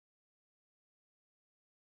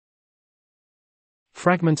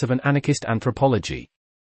Fragments of an Anarchist Anthropology.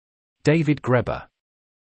 David Graeber.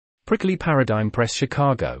 Prickly Paradigm Press,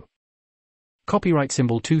 Chicago. Copyright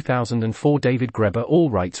symbol 2004 David Graeber, all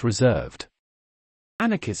rights reserved.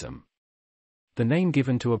 Anarchism. The name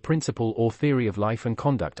given to a principle or theory of life and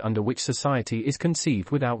conduct under which society is conceived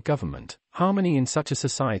without government, harmony in such a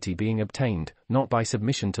society being obtained, not by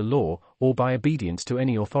submission to law, or by obedience to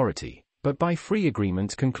any authority, but by free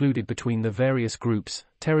agreements concluded between the various groups,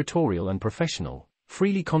 territorial and professional,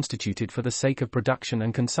 freely constituted for the sake of production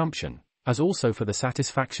and consumption, as also for the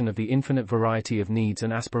satisfaction of the infinite variety of needs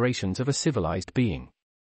and aspirations of a civilized being.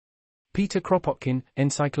 Peter Kropotkin,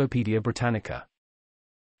 Encyclopedia Britannica.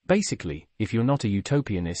 Basically, if you're not a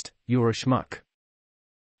utopianist, you're a schmuck.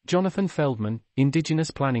 Jonathan Feldman,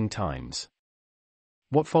 Indigenous Planning Times.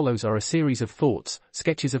 What follows are a series of thoughts,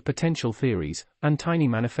 sketches of potential theories, and tiny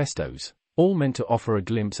manifestos, all meant to offer a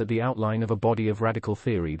glimpse at the outline of a body of radical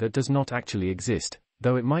theory that does not actually exist,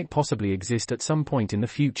 though it might possibly exist at some point in the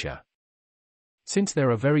future. Since there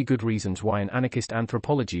are very good reasons why an anarchist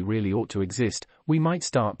anthropology really ought to exist, we might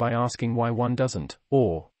start by asking why one doesn't,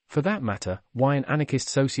 or, for that matter, why an anarchist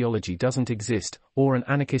sociology doesn't exist, or an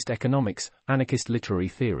anarchist economics, anarchist literary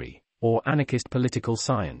theory, or anarchist political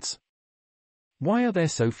science. Why are there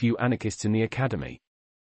so few anarchists in the academy?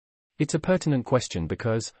 It's a pertinent question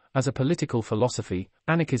because, as a political philosophy,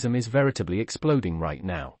 anarchism is veritably exploding right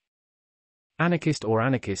now. Anarchist or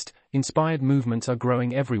anarchist-inspired movements are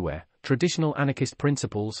growing everywhere. Traditional anarchist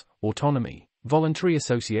principles, autonomy, voluntary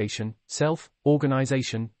association,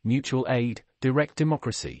 self-organization, mutual aid, direct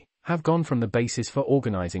democracy, have gone from the basis for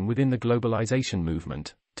organizing within the globalization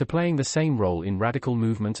movement, to playing the same role in radical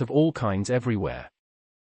movements of all kinds everywhere.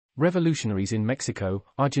 Revolutionaries in Mexico,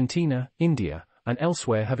 Argentina, India, and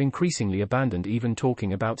elsewhere have increasingly abandoned even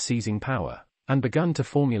talking about seizing power, and begun to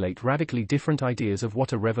formulate radically different ideas of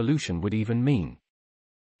what a revolution would even mean.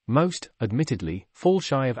 Most, admittedly, fall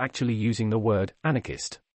shy of actually using the word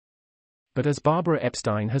anarchist. But as Barbara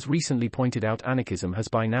Epstein has recently pointed out, anarchism has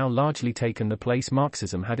by now largely taken the place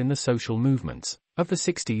Marxism had in the social movements of the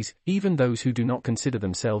 60s. Even those who do not consider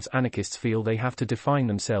themselves anarchists feel they have to define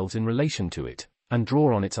themselves in relation to it, and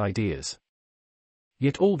draw on its ideas.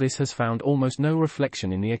 Yet all this has found almost no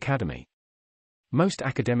reflection in the academy. Most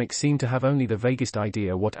academics seem to have only the vaguest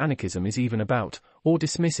idea what anarchism is even about, or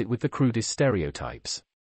dismiss it with the crudest stereotypes.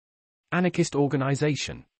 Anarchist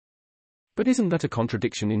organization. But isn't that a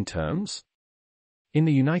contradiction in terms? In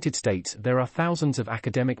the United States there are thousands of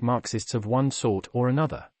academic Marxists of one sort or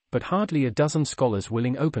another, but hardly a dozen scholars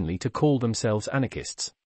willing openly to call themselves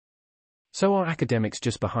anarchists. So are academics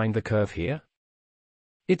just behind the curve here?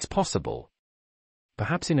 It's possible.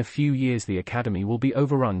 Perhaps in a few years the academy will be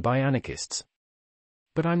overrun by anarchists.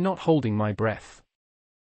 But I'm not holding my breath.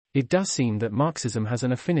 It does seem that Marxism has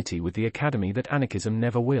an affinity with the academy that anarchism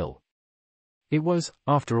never will. It was,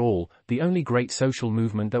 after all, the only great social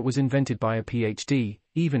movement that was invented by a PhD,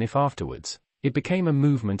 even if afterwards, it became a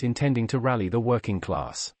movement intending to rally the working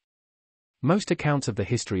class. Most accounts of the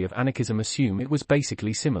history of anarchism assume it was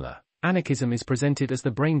basically similar. Anarchism is presented as the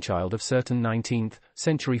brainchild of certain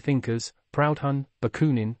 19th-century thinkers, Proudhon,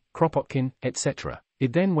 Bakunin, Kropotkin, etc.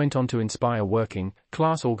 It then went on to inspire working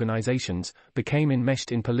class organizations, became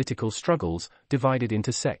enmeshed in political struggles, divided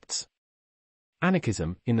into sects.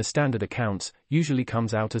 Anarchism, in the standard accounts, usually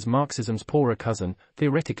comes out as Marxism's poorer cousin,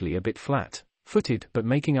 theoretically a bit flat-footed but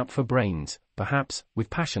making up for brains, perhaps, with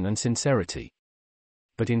passion and sincerity.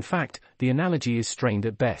 But in fact, the analogy is strained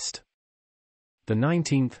at best. The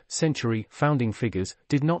 19th-century founding figures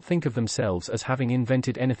did not think of themselves as having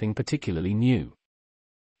invented anything particularly new.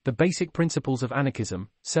 The basic principles of anarchism,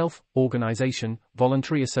 self-organization,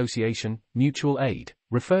 voluntary association, mutual aid,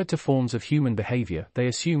 referred to forms of human behavior they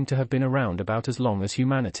assumed to have been around about as long as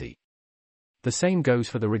humanity. The same goes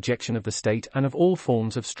for the rejection of the state and of all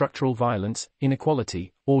forms of structural violence,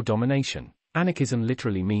 inequality, or domination. Anarchism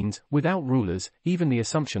literally means, without rulers, even the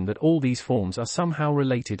assumption that all these forms are somehow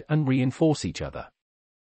related and reinforce each other.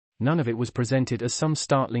 None of it was presented as some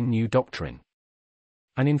startling new doctrine.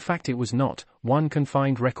 And in fact it was not. One can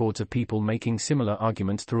find records of people making similar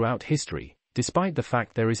arguments throughout history, despite the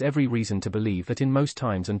fact there is every reason to believe that in most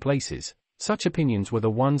times and places, such opinions were the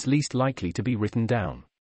ones least likely to be written down.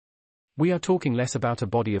 We are talking less about a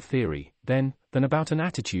body of theory, then, than about an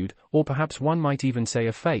attitude, or perhaps one might even say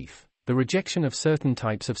a faith, the rejection of certain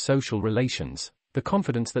types of social relations, the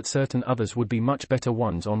confidence that certain others would be much better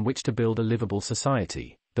ones on which to build a livable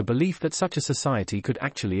society, the belief that such a society could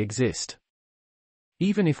actually exist.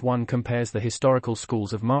 Even if one compares the historical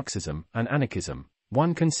schools of Marxism and anarchism,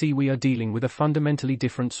 one can see we are dealing with a fundamentally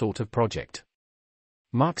different sort of project.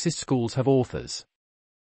 Marxist schools have authors.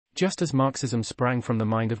 Just as Marxism sprang from the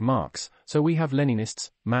mind of Marx, so we have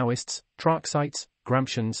Leninists, Maoists, Trotskytes,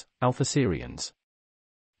 Gramscians, Althusserians.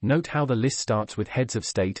 Note how the list starts with heads of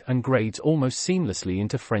state and grades almost seamlessly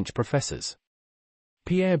into French professors.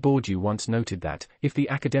 Pierre Bourdieu once noted that, if the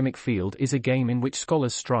academic field is a game in which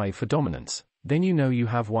scholars strive for dominance, then you know you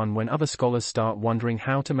have won when other scholars start wondering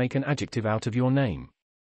how to make an adjective out of your name.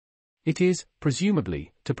 It is,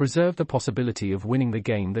 presumably, to preserve the possibility of winning the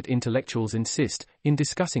game that intellectuals insist, in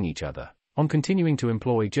discussing each other, on continuing to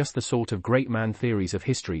employ just the sort of great man theories of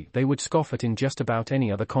history they would scoff at in just about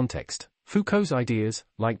any other context. Foucault's ideas,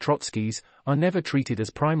 like Trotsky's, are never treated as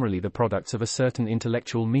primarily the products of a certain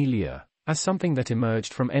intellectual milieu, as something that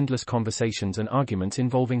emerged from endless conversations and arguments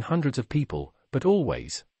involving hundreds of people, but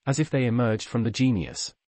always, as if they emerged from the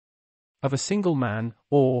genius of a single man,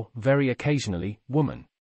 or, very occasionally, woman.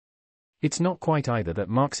 It's not quite either that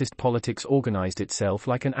Marxist politics organized itself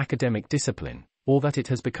like an academic discipline, or that it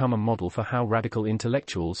has become a model for how radical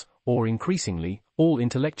intellectuals, or increasingly, all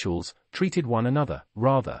intellectuals, treated one another.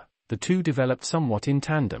 Rather, the two developed somewhat in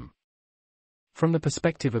tandem. From the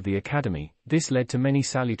perspective of the academy, this led to many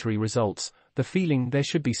salutary results: the feeling there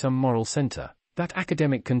should be some moral center, that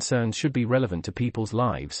academic concerns should be relevant to people's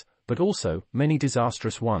lives, but also many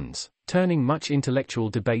disastrous ones, turning much intellectual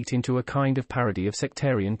debate into a kind of parody of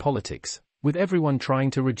sectarian politics, with everyone trying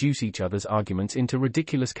to reduce each other's arguments into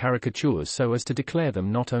ridiculous caricatures so as to declare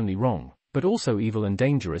them not only wrong, but also evil and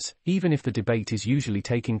dangerous, even if the debate is usually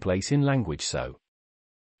taking place in language so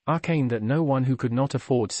arcane that no one who could not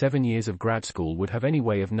afford 7 years of grad school would have any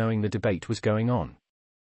way of knowing the debate was going on.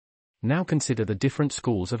 Now consider the different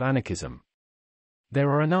schools of anarchism. There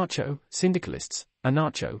are anarcho-syndicalists,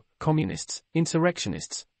 anarcho-communists,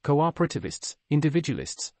 insurrectionists, cooperativists,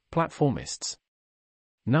 individualists, platformists.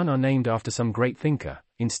 None are named after some great thinker.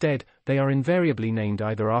 Instead, they are invariably named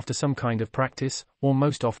either after some kind of practice, or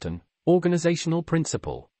most often, organizational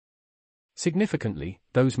principle. Significantly,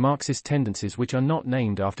 those Marxist tendencies which are not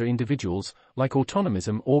named after individuals, like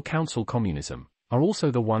autonomism or council communism, are also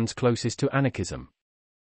the ones closest to anarchism.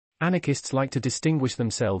 Anarchists like to distinguish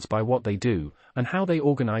themselves by what they do, and how they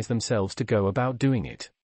organize themselves to go about doing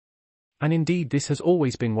it. And indeed this has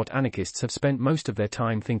always been what anarchists have spent most of their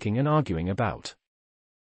time thinking and arguing about.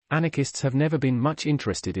 Anarchists have never been much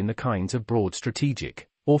interested in the kinds of broad strategic,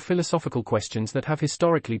 or philosophical questions that have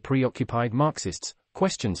historically preoccupied Marxists,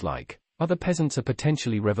 questions like, are the peasants a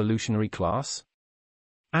potentially revolutionary class?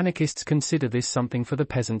 Anarchists consider this something for the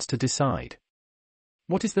peasants to decide.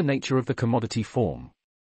 What is the nature of the commodity form?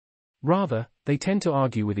 Rather, they tend to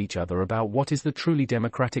argue with each other about what is the truly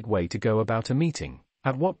democratic way to go about a meeting,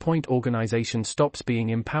 at what point organization stops being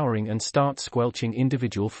empowering and starts squelching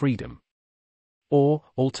individual freedom. Or,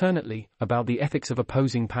 alternately, about the ethics of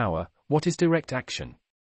opposing power: what is direct action?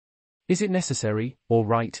 Is it necessary, or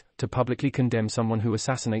right, to publicly condemn someone who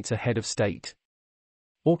assassinates a head of state?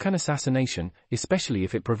 Or can assassination, especially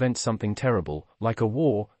if it prevents something terrible, like a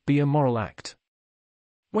war, be a moral act?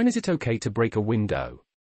 When is it okay to break a window?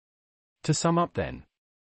 To sum up then.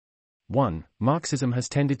 1. Marxism has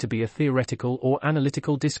tended to be a theoretical or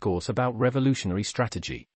analytical discourse about revolutionary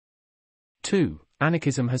strategy. 2.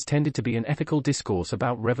 Anarchism has tended to be an ethical discourse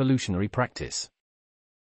about revolutionary practice.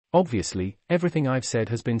 Obviously, everything I've said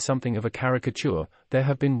has been something of a caricature. There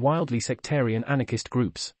have been wildly sectarian anarchist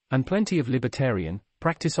groups, and plenty of libertarian,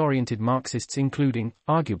 practice-oriented Marxists, including,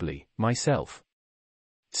 arguably, myself.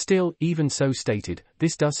 Still, even so stated,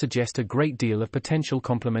 this does suggest a great deal of potential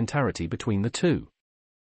complementarity between the two.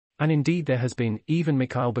 And indeed there has been. Even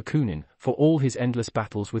Mikhail Bakunin, for all his endless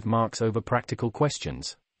battles with Marx over practical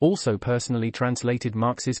questions, also personally translated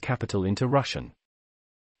Marx's Capital into Russian.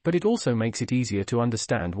 But it also makes it easier to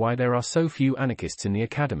understand why there are so few anarchists in the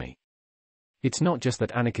academy. It's not just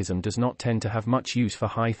that anarchism does not tend to have much use for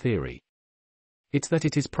high theory. It's that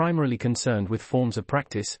it is primarily concerned with forms of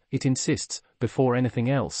practice. It insists, before anything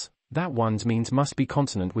else, that one's means must be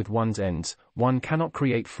consonant with one's ends. One cannot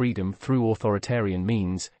create freedom through authoritarian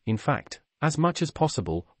means. In fact, as much as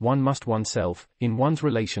possible, one must oneself, in one's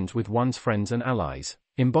relations with one's friends and allies,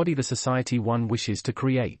 embody the society one wishes to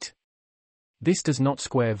create. This does not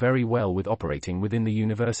square very well with operating within the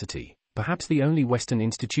university, perhaps the only Western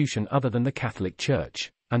institution other than the Catholic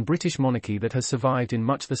Church and British monarchy that has survived in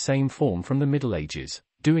much the same form from the Middle Ages,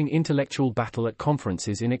 doing intellectual battle at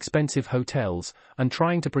conferences in expensive hotels, and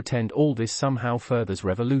trying to pretend all this somehow furthers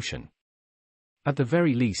revolution. At the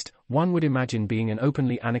very least, one would imagine being an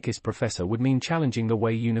openly anarchist professor would mean challenging the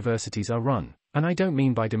way universities are run, and I don't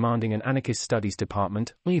mean by demanding an anarchist studies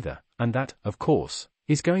department, either, and that, of course,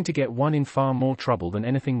 is going to get one in far more trouble than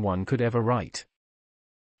anything one could ever write.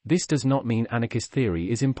 This does not mean anarchist theory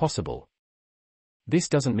is impossible. This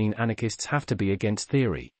doesn't mean anarchists have to be against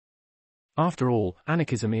theory. After all,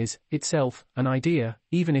 anarchism is, itself, an idea,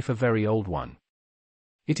 even if a very old one.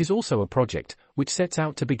 It is also a project, which sets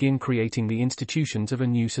out to begin creating the institutions of a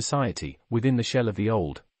new society, within the shell of the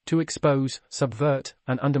old, to expose, subvert,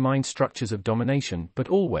 and undermine structures of domination, but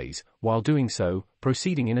always, while doing so,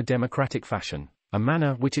 proceeding in a democratic fashion, a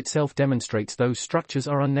manner which itself demonstrates those structures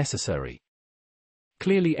are unnecessary.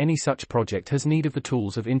 Clearly any such project has need of the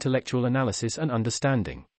tools of intellectual analysis and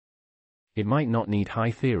understanding. It might not need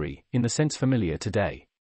high theory, in the sense familiar today.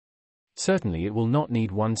 Certainly it will not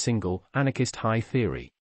need one single, anarchist high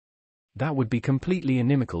theory. That would be completely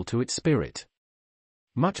inimical to its spirit.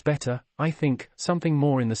 Much better, I think, something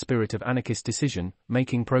more in the spirit of anarchist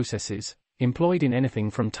decision-making processes, employed in anything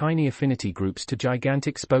from tiny affinity groups to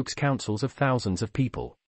gigantic spokes councils of thousands of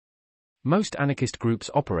people. Most anarchist groups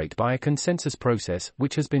operate by a consensus process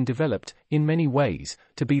which has been developed, in many ways,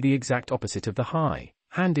 to be the exact opposite of the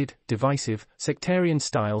high-handed, divisive, sectarian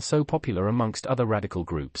style so popular amongst other radical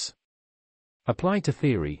groups. Applied to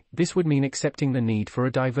theory, this would mean accepting the need for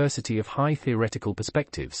a diversity of high theoretical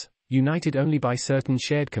perspectives, united only by certain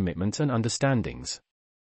shared commitments and understandings.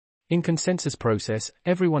 In consensus process,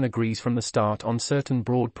 everyone agrees from the start on certain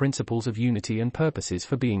broad principles of unity and purposes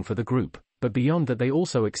for being for the group, but beyond that they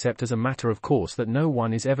also accept as a matter of course that no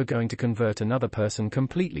one is ever going to convert another person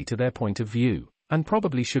completely to their point of view, and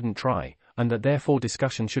probably shouldn't try, and that therefore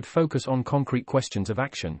discussion should focus on concrete questions of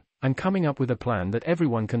action, and coming up with a plan that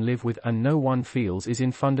everyone can live with and no one feels is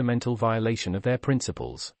in fundamental violation of their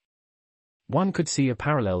principles. One could see a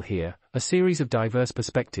parallel here, a series of diverse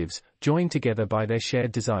perspectives, joined together by their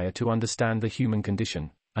shared desire to understand the human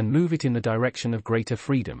condition, and move it in the direction of greater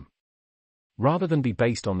freedom. Rather than be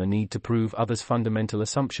based on the need to prove others' fundamental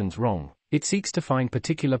assumptions wrong, it seeks to find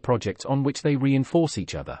particular projects on which they reinforce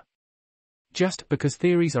each other. Just because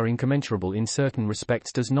theories are incommensurable in certain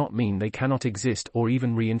respects does not mean they cannot exist or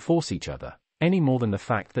even reinforce each other, any more than the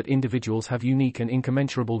fact that individuals have unique and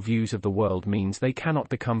incommensurable views of the world means they cannot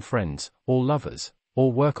become friends, or lovers,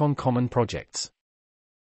 or work on common projects.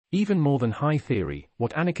 Even more than high theory,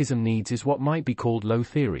 what anarchism needs is what might be called low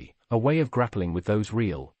theory, a way of grappling with those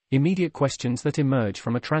real, immediate questions that emerge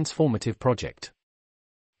from a transformative project.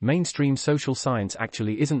 Mainstream social science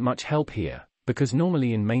actually isn't much help here, because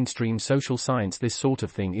normally in mainstream social science this sort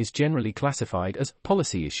of thing is generally classified as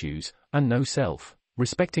policy issues, and no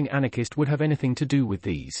self-respecting anarchist would have anything to do with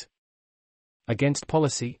these. Against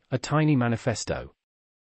policy, a tiny manifesto.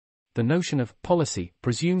 The notion of policy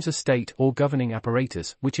presumes a state or governing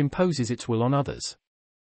apparatus which imposes its will on others.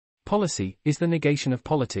 Policy is the negation of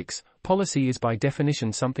politics. Policy is by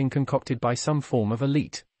definition something concocted by some form of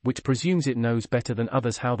elite, which presumes it knows better than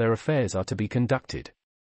others how their affairs are to be conducted.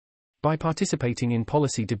 By participating in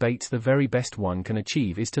policy debates the very best one can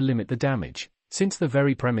achieve is to limit the damage, since the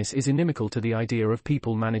very premise is inimical to the idea of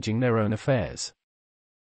people managing their own affairs.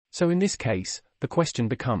 So in this case, the question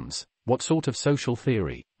becomes, what sort of social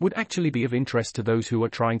theory would actually be of interest to those who are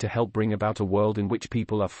trying to help bring about a world in which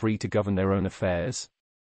people are free to govern their own affairs?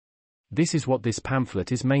 This is what this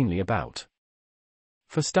pamphlet is mainly about.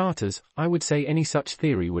 For starters, I would say any such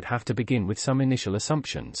theory would have to begin with some initial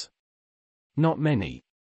assumptions. Not many.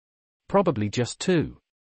 Probably just two.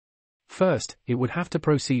 First, it would have to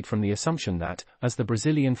proceed from the assumption that, as the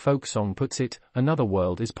Brazilian folk song puts it, another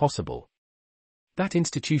world is possible. That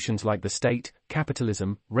institutions like the state,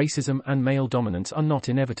 capitalism, racism and male dominance are not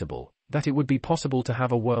inevitable, that it would be possible to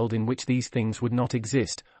have a world in which these things would not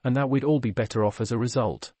exist, and that we'd all be better off as a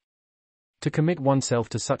result. To commit oneself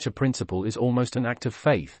to such a principle is almost an act of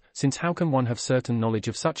faith, since how can one have certain knowledge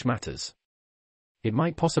of such matters? It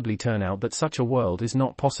might possibly turn out that such a world is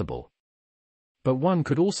not possible. But one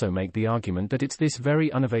could also make the argument that it's this very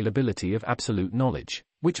unavailability of absolute knowledge,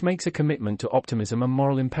 which makes a commitment to optimism a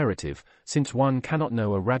moral imperative, since one cannot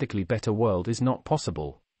know a radically better world is not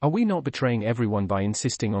possible. Are we not betraying everyone by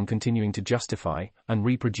insisting on continuing to justify, and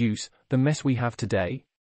reproduce, the mess we have today?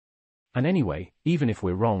 And anyway, even if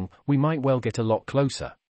we're wrong, we might well get a lot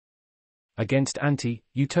closer. Against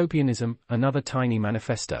anti-utopianism, another tiny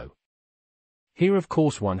manifesto. Here of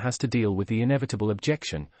course one has to deal with the inevitable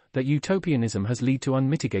objection that utopianism has led to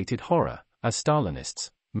unmitigated horror, as Stalinists,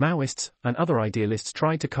 Maoists, and other idealists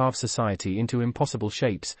tried to carve society into impossible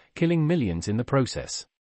shapes, killing millions in the process.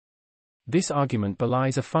 This argument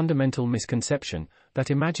belies a fundamental misconception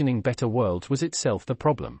that imagining better worlds was itself the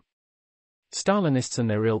problem. Stalinists and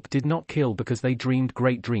their ilk did not kill because they dreamed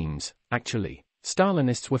great dreams. Actually,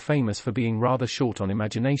 Stalinists were famous for being rather short on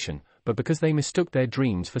imagination, but because they mistook their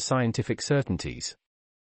dreams for scientific certainties.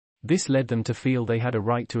 This led them to feel they had a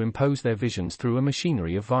right to impose their visions through a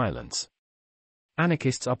machinery of violence.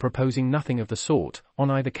 Anarchists are proposing nothing of the sort,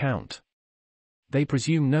 on either count. They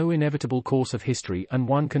presume no inevitable course of history, and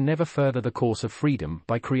one can never further the course of freedom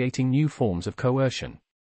by creating new forms of coercion.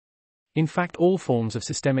 In fact, all forms of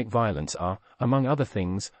systemic violence are, among other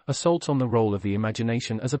things, assaults on the role of the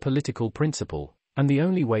imagination as a political principle, and the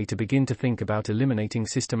only way to begin to think about eliminating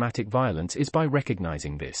systematic violence is by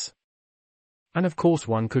recognizing this. And of course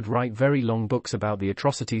one could write very long books about the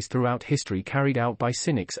atrocities throughout history carried out by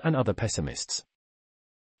cynics and other pessimists.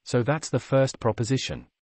 So that's the first proposition.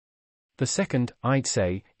 The second, I'd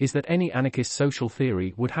say, is that any anarchist social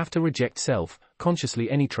theory would have to reject self-consciously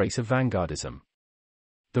any trace of vanguardism.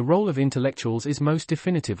 The role of intellectuals is most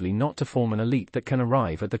definitively not to form an elite that can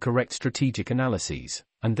arrive at the correct strategic analyses,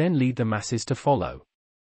 and then lead the masses to follow.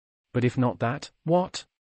 But if not that, what?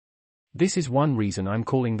 This is one reason I'm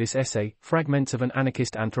calling this essay, Fragments of an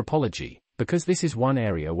Anarchist Anthropology, because this is one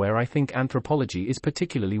area where I think anthropology is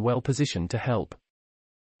particularly well positioned to help.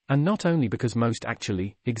 And not only because most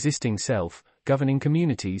actually existing self-governing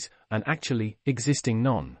communities, and actually existing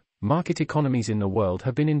non-market economies in the world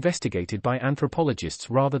have been investigated by anthropologists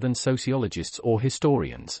rather than sociologists or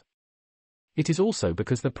historians. It is also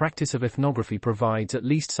because the practice of ethnography provides at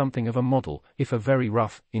least something of a model, if a very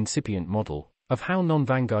rough, incipient model, of how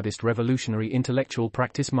non-vanguardist revolutionary intellectual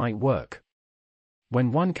practice might work.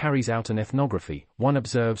 When one carries out an ethnography, one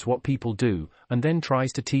observes what people do, and then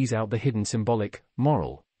tries to tease out the hidden symbolic,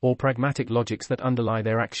 moral, or pragmatic logics that underlie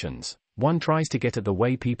their actions. One tries to get at the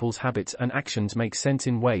way people's habits and actions make sense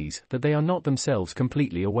in ways that they are not themselves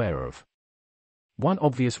completely aware of. One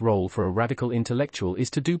obvious role for a radical intellectual is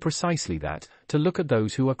to do precisely that, to look at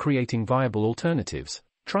those who are creating viable alternatives,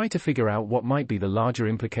 try to figure out what might be the larger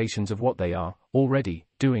implications of what they are already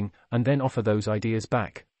doing, and then offer those ideas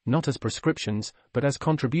back, not as prescriptions, but as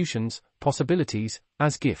contributions, possibilities,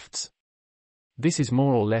 as gifts. This is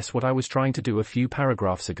more or less what I was trying to do a few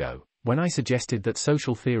paragraphs ago, when I suggested that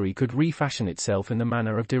social theory could refashion itself in the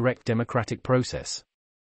manner of direct democratic process.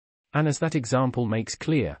 And as that example makes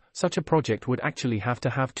clear, such a project would actually have to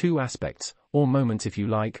have two aspects, or moments if you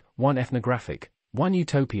like, one ethnographic, one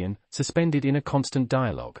utopian, suspended in a constant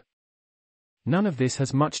dialogue. None of this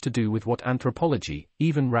has much to do with what anthropology,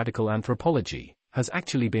 even radical anthropology, has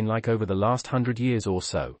actually been like over the last 100 years or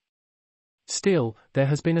so. Still, there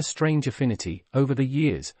has been a strange affinity, over the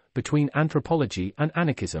years, between anthropology and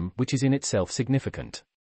anarchism which is in itself significant.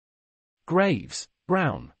 Graves,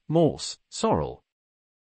 Brown, Mauss, Sorel.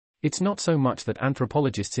 It's not so much that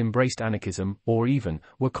anthropologists embraced anarchism, or even,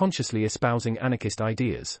 were consciously espousing anarchist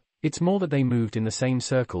ideas, it's more that they moved in the same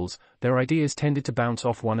circles, their ideas tended to bounce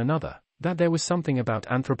off one another, that there was something about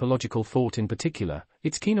anthropological thought in particular,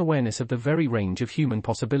 its keen awareness of the very range of human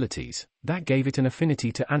possibilities, that gave it an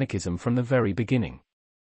affinity to anarchism from the very beginning.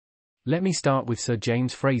 Let me start with Sir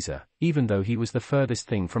James Fraser, even though he was the furthest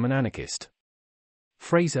thing from an anarchist.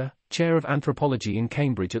 Fraser, chair of anthropology in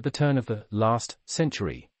Cambridge at the turn of the last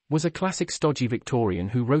century, was a classic stodgy Victorian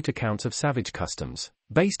who wrote accounts of savage customs,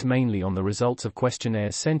 based mainly on the results of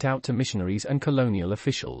questionnaires sent out to missionaries and colonial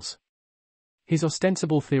officials. His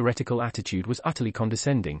ostensible theoretical attitude was utterly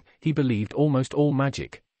condescending. He believed almost all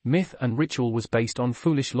magic, myth and ritual was based on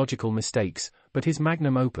foolish logical mistakes, but his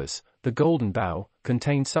magnum opus, The Golden Bough,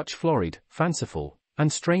 contained such florid, fanciful,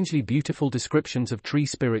 and strangely beautiful descriptions of tree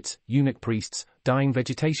spirits, eunuch priests, dying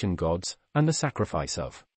vegetation gods, and the sacrifice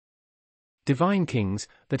of divine kings,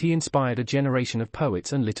 that he inspired a generation of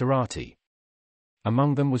poets and literati.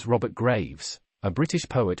 Among them was Robert Graves, a British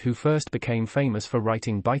poet who first became famous for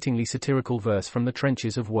writing bitingly satirical verse from the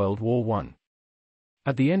trenches of World War I.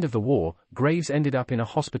 At the end of the war, Graves ended up in a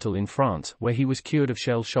hospital in France where he was cured of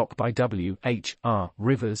shell shock by W.H.R.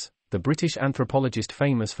 Rivers, the British anthropologist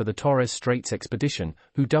famous for the Torres Straits expedition,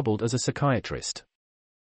 who doubled as a psychiatrist.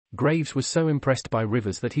 Graves was so impressed by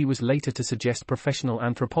Rivers that he was later to suggest professional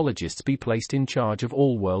anthropologists be placed in charge of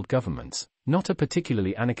all world governments. Not a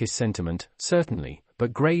particularly anarchist sentiment, certainly,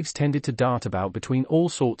 but Graves tended to dart about between all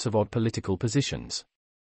sorts of odd political positions.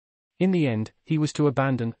 In the end, he was to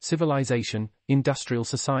abandon civilization, industrial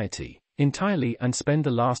society, entirely and spend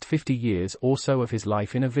the last 50 years or so of his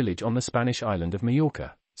life in a village on the Spanish island of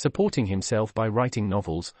Majorca, supporting himself by writing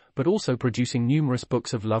novels, but also producing numerous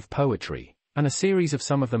books of love poetry, and a series of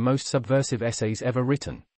some of the most subversive essays ever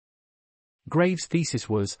written. Graves' thesis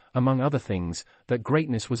was, among other things, that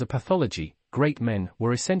greatness was a pathology, great men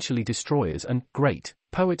were essentially destroyers and great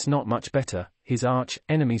poets not much better. His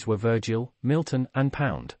arch-enemies were Virgil, Milton and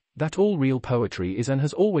Pound, that all real poetry is and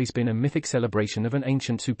has always been a mythic celebration of an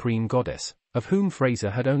ancient supreme goddess, of whom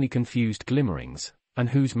Fraser had only confused glimmerings, and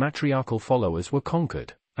whose matriarchal followers were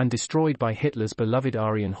conquered and destroyed by Hitler's beloved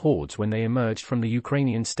Aryan hordes when they emerged from the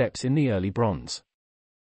Ukrainian steppes in the early Bronze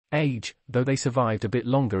age, though they survived a bit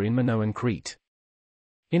longer in Minoan Crete.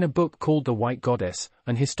 In a book called The White Goddess,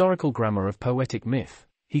 An Historical Grammar of Poetic Myth,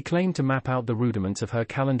 he claimed to map out the rudiments of her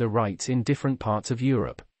calendar rites in different parts of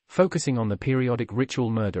Europe, focusing on the periodic ritual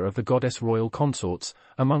murder of the goddess' royal consorts,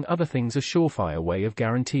 among other things, a surefire way of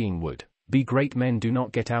guaranteeing would-be great men do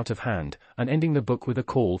not get out of hand, and ending the book with a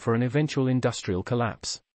call for an eventual industrial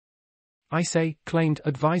collapse. I say, claimed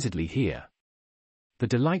advisedly here. The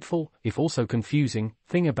delightful, if also confusing,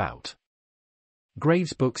 thing about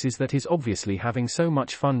Graeber's books is that he's obviously having so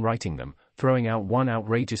much fun writing them, throwing out one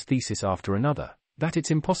outrageous thesis after another, that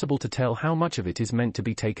it's impossible to tell how much of it is meant to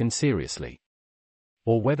be taken seriously.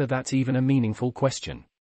 Or whether that's even a meaningful question.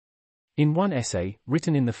 In one essay,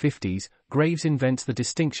 written in the 50s, Graeber invents the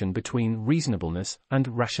distinction between reasonableness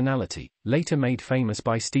and rationality, later made famous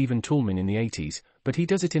by Stephen Toulmin in the 80s, but he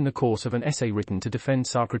does it in the course of an essay written to defend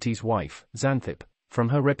Socrates' wife, Xanthippe, from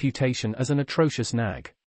her reputation as an atrocious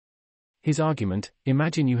nag. His argument: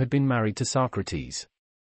 imagine you had been married to Socrates.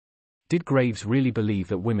 Did Graeber really believe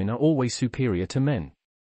that women are always superior to men?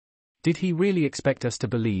 Did he really expect us to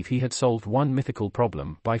believe he had solved one mythical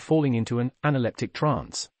problem by falling into an analeptic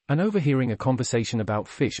trance, and overhearing a conversation about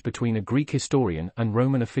fish between a Greek historian and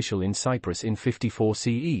Roman official in Cyprus in 54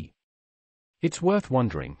 CE? It's worth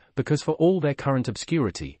wondering, because for all their current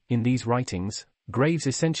obscurity, in these writings, Graeber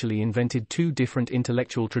essentially invented two different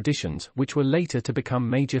intellectual traditions which were later to become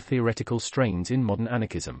major theoretical strains in modern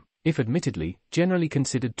anarchism, if admittedly, generally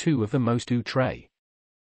considered two of the most outre.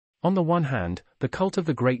 On the one hand, the cult of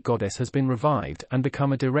the great goddess has been revived and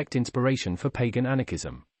become a direct inspiration for pagan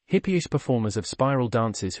anarchism, hippyish performers of spiral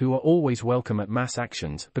dances who are always welcome at mass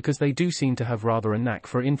actions because they do seem to have rather a knack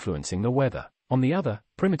for influencing the weather. On the other,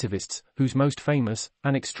 primitivists, whose most famous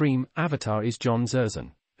and extreme avatar is John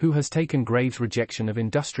Zerzan, who has taken Graeber's rejection of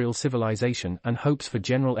industrial civilization and hopes for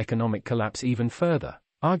general economic collapse even further,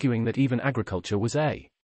 arguing that even agriculture was a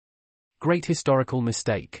great historical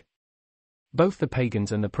mistake. Both the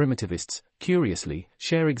pagans and the primitivists, curiously,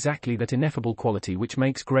 share exactly that ineffable quality which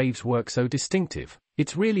makes Graeber's work so distinctive.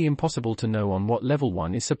 It's really impossible to know on what level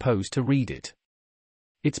one is supposed to read it.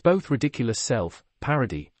 It's both ridiculous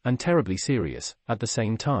self-parody and terribly serious at the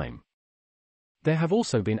same time. There have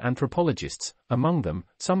also been anthropologists, among them,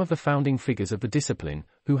 some of the founding figures of the discipline,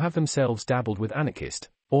 who have themselves dabbled with anarchist,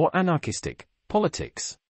 or anarchistic,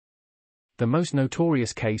 politics. The most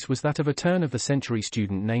notorious case was that of a turn-of-the-century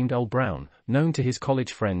student named Ul Brown, known to his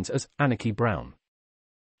college friends as Anarchy Brown.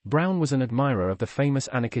 Brown was an admirer of the famous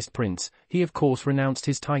anarchist prince. He of course renounced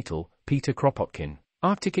his title, Peter Kropotkin,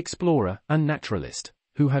 Arctic explorer and naturalist,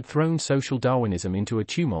 who had thrown social Darwinism into a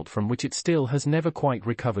tumult from which it still has never quite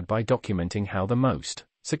recovered by documenting how the most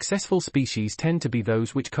successful species tend to be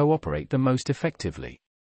those which cooperate the most effectively.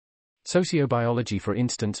 Sociobiology, for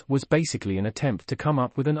instance, was basically an attempt to come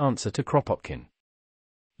up with an answer to Kropotkin.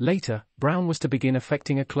 Later, Brown was to begin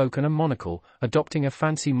affecting a cloak and a monocle, adopting a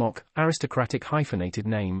fancy mock, aristocratic hyphenated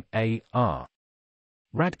name, A.R.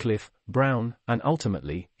 Radcliffe, Brown, and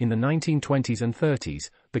ultimately, in the 1920s and 30s,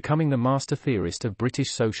 becoming the master theorist of British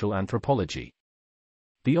social anthropology.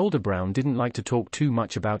 The older Brown didn't like to talk too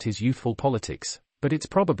much about his youthful politics, but it's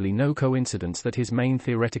probably no coincidence that his main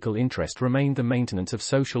theoretical interest remained the maintenance of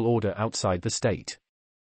social order outside the state.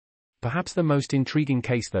 Perhaps the most intriguing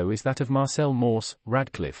case, though, is that of Marcel Mauss,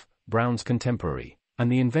 Radcliffe, Brown's contemporary,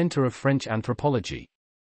 and the inventor of French anthropology.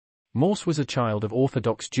 Mauss was a child of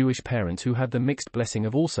Orthodox Jewish parents who had the mixed blessing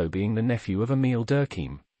of also being the nephew of Émile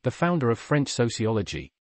Durkheim, the founder of French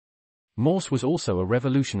sociology. Mauss was also a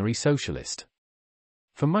revolutionary socialist.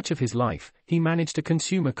 For much of his life, he managed a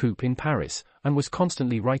consumer coup in Paris, and was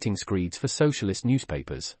constantly writing screeds for socialist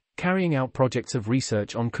newspapers, carrying out projects of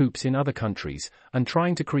research on coups in other countries, and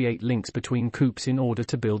trying to create links between coups in order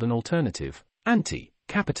to build an alternative,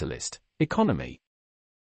 anti-capitalist economy.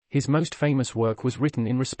 His most famous work was written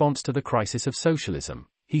in response to the crisis of socialism.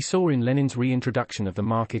 He saw in Lenin's reintroduction of the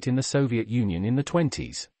market in the Soviet Union in the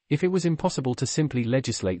 20s. If it was impossible to simply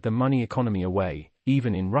legislate the money economy away,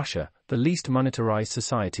 even in Russia, the least monetarized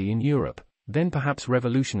society in Europe, then perhaps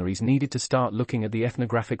revolutionaries needed to start looking at the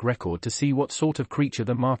ethnographic record to see what sort of creature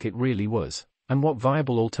the market really was, and what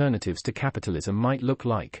viable alternatives to capitalism might look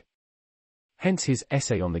like. Hence his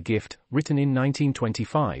essay on the gift, written in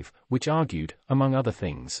 1925, which argued, among other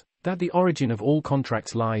things, that the origin of all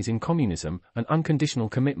contracts lies in communism, an unconditional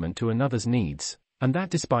commitment to another's needs, and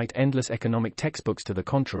that despite endless economic textbooks to the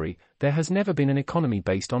contrary, there has never been an economy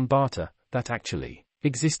based on barter, that actually,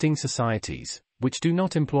 existing societies, which do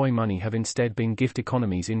not employ money, have instead been gift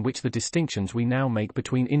economies in which the distinctions we now make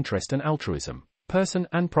between interest and altruism, person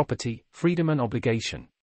and property, freedom and obligation,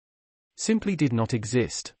 simply did not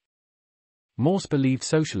exist. Mauss believed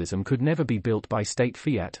socialism could never be built by state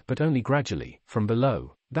fiat but only gradually, from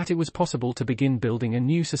below, that it was possible to begin building a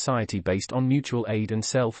new society based on mutual aid and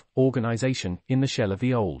self-organization in the shell of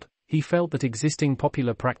the old. He felt that existing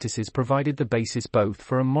popular practices provided the basis both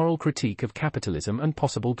for a moral critique of capitalism and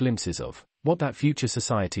possible glimpses of what that future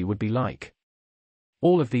society would be like.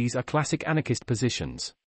 All of these are classic anarchist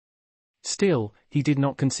positions. Still, he did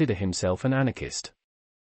not consider himself an anarchist.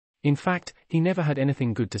 In fact, he never had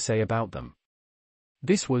anything good to say about them.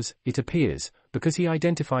 This was, it appears, because he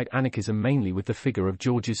identified anarchism mainly with the figure of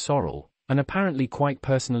Georges Sorel, an apparently quite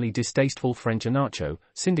personally distasteful French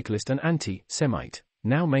anarcho-syndicalist and anti-Semite,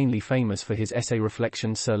 now mainly famous for his essay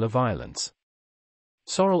Reflections sur la violence.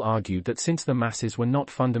 Sorel argued that since the masses were not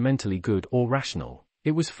fundamentally good or rational,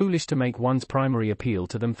 it was foolish to make one's primary appeal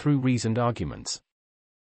to them through reasoned arguments.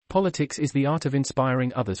 Politics is the art of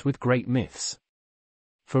inspiring others with great myths.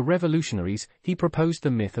 For revolutionaries, he proposed the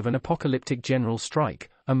myth of an apocalyptic general strike,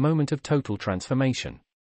 a moment of total transformation.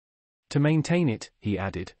 To maintain it, he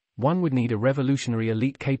added, one would need a revolutionary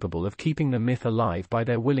elite capable of keeping the myth alive by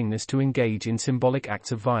their willingness to engage in symbolic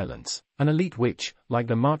acts of violence, an elite which, like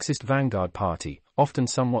the Marxist vanguard party, often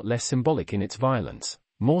somewhat less symbolic in its violence,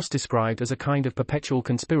 Mauss described as a kind of perpetual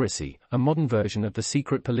conspiracy, a modern version of the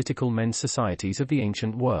secret political men's societies of the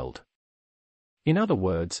ancient world. In other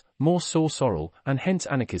words, Mauss saw Sorel, and hence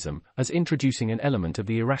anarchism, as introducing an element of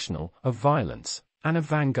the irrational, of violence, and of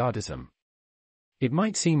vanguardism. It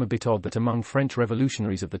might seem a bit odd that among French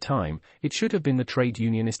revolutionaries of the time, it should have been the trade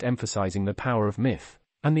unionist emphasizing the power of myth,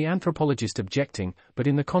 and the anthropologist objecting, but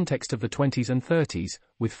in the context of the 20s and 30s,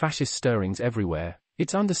 with fascist stirrings everywhere,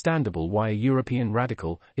 it's understandable why a European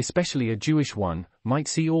radical, especially a Jewish one, might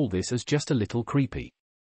see all this as just a little creepy.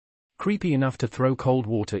 Creepy enough to throw cold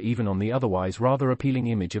water even on the otherwise rather appealing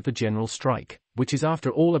image of the general strike, which is after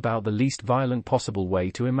all about the least violent possible way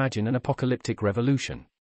to imagine an apocalyptic revolution.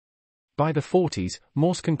 By the 40s,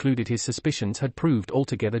 Mauss concluded his suspicions had proved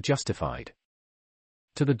altogether justified.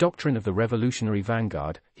 To the doctrine of the revolutionary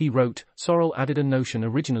vanguard, he wrote, Sorel added a notion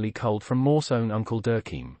originally culled from Mauss' own uncle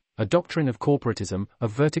Durkheim, a doctrine of corporatism,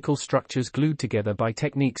 of vertical structures glued together by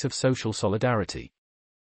techniques of social solidarity.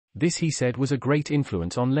 This, he said, was a great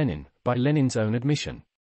influence on Lenin, by Lenin's own admission.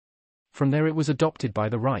 From there it was adopted by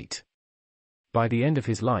the right. By the end of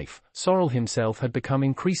his life, Sorel himself had become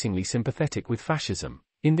increasingly sympathetic with fascism.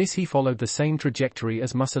 In this he followed the same trajectory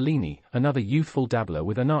as Mussolini, another youthful dabbler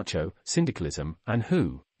with anarcho-syndicalism, and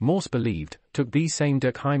who, Mauss believed, took these same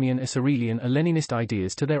Durkheimian Sorelian Leninist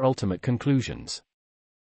ideas to their ultimate conclusions.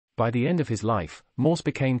 By the end of his life, Mauss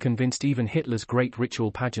became convinced even Hitler's great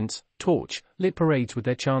ritual pageants, torch-lit parades with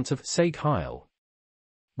their chants of Sieg Heil,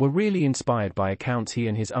 were really inspired by accounts he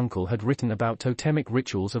and his uncle had written about totemic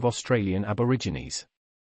rituals of Australian Aborigines.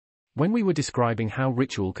 When we were describing how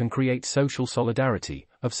ritual can create social solidarity,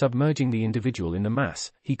 of submerging the individual in the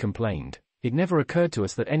mass, he complained, it never occurred to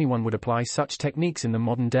us that anyone would apply such techniques in the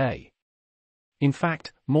modern day. In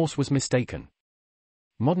fact, Mauss was mistaken.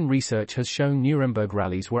 Modern research has shown Nuremberg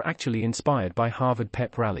rallies were actually inspired by Harvard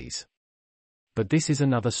pep rallies. But this is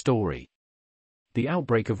another story. The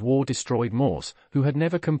outbreak of war destroyed Mauss, who had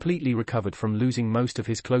never completely recovered from losing most of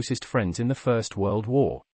his closest friends in the First World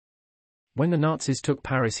War. When the Nazis took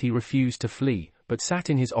Paris, he refused to flee, but sat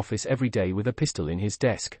in his office every day with a pistol in his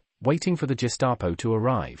desk, waiting for the Gestapo to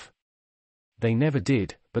arrive. They never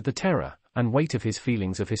did, but the terror and weight of his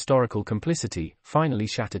feelings of historical complicity finally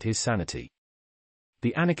shattered his sanity.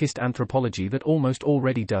 The anarchist anthropology that almost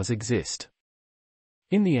already does exist.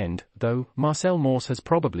 In the end, though, Marcel Mauss has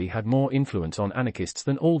probably had more influence on anarchists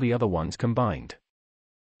than all the other ones combined.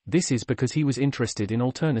 This is because he was interested in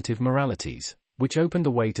alternative moralities, which opened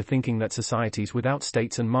the way to thinking that societies without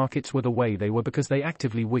states and markets were the way they were because they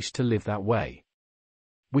actively wished to live that way.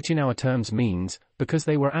 Which in our terms means, because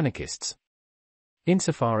they were anarchists.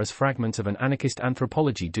 Insofar as fragments of an anarchist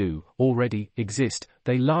anthropology do already exist,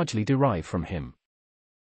 they largely derive from him.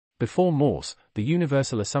 Before Mauss, the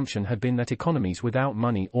universal assumption had been that economies without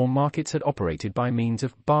money or markets had operated by means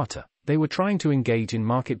of barter. They were trying to engage in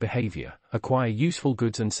market behavior, acquire useful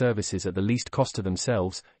goods and services at the least cost to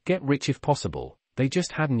themselves, get rich if possible. They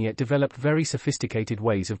just hadn't yet developed very sophisticated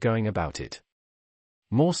ways of going about it.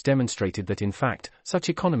 Mauss demonstrated that in fact, such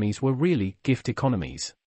economies were really gift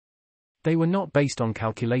economies. They were not based on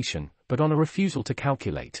calculation, but on a refusal to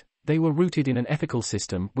calculate. They were rooted in an ethical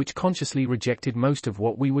system which consciously rejected most of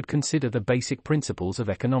what we would consider the basic principles of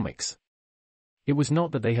economics. It was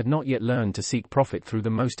not that they had not yet learned to seek profit through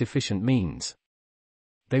the most efficient means.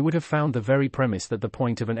 They would have found the very premise that the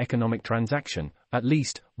point of an economic transaction, at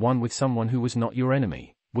least one with someone who was not your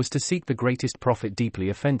enemy, was to seek the greatest profit deeply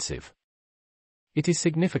offensive. It is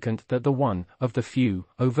significant that the one of the few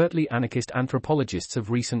overtly anarchist anthropologists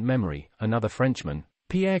of recent memory, another Frenchman,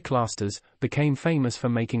 Pierre Clastres, became famous for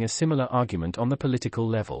making a similar argument on the political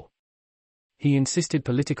level. He insisted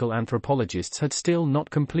political anthropologists had still not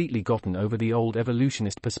completely gotten over the old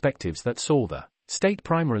evolutionist perspectives that saw the state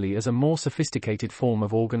primarily as a more sophisticated form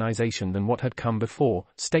of organization than what had come before.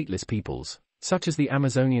 Stateless peoples, such as the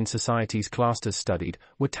Amazonian societies Clastres studied,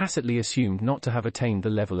 were tacitly assumed not to have attained the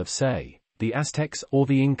level of, say, the Aztecs or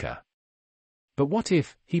the Inca. But what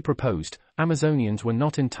if, he proposed, Amazonians were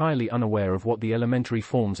not entirely unaware of what the elementary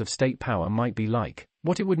forms of state power might be like,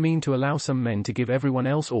 what it would mean to allow some men to give everyone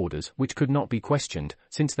else orders which could not be questioned,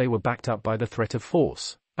 since they were backed up by the threat of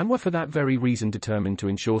force, and were for that very reason determined to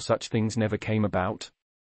ensure such things never came about?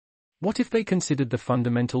 What if they considered the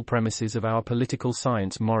fundamental premises of our political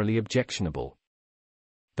science morally objectionable?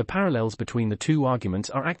 The parallels between the two arguments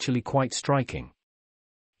are actually quite striking.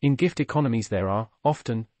 In gift economies there are,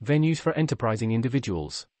 often, venues for enterprising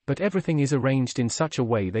individuals, but everything is arranged in such a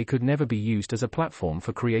way they could never be used as a platform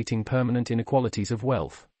for creating permanent inequalities of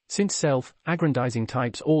wealth, since self-aggrandizing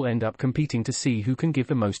types all end up competing to see who can give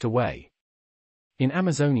the most away. In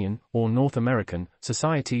Amazonian, or North American,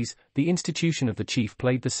 societies, the institution of the chief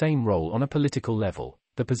played the same role on a political level.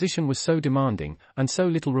 The position was so demanding, and so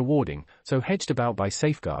little rewarding, so hedged about by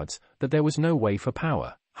safeguards, that there was no way for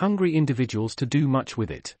power-hungry individuals to do much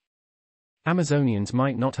with it. Amazonians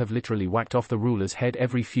might not have literally whacked off the ruler's head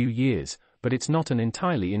every few years, but it's not an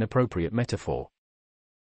entirely inappropriate metaphor.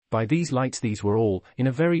 By these lights these were all, in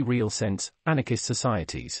a very real sense, anarchist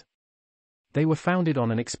societies. They were founded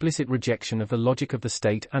on an explicit rejection of the logic of the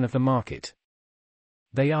state and of the market.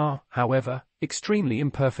 They are, however, extremely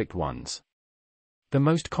imperfect ones. The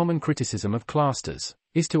most common criticism of Clastres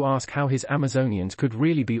is to ask how his Amazonians could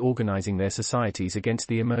really be organizing their societies against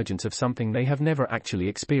the emergence of something they have never actually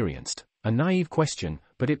experienced. A naive question,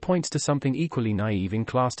 but it points to something equally naive in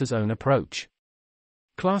Clastres' own approach.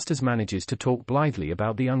 Clastres manages to talk blithely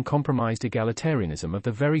about the uncompromised egalitarianism of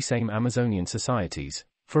the very same Amazonian societies,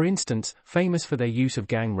 for instance, famous for their use of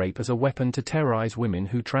gang rape as a weapon to terrorize women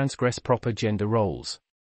who transgress proper gender roles.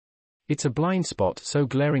 It's a blind spot so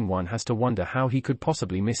glaring one has to wonder how he could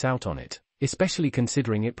possibly miss out on it, especially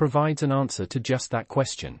considering it provides an answer to just that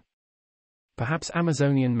question. Perhaps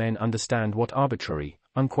Amazonian men understand what arbitrary,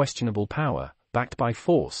 unquestionable power, backed by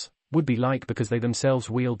force, would be like because they themselves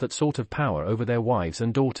wield that sort of power over their wives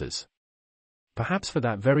and daughters. Perhaps for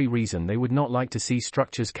that very reason they would not like to see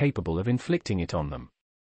structures capable of inflicting it on them.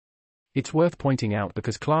 It's worth pointing out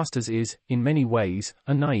because Clastres is, in many ways,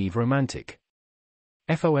 a naive romantic.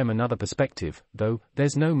 From another perspective, though,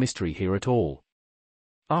 there's no mystery here at all.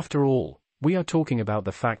 After all, we are talking about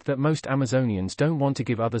the fact that most Amazonians don't want to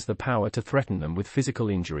give others the power to threaten them with physical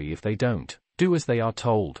injury if they don't do as they are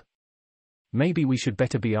told. Maybe we should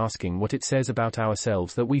better be asking what it says about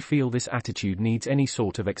ourselves that we feel this attitude needs any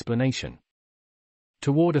sort of explanation.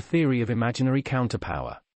 Toward a theory of imaginary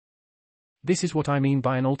counterpower. This is what I mean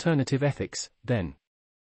by an alternative ethics, then.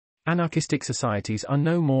 Anarchistic societies are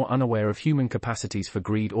no more unaware of human capacities for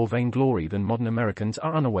greed or vainglory than modern Americans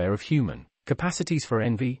are unaware of human capacities for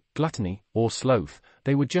envy, gluttony, or sloth.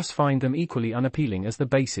 They would just find them equally unappealing as the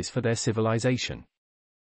basis for their civilization.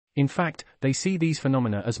 In fact, they see these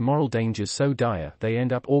phenomena as moral dangers so dire they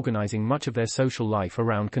end up organizing much of their social life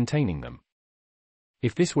around containing them.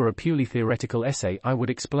 If this were a purely theoretical essay, I would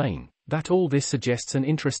explain that all this suggests an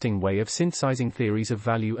interesting way of synthesizing theories of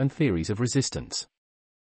value and theories of resistance.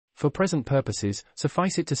 For present purposes,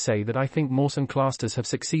 suffice it to say that I think Mauss and Clastres have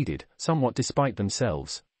succeeded, somewhat despite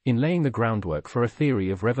themselves, in laying the groundwork for a theory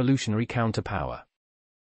of revolutionary counterpower.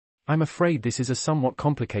 I'm afraid this is a somewhat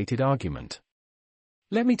complicated argument.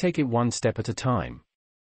 Let me take it one step at a time.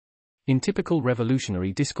 In typical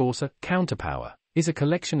revolutionary discourse, a counterpower is a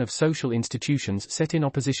collection of social institutions set in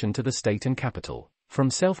opposition to the state and capital, from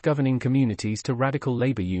self-governing communities to radical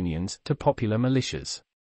labor unions to popular militias.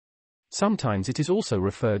 Sometimes it is also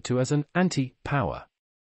referred to as an anti-power.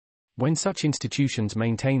 When such institutions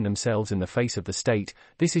maintain themselves in the face of the state,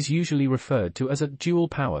 this is usually referred to as a dual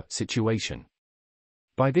power situation.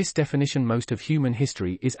 By this definition, most of human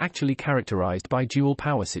history is actually characterized by dual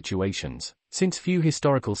power situations, since few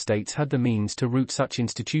historical states had the means to root such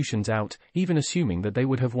institutions out, even assuming that they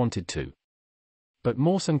would have wanted to. But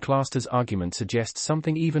Mauss and Clastres' argument suggests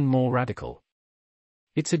something even more radical.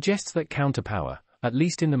 It suggests that counterpower, at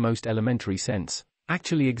least in the most elementary sense,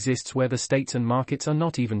 actually exists where the states and markets are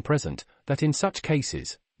not even present, that in such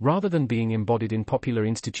cases, rather than being embodied in popular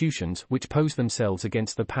institutions which pose themselves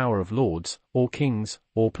against the power of lords, or kings,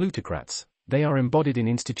 or plutocrats, they are embodied in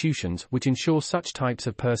institutions which ensure such types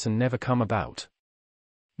of person never come about.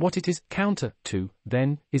 What it is counter to,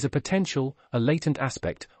 then, is a potential, a latent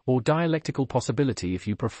aspect, or dialectical possibility if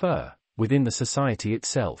you prefer, within the society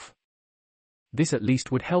itself. This at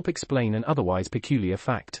least would help explain an otherwise peculiar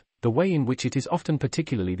fact, the way in which it is often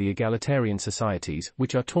particularly the egalitarian societies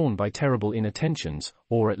which are torn by terrible inattentions,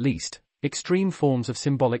 or at least, extreme forms of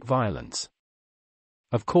symbolic violence.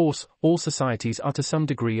 Of course, all societies are to some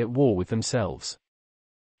degree at war with themselves.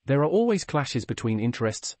 There are always clashes between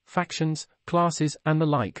interests, factions, classes, and the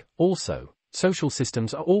like. Also, social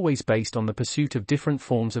systems are always based on the pursuit of different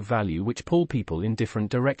forms of value which pull people in different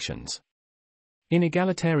directions. In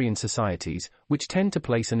egalitarian societies, which tend to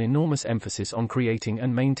place an enormous emphasis on creating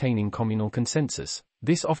and maintaining communal consensus,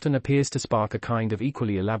 this often appears to spark a kind of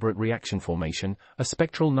equally elaborate reaction formation, a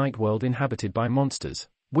spectral night world inhabited by monsters,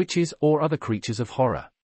 witches, or other creatures of horror.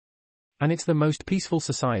 And it's the most peaceful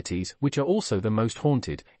societies which are also the most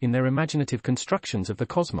haunted, in their imaginative constructions of the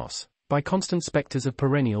cosmos, by constant specters of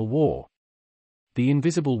perennial war. The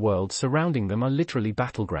invisible worlds surrounding them are literally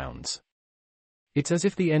battlegrounds. It's as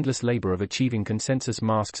if the endless labor of achieving consensus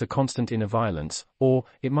masks a constant inner violence, or,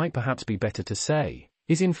 it might perhaps be better to say,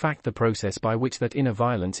 is in fact the process by which that inner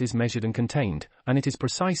violence is measured and contained, and it is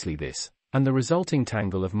precisely this, and the resulting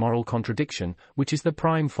tangle of moral contradiction, which is the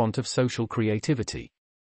prime font of social creativity.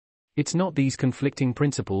 It's not these conflicting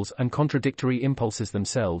principles and contradictory impulses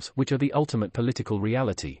themselves which are the ultimate political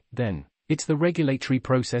reality, then, it's the regulatory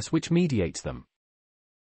process which mediates them.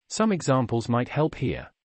 Some examples might help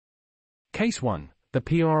here. Case 1, the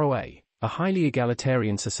PROA, a highly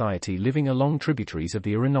egalitarian society living along tributaries of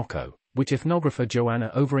the Orinoco, which ethnographer Joanna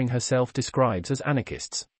Overing herself describes as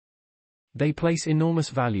anarchists. They place enormous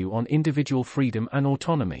value on individual freedom and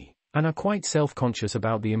autonomy, and are quite self-conscious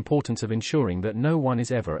about the importance of ensuring that no one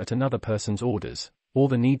is ever at another person's orders, or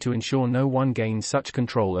the need to ensure no one gains such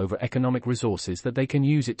control over economic resources that they can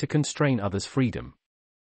use it to constrain others' freedom.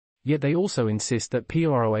 Yet they also insist that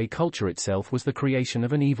PROA culture itself was the creation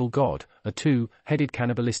of an evil god, a two-headed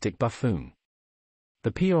cannibalistic buffoon.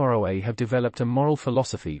 The PROA have developed a moral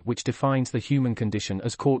philosophy which defines the human condition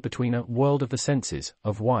as caught between a world of the senses,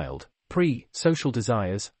 of wild, pre-social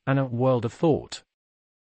desires, and a world of thought.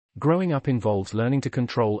 Growing up involves learning to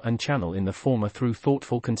control and channel in the former through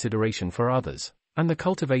thoughtful consideration for others, and the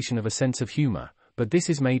cultivation of a sense of humor, but this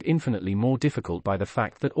is made infinitely more difficult by the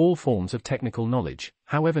fact that all forms of technical knowledge,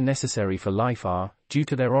 however necessary for life, are, due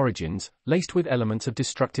to their origins, laced with elements of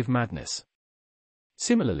destructive madness.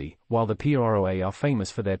 Similarly, while the PROA are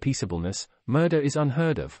famous for their peaceableness, murder is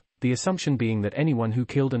unheard of, the assumption being that anyone who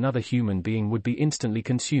killed another human being would be instantly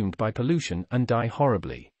consumed by pollution and die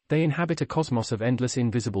horribly. They inhabit a cosmos of endless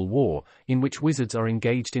invisible war, in which wizards are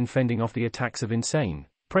engaged in fending off the attacks of insane,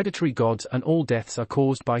 predatory gods, and all deaths are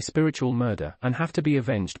caused by spiritual murder and have to be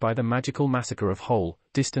avenged by the magical massacre of whole,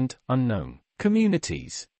 distant, unknown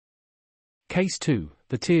communities. Case 2,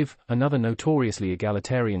 the Tiv, another notoriously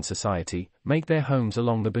egalitarian society, make their homes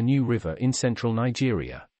along the Benue River in central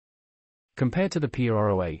Nigeria. Compared to the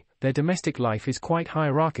PROA, their domestic life is quite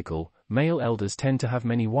hierarchical. Male elders tend to have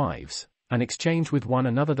many wives, and exchange with one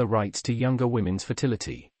another the rights to younger women's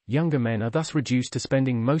fertility. Younger men are thus reduced to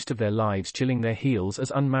spending most of their lives chilling their heels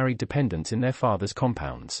as unmarried dependents in their father's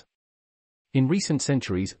compounds. In recent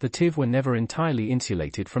centuries, the Tiv were never entirely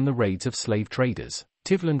insulated from the raids of slave traders.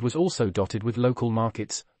 Tivland was also dotted with local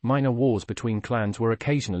markets. Minor wars between clans were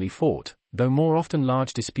occasionally fought, though more often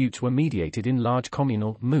large disputes were mediated in large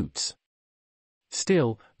communal moots.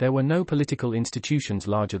 Still, there were no political institutions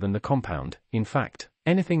larger than the compound. In fact,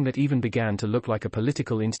 anything that even began to look like a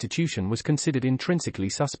political institution was considered intrinsically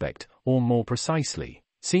suspect, or more precisely,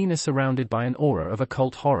 seen as surrounded by an aura of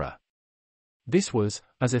occult horror. This was,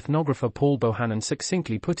 as ethnographer Paul Bohannon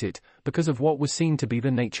succinctly put it, because of what was seen to be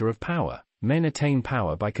the nature of power. Men attain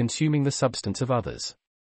power by consuming the substance of others.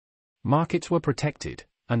 Markets were protected,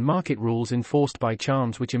 and market rules enforced by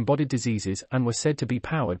charms which embodied diseases and were said to be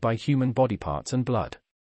powered by human body parts and blood.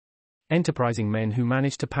 Enterprising men who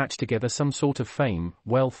managed to patch together some sort of fame,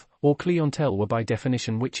 wealth, or clientele were by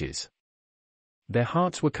definition witches. Their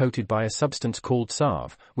hearts were coated by a substance called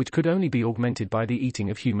salve, which could only be augmented by the eating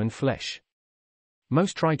of human flesh.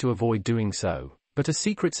 Most tried to avoid doing so, but a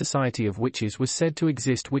secret society of witches was said to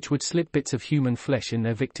exist which would slip bits of human flesh in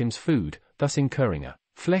their victims' food, thus incurring a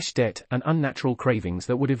flesh debt and unnatural cravings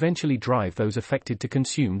that would eventually drive those affected to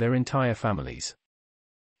consume their entire families.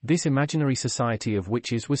 This imaginary society of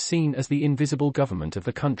witches was seen as the invisible government of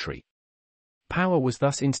the country. Power was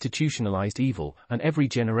thus institutionalized evil, and every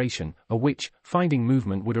generation, a witch-finding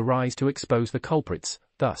movement would arise to expose the culprits,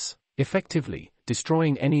 thus, effectively,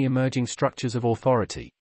 destroying any emerging structures of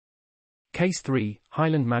authority. Case 3,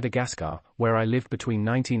 Highland Madagascar, where I lived between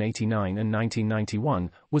 1989 and 1991,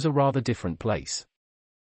 was a rather different place.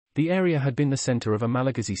 The area had been the center of a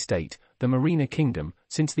Malagasy state, the Merina Kingdom,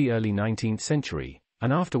 since the early 19th century,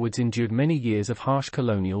 and afterwards endured many years of harsh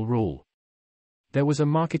colonial rule. There was a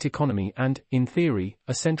market economy and, in theory,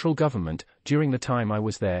 a central government, during the time I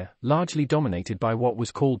was there, largely dominated by what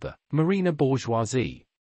was called the Merina bourgeoisie.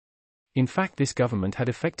 In fact, this government had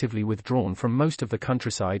effectively withdrawn from most of the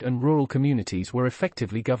countryside, and rural communities were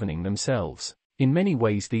effectively governing themselves. In many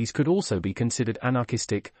ways these could also be considered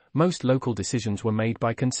anarchistic. Most local decisions were made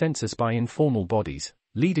by consensus by informal bodies.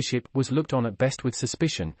 Leadership was looked on at best with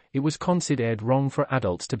suspicion. It was considered wrong for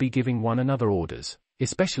adults to be giving one another orders,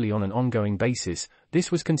 especially on an ongoing basis.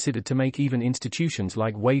 This was considered to make even institutions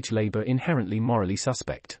like wage labor inherently morally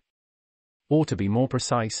suspect. Or to be more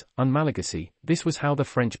precise, un-Malagasy, this was how the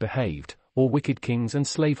French behaved, or wicked kings and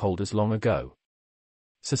slaveholders long ago.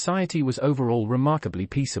 Society was overall remarkably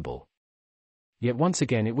peaceable. Yet once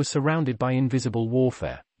again it was surrounded by invisible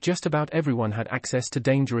warfare. Just about everyone had access to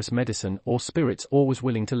dangerous medicine or spirits, or was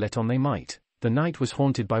willing to let on they might. The night was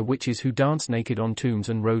haunted by witches who danced naked on tombs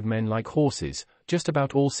and rode men like horses. Just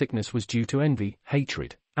about all sickness was due to envy,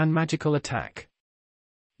 hatred, and magical attack.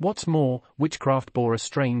 What's more, witchcraft bore a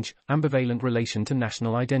strange, ambivalent relation to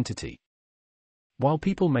national identity. While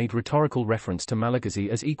people made rhetorical reference to Malagasy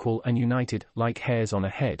as equal and united, like hairs on a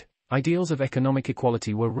head, ideals of economic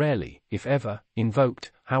equality were rarely, if ever,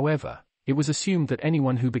 invoked. However, it was assumed that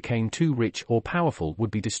anyone who became too rich or powerful would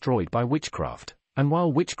be destroyed by witchcraft. And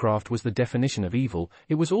while witchcraft was the definition of evil,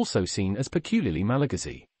 it was also seen as peculiarly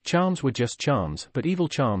Malagasy. Charms were just charms, but evil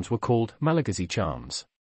charms were called Malagasy charms.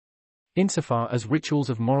 Insofar as rituals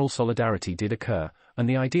of moral solidarity did occur, and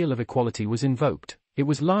the ideal of equality was invoked, it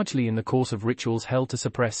was largely in the course of rituals held to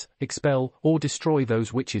suppress, expel, or destroy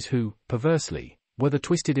those witches who, perversely, were the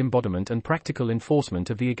twisted embodiment and practical enforcement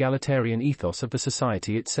of the egalitarian ethos of the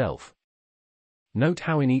society itself. Note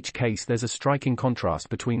how in each case there's a striking contrast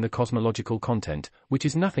between the cosmological content, which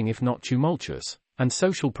is nothing if not tumultuous, and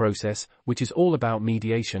social process, which is all about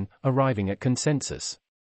mediation, arriving at consensus.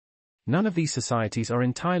 None of these societies are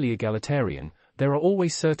entirely egalitarian. There are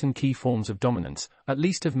always certain key forms of dominance, at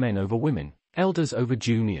least of men over women, elders over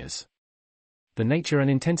juniors. The nature and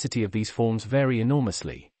intensity of these forms vary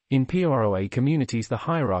enormously. In PROA communities the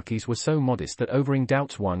hierarchies were so modest that overing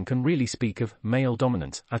doubts one can really speak of male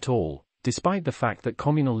dominance at all. Despite the fact that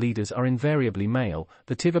communal leaders are invariably male,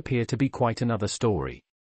 the TIV appear to be quite another story.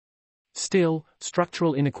 Still,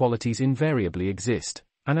 structural inequalities invariably exist,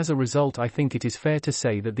 and as a result I think it is fair to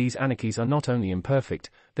say that these anarchies are not only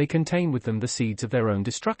imperfect, they contain with them the seeds of their own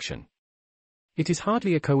destruction. It is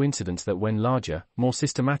hardly a coincidence that when larger, more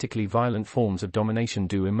systematically violent forms of domination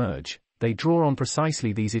do emerge, they draw on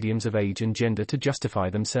precisely these idioms of age and gender to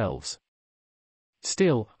justify themselves.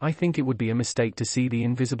 Still, I think it would be a mistake to see the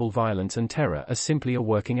invisible violence and terror as simply a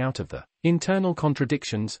working out of the internal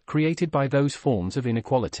contradictions created by those forms of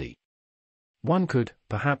inequality. One could,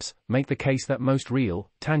 perhaps, make the case that most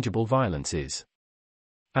real, tangible violence is.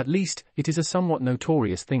 At least, it is a somewhat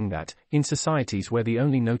notorious thing that, in societies where the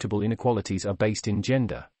only notable inequalities are based in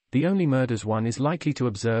gender, the only murders one is likely to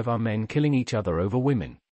observe are men killing each other over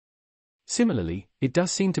women. Similarly, it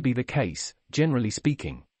does seem to be the case, generally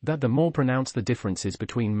speaking, that the more pronounced the differences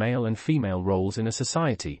between male and female roles in a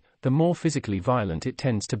society, the more physically violent it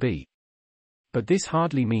tends to be. But this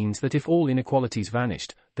hardly means that if all inequalities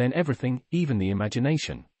vanished, then everything, even the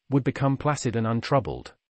imagination, would become placid and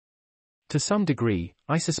untroubled. To some degree,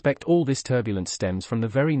 I suspect all this turbulence stems from the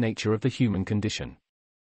very nature of the human condition.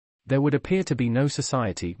 There would appear to be no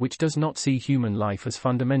society which does not see human life as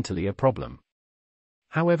fundamentally a problem.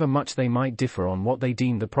 However much they might differ on what they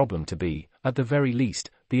deem the problem to be, at the very least,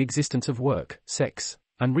 the existence of work, sex,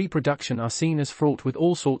 and reproduction are seen as fraught with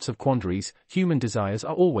all sorts of quandaries. Human desires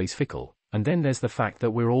are always fickle, and then there's the fact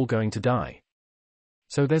that we're all going to die.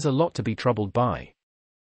 So there's a lot to be troubled by.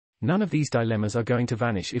 None of these dilemmas are going to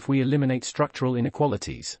vanish if we eliminate structural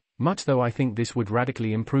inequalities, much though I think this would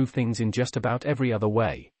radically improve things in just about every other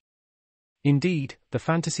way. Indeed, the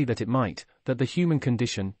fantasy that it might, that the human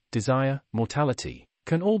condition, desire, mortality,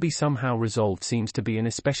 can all be somehow resolved seems to be an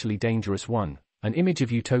especially dangerous one, an image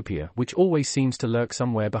of utopia which always seems to lurk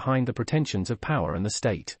somewhere behind the pretensions of power and the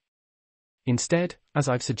state. Instead, as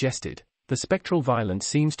I've suggested, the spectral violence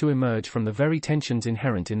seems to emerge from the very tensions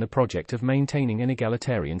inherent in the project of maintaining an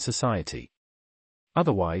egalitarian society.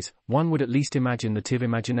 Otherwise, one would at least imagine the TIV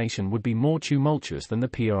imagination would be more tumultuous than the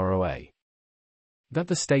PROA. That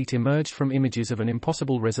the state emerged from images of an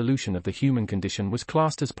impossible resolution of the human condition was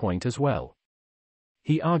classed as point as well.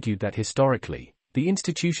 He argued that historically, The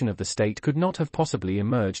institution of the state could not have possibly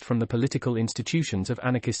emerged from the political institutions of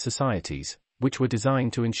anarchist societies, which were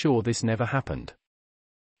designed to ensure this never happened.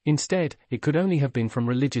 Instead, it could only have been from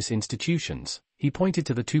religious institutions. He pointed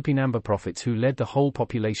to the Tupinamba prophets who led the whole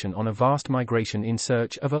population on a vast migration in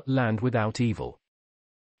search of a land without evil.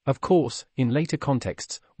 Of course, in later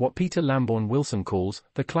contexts, what Peter Lamborn Wilson calls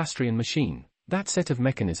the Clastrian machine, that set of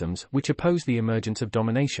mechanisms which oppose the emergence of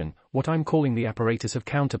domination, what I'm calling the apparatus of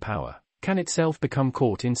counterpower, can itself become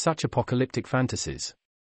caught in such apocalyptic fantasies.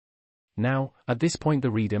 Now, at this point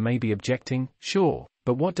the reader may be objecting, sure,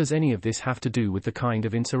 but what does any of this have to do with the kind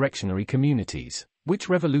of insurrectionary communities, which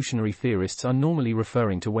revolutionary theorists are normally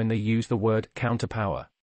referring to when they use the word counterpower?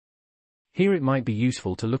 Here it might be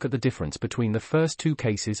useful to look at the difference between the first two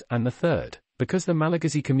cases and the third, because the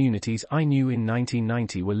Malagasy communities I knew in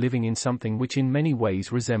 1990 were living in something which in many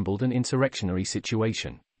ways resembled an insurrectionary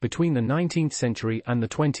situation. Between the 19th century and the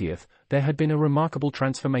 20th, there had been a remarkable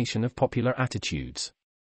transformation of popular attitudes.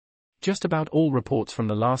 Just about all reports from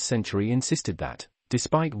the last century insisted that,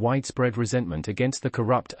 despite widespread resentment against the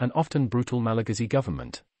corrupt and often brutal Malagasy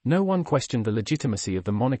government, no one questioned the legitimacy of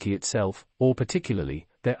the monarchy itself, or particularly,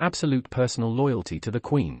 their absolute personal loyalty to the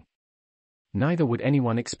Queen. Neither would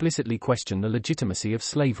anyone explicitly question the legitimacy of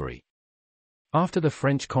slavery. After the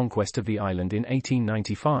French conquest of the island in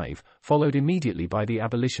 1895, followed immediately by the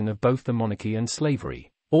abolition of both the monarchy and slavery,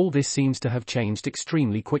 all this seems to have changed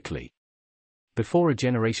extremely quickly. Before a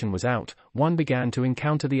generation was out, one began to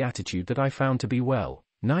encounter the attitude that I found to be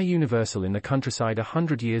nigh universal in the countryside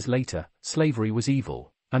 100 years later: slavery was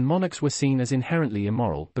evil, and monarchs were seen as inherently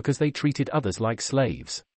immoral because they treated others like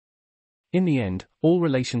slaves. In the end, all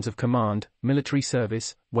relations of command, military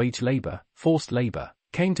service, wage labor, forced labor,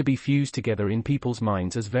 came to be fused together in people's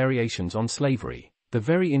minds as variations on slavery. The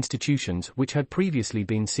very institutions which had previously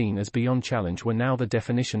been seen as beyond challenge were now the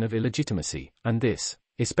definition of illegitimacy, and this,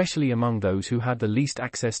 especially among those who had the least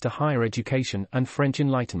access to higher education and French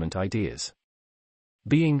Enlightenment ideas.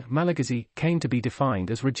 Being Malagasy came to be defined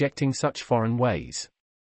as rejecting such foreign ways.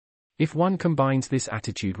 If one combines this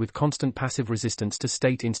attitude with constant passive resistance to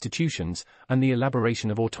state institutions, and the elaboration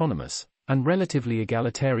of autonomous, and relatively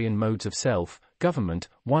egalitarian modes of self-government,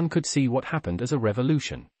 one could see what happened as a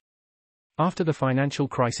revolution. After the financial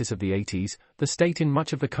crisis of the 80s, the state in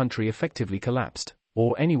much of the country effectively collapsed,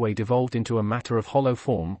 or anyway devolved into a matter of hollow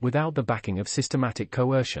form without the backing of systematic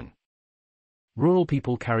coercion. Rural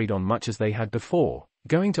people carried on much as they had before,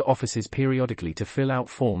 going to offices periodically to fill out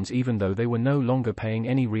forms even though they were no longer paying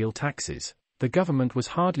any real taxes. The government was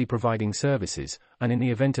hardly providing services, and in the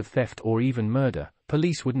event of theft or even murder,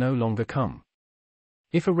 police would no longer come.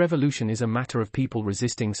 If a revolution is a matter of people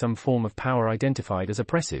resisting some form of power identified as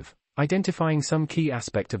oppressive, identifying some key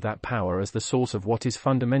aspect of that power as the source of what is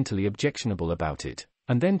fundamentally objectionable about it,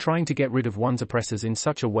 and then trying to get rid of one's oppressors in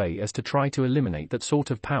such a way as to try to eliminate that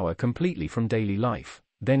sort of power completely from daily life,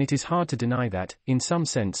 then it is hard to deny that, in some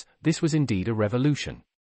sense, this was indeed a revolution.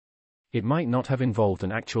 It might not have involved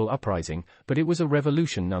an actual uprising, but it was a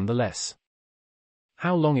revolution nonetheless.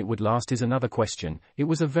 How long it would last is another question. It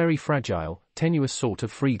was a very fragile, tenuous sort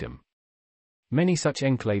of freedom. Many such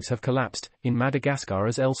enclaves have collapsed, in Madagascar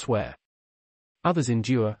as elsewhere. Others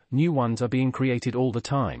endure, new ones are being created all the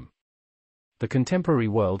time. The contemporary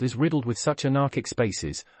world is riddled with such anarchic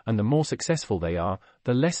spaces, and the more successful they are,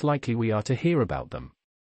 the less likely we are to hear about them.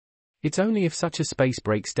 It's only if such a space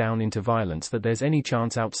breaks down into violence that there's any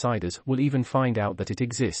chance outsiders will even find out that it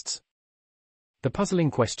exists. The puzzling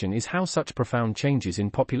question is how such profound changes in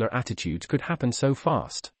popular attitudes could happen so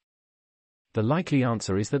fast. The likely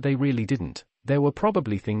answer is that they really didn't. There were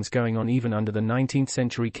probably things going on even under the 19th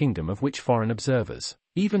century kingdom of which foreign observers,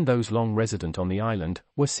 even those long resident on the island,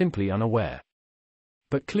 were simply unaware.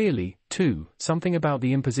 But clearly, too, something about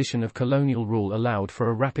the imposition of colonial rule allowed for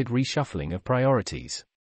a rapid reshuffling of priorities.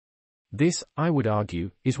 This, I would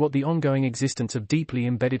argue, is what the ongoing existence of deeply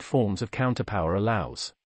embedded forms of counterpower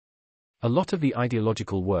allows. A lot of the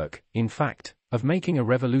ideological work, in fact, of making a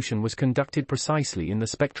revolution was conducted precisely in the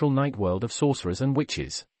spectral night world of sorcerers and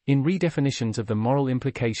witches, in redefinitions of the moral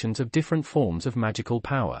implications of different forms of magical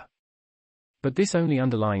power. But this only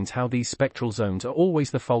underlines how these spectral zones are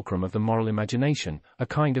always the fulcrum of the moral imagination, a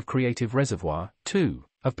kind of creative reservoir, too,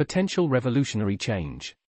 of potential revolutionary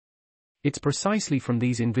change. It's precisely from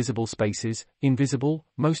these invisible spaces, invisible,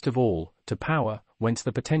 most of all, to power, whence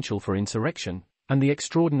the potential for insurrection, and the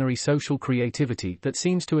extraordinary social creativity that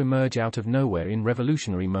seems to emerge out of nowhere in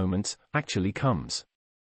revolutionary moments, actually comes.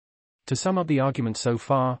 To sum up the argument so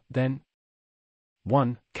far, then: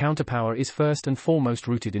 1. Counterpower is first and foremost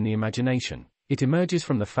rooted in the imagination. it emerges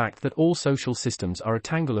from the fact that all social systems are a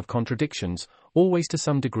tangle of contradictions, always to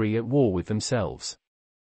some degree at war with themselves.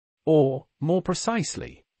 Or, more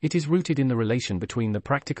precisely, it is rooted in the relation between the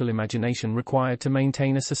practical imagination required to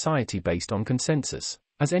maintain a society based on consensus,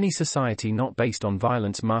 as any society not based on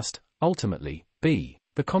violence must, ultimately, be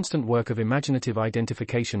the constant work of imaginative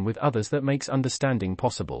identification with others that makes understanding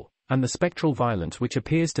possible, and the spectral violence which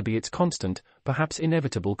appears to be its constant, perhaps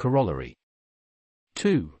inevitable corollary.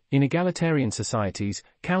 2. In egalitarian societies,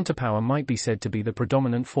 counterpower might be said to be the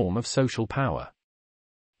predominant form of social power.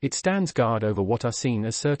 It stands guard over what are seen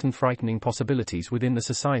as certain frightening possibilities within the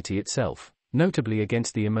society itself, notably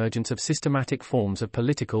against the emergence of systematic forms of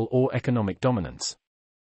political or economic dominance.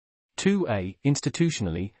 2a.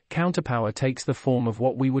 Institutionally, counterpower takes the form of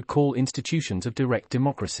what we would call institutions of direct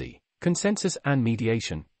democracy, consensus and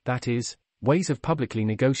mediation, that is, ways of publicly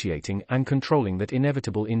negotiating and controlling that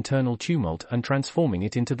inevitable internal tumult and transforming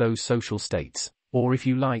it into those social states, or if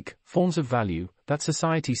you like, forms of value, that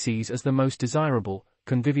society sees as the most desirable: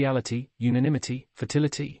 conviviality, unanimity,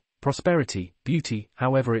 fertility, prosperity, beauty,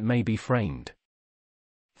 however it may be framed.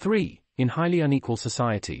 3. In highly unequal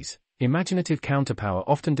societies, imaginative counterpower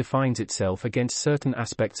often defines itself against certain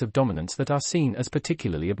aspects of dominance that are seen as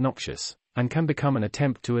particularly obnoxious, and can become an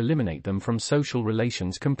attempt to eliminate them from social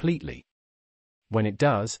relations completely. When it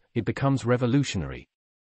does, it becomes revolutionary.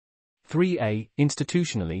 3a.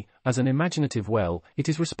 Institutionally, as an imaginative well, it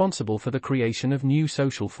is responsible for the creation of new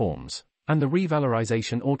social forms, and the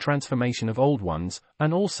revalorization or transformation of old ones,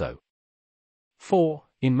 and also 4.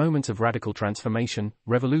 In moments of radical transformation,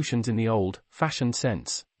 revolutions in the old-fashioned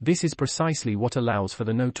sense, this is precisely what allows for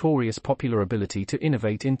the notorious popular ability to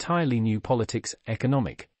innovate entirely new politics,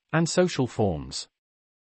 economic, and social forms.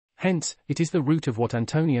 Hence, it is the root of what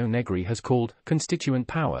Antonio Negri has called constituent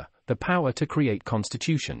power, the power to create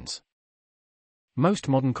constitutions. Most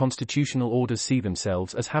modern constitutional orders see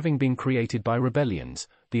themselves as having been created by rebellions,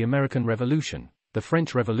 the American Revolution, the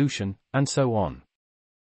French Revolution, and so on.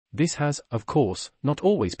 This has, of course, not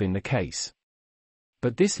always been the case.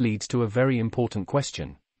 But this leads to a very important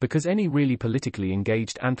question, because any really politically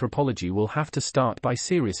engaged anthropology will have to start by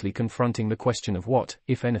seriously confronting the question of what,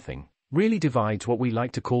 if anything, really divides what we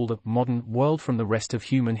like to call the modern world from the rest of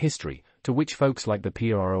human history, to which folks like the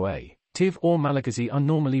PROA, TIV or Malagasy are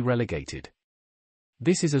normally relegated.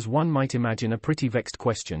 This is, as one might imagine, a pretty vexed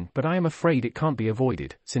question, but I am afraid it can't be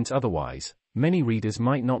avoided, since otherwise, many readers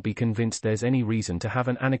might not be convinced there's any reason to have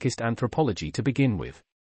an anarchist anthropology to begin with.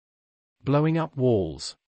 Blowing up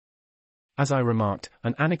walls. As I remarked,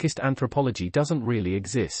 an anarchist anthropology doesn't really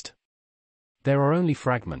exist. There are only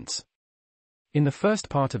fragments. In the first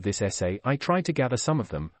part of this essay I tried to gather some of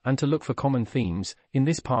them, and to look for common themes. In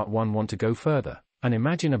this part one want to go further, and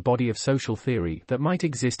imagine a body of social theory that might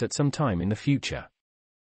exist at some time in the future.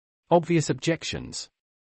 Obvious objections.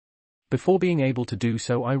 Before being able to do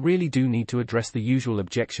so, I really do need to address the usual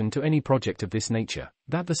objection to any project of this nature,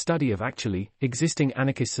 that the study of actually existing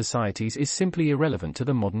anarchist societies is simply irrelevant to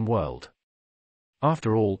the modern world.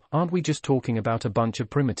 After all, aren't we just talking about a bunch of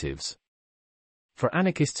primitives? For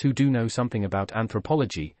anarchists who do know something about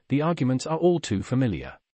anthropology, the arguments are all too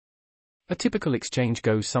familiar. A typical exchange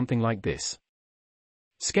goes something like this.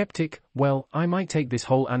 Skeptic: well, I might take this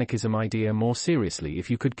whole anarchism idea more seriously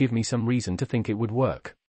if you could give me some reason to think it would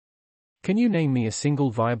work. Can you name me a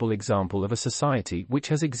single viable example of a society which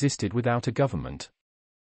has existed without a government?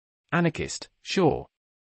 Anarchist: sure.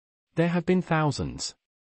 There have been thousands.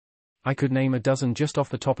 I could name a dozen just off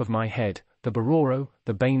the top of my head: the Bororo,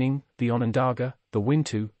 the Baining, the Onondaga, the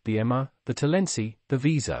Wintu, the Emma, the Talensi, the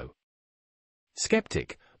Viso.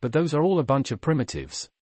 Skeptic: but those are all a bunch of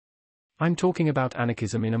primitives. I'm talking about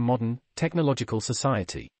anarchism in a modern, technological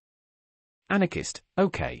society. Anarchist: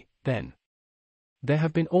 okay, then. There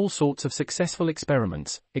have been all sorts of successful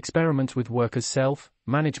experiments with workers'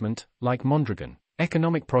 self-management, like Mondragon,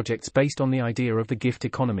 economic projects based on the idea of the gift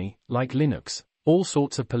economy, like Linux, all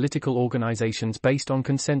sorts of political organizations based on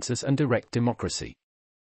consensus and direct democracy.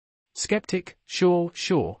 Skeptic: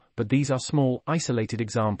 sure, but these are small, isolated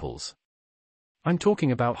examples. I'm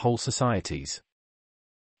talking about whole societies.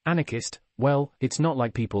 Anarchist: well, it's not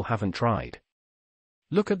like people haven't tried.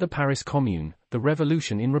 Look at the Paris Commune, the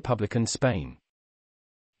revolution in Republican Spain.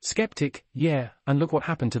 Skeptic: yeah, and look what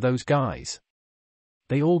happened to those guys.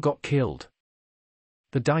 They all got killed.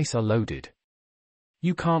 The dice are loaded.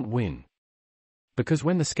 You can't win. Because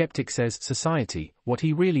when the skeptic says society, what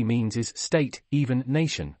he really means is state, even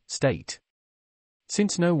nation state.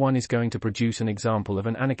 Since no one is going to produce an example of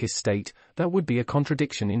an anarchist state, that would be a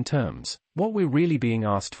contradiction in terms. What we're really being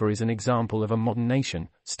asked for is an example of a modern nation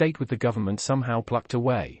state with the government somehow plucked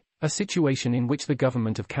away, a situation in which the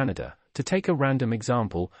government of Canada, to take a random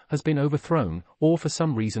example, has been overthrown, or for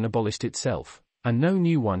some reason abolished itself, and no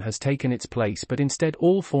new one has taken its place, but instead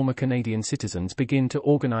all former Canadian citizens begin to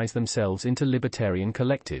organize themselves into libertarian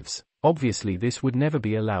collectives, obviously this would never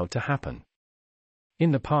be allowed to happen.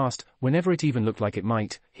 In the past, whenever it even looked like it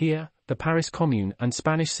might, here, the Paris Commune and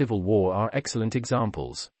Spanish Civil War are excellent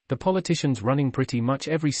examples. The politicians running pretty much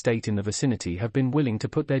every state in the vicinity have been willing to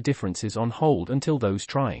put their differences on hold until those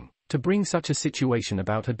trying to bring such a situation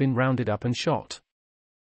about had been rounded up and shot.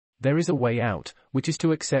 There is a way out, which is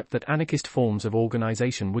to accept that anarchist forms of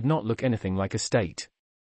organization would not look anything like a state.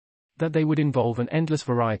 That they would involve an endless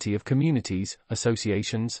variety of communities,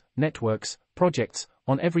 associations, networks, projects,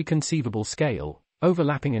 on every conceivable scale,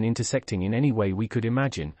 overlapping and intersecting in any way we could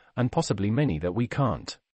imagine, and possibly many that we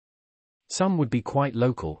can't. Some would be quite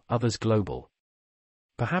local, others global.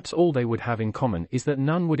 Perhaps all they would have in common is that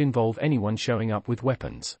none would involve anyone showing up with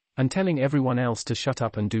weapons, and telling everyone else to shut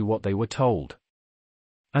up and do what they were told.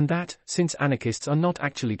 And that, since anarchists are not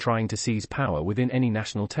actually trying to seize power within any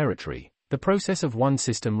national territory, the process of one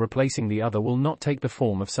system replacing the other will not take the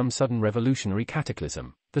form of some sudden revolutionary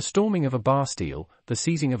cataclysm, the storming of a Bastille, the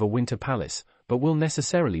seizing of a winter palace, but will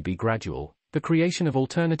necessarily be gradual, the creation of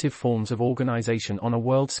alternative forms of organization on a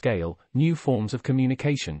world scale, new forms of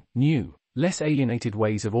communication, new, less alienated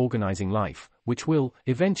ways of organizing life, which will,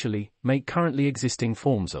 eventually, make currently existing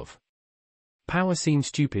forms of power seem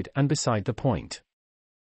stupid and beside the point.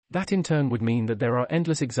 That in turn would mean that there are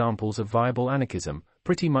endless examples of viable anarchism.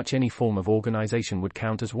 Pretty much any form of organization would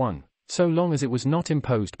count as one, so long as it was not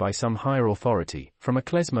imposed by some higher authority, from a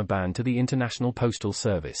klezmer ban to the International Postal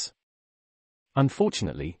Service.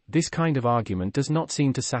 Unfortunately, this kind of argument does not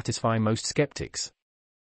seem to satisfy most skeptics.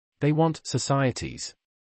 They want societies.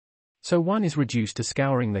 So one is reduced to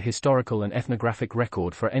scouring the historical and ethnographic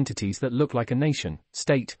record for entities that look like a nation,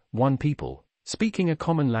 state, one people, speaking a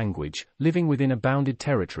common language, living within a bounded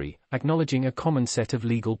territory, acknowledging a common set of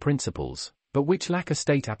legal principles, but which lack a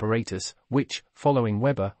state apparatus, which, following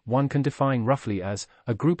Weber, one can define roughly as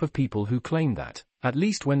a group of people who claim that, at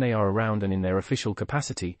least when they are around and in their official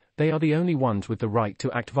capacity, they are the only ones with the right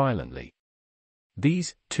to act violently.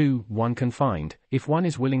 These, too, one can find, if one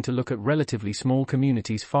is willing to look at relatively small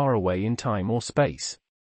communities far away in time or space.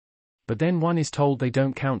 But then one is told they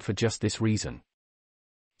don't count for just this reason.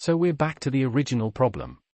 So we're back to the original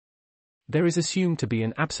problem. There is assumed to be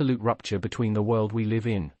an absolute rupture between the world we live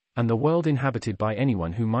in, and the world inhabited by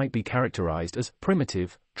anyone who might be characterized as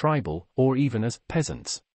primitive, tribal, or even as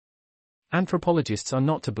peasants. Anthropologists are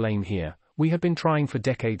not to blame here. We have been trying for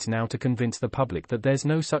decades now to convince the public that there's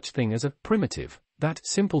no such thing as a primitive, that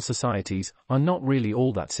simple societies are not really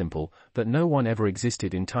all that simple, that no one ever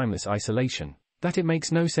existed in timeless isolation, that it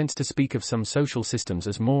makes no sense to speak of some social systems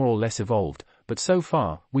as more or less evolved, but so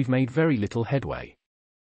far, we've made very little headway.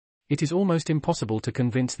 It is almost impossible to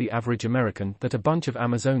convince the average American that a bunch of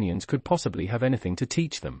Amazonians could possibly have anything to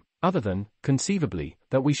teach them, other than, conceivably,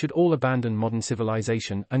 that we should all abandon modern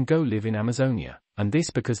civilization and go live in Amazonia, and this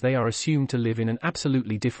because they are assumed to live in an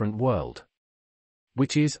absolutely different world.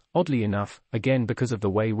 Which is, oddly enough, again because of the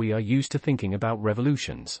way we are used to thinking about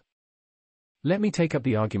revolutions. Let me take up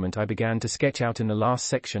the argument I began to sketch out in the last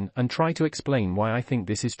section and try to explain why I think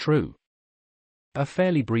this is true. A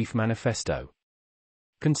fairly brief manifesto.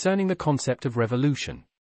 Concerning the concept of revolution.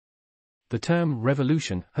 The term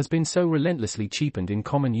revolution has been so relentlessly cheapened in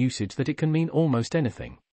common usage that it can mean almost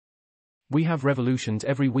anything. We have revolutions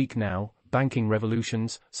every week now, banking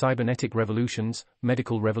revolutions, cybernetic revolutions,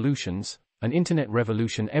 medical revolutions, an internet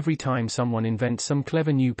revolution every time someone invents some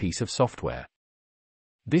clever new piece of software.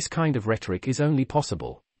 This kind of rhetoric is only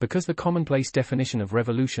possible because the commonplace definition of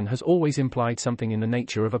revolution has always implied something in the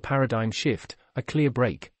nature of a paradigm shift, a clear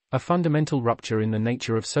break, a fundamental rupture in the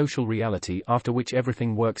nature of social reality after which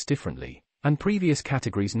everything works differently, and previous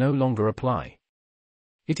categories no longer apply.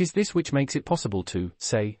 It is this which makes it possible to,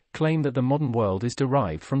 say, claim that the modern world is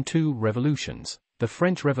derived from two revolutions, the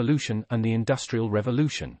French Revolution and the Industrial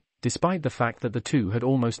Revolution, despite the fact that the two had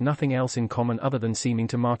almost nothing else in common other than seeming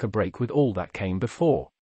to mark a break with all that came before.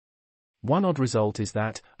 One odd result is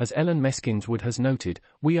that, as Ellen Meskinswood has noted,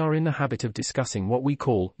 we are in the habit of discussing what we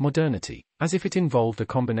call modernity, as if it involved a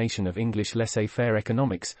combination of English laissez-faire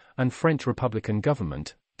economics and French Republican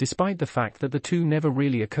government, despite the fact that the two never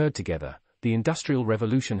really occurred together. The Industrial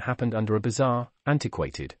Revolution happened under a bizarre,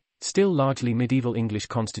 antiquated, still largely medieval English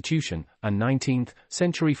constitution, and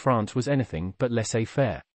 19th-century France was anything but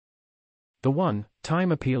laissez-faire. The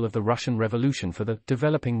one-time appeal of the Russian Revolution for the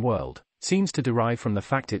developing world seems to derive from the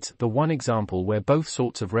fact it's the one example where both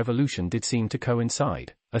sorts of revolution did seem to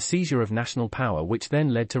coincide, a seizure of national power which then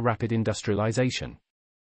led to rapid industrialization.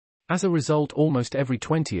 As a result, almost every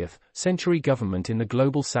 20th century government in the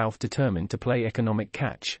global south determined to play economic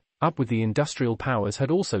catch-up with the industrial powers had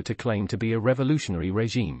also to claim to be a revolutionary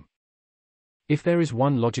regime. If there is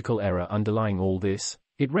one logical error underlying all this,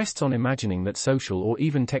 it rests on imagining that social or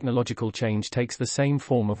even technological change takes the same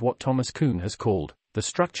form of what Thomas Kuhn has called the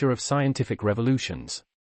structure of scientific revolutions.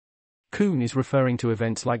 Kuhn is referring to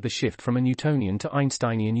events like the shift from a Newtonian to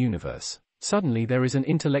Einsteinian universe. Suddenly there is an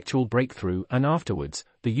intellectual breakthrough, and afterwards,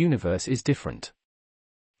 the universe is different.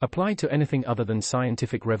 Applied to anything other than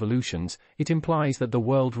scientific revolutions, it implies that the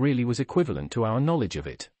world really was equivalent to our knowledge of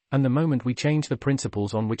it, and the moment we change the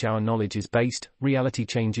principles on which our knowledge is based, reality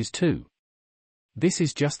changes too. This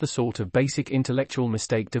is just the sort of basic intellectual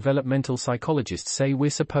mistake developmental psychologists say we're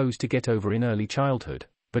supposed to get over in early childhood,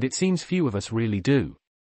 but it seems few of us really do.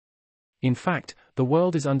 In fact, the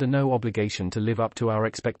world is under no obligation to live up to our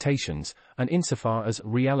expectations, and insofar as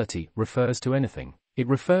reality refers to anything, it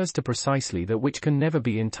refers to precisely that which can never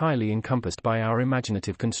be entirely encompassed by our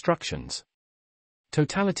imaginative constructions.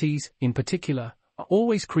 Totalities, in particular, are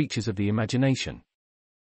always creatures of the imagination.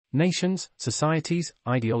 Nations, societies,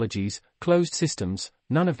 ideologies, closed systems,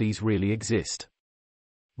 none of these really exist.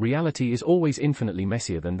 Reality is always infinitely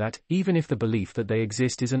messier than that, even if the belief that they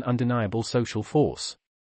exist is an undeniable social force.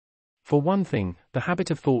 For one thing, the habit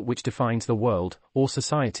of thought which defines the world, or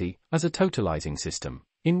society, as a totalizing system,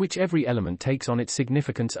 in which every element takes on its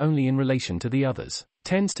significance only in relation to the others,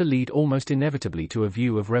 tends to lead almost inevitably to a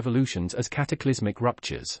view of revolutions as cataclysmic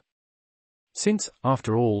ruptures. Since,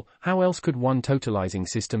 after all, how else could one totalizing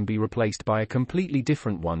system be replaced by a completely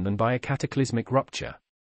different one than by a cataclysmic rupture?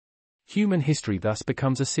 Human history thus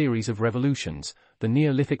becomes a series of revolutions: the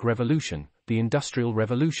Neolithic Revolution, the Industrial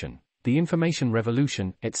Revolution, the Information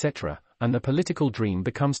Revolution, etc., and the political dream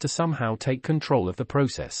becomes to somehow take control of the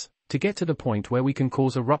process, to get to the point where we can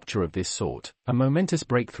cause a rupture of this sort, a momentous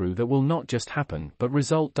breakthrough that will not just happen but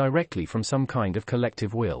result directly from some kind of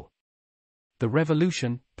collective will. The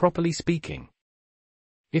revolution, properly speaking.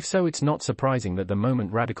 If so, it's not surprising that the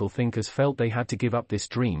moment radical thinkers felt they had to give up this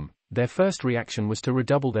dream, their first reaction was to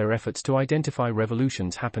redouble their efforts to identify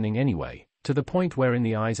revolutions happening anyway, to the point where in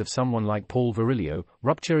the eyes of someone like Paul Virilio,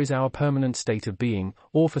 rupture is our permanent state of being,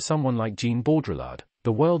 or for someone like Jean Baudrillard,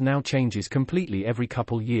 the world now changes completely every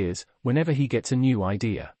couple years, whenever he gets a new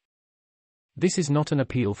idea. This is not an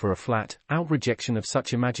appeal for a flat-out rejection of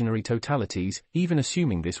such imaginary totalities, even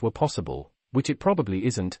assuming this were possible, which it probably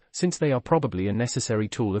isn't, since they are probably a necessary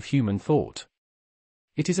tool of human thought.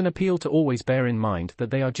 It is an appeal to always bear in mind that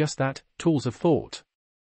they are just that, tools of thought.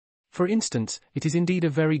 For instance, it is indeed a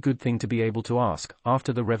very good thing to be able to ask,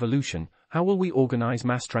 after the revolution, how will we organize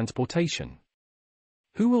mass transportation?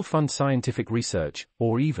 Who will fund scientific research,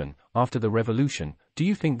 or even, after the revolution, do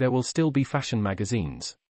you think there will still be fashion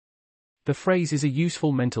magazines? The phrase is a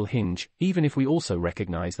useful mental hinge, even if we also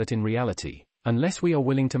recognize that in reality, unless we are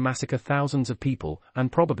willing to massacre thousands of people,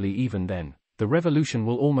 and probably even then, the revolution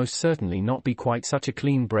will almost certainly not be quite such a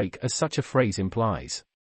clean break as such a phrase implies.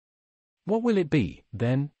 What will it be,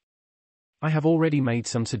 then? I have already made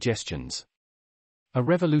some suggestions. A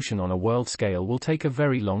revolution on a world scale will take a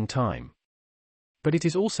very long time. But it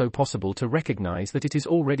is also possible to recognize that it is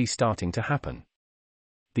already starting to happen.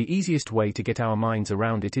 The easiest way to get our minds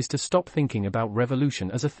around it is to stop thinking about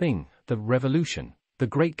revolution as a thing, the revolution, the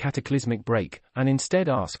great cataclysmic break, and instead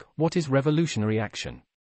ask, what is revolutionary action?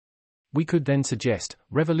 We could then suggest,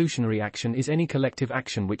 revolutionary action is any collective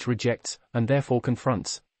action which rejects, and therefore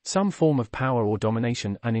confronts, some form of power or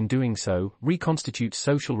domination, and in doing so, reconstitutes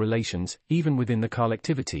social relations, even within the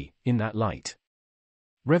collectivity, in that light.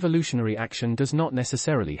 Revolutionary action does not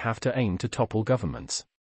necessarily have to aim to topple governments.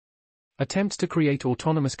 Attempts to create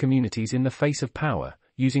autonomous communities in the face of power,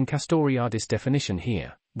 using Castoriadis' definition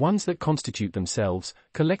here, ones that constitute themselves,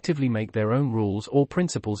 collectively make their own rules or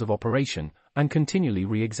principles of operation, and continually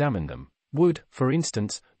re-examine them, would, for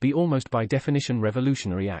instance, be almost by definition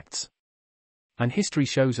revolutionary acts. And history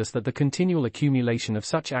shows us that the continual accumulation of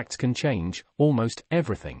such acts can change, almost,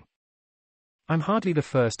 everything. I'm hardly the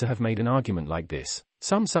first to have made an argument like this.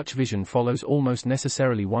 Some such vision follows almost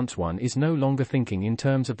necessarily once one is no longer thinking in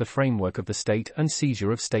terms of the framework of the state and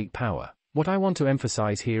seizure of state power. What I want to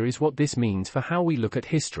emphasize here is what this means for how we look at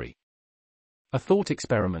history. A thought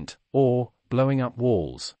experiment, or, blowing up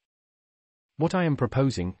walls. What I am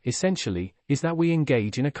proposing, essentially, is that we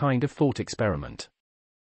engage in a kind of thought experiment.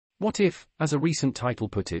 What if, as a recent title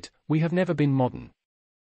put it, we have never been modern?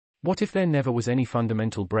 What if there never was any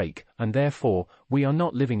fundamental break, and therefore, we are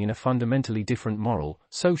not living in a fundamentally different moral,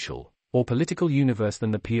 social, or political universe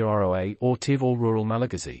than the PROA or TIV or rural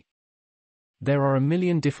Malagasy? There are a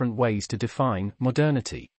million different ways to define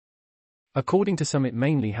modernity. According to some, it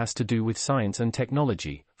mainly has to do with science and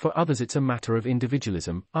technology, for others it's a matter of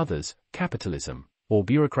individualism, others, capitalism, or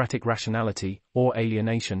bureaucratic rationality, or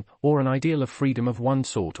alienation, or an ideal of freedom of one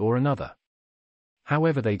sort or another.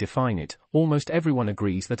 However they define it, almost everyone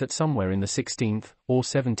agrees that at somewhere in the 16th, or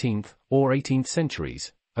 17th, or 18th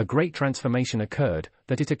centuries, a great transformation occurred,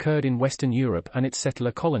 that it occurred in Western Europe and its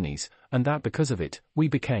settler colonies, and that because of it, we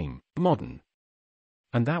became modern.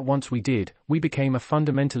 And that once we did, we became a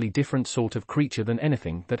fundamentally different sort of creature than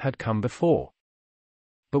anything that had come before.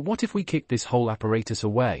 But what if we kicked this whole apparatus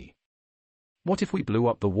away? What if we blew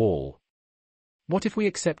up the wall? What if we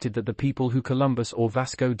accepted that the people who Columbus or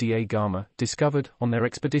Vasco da Gama discovered on their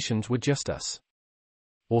expeditions were just us?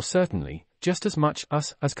 Or certainly, just as much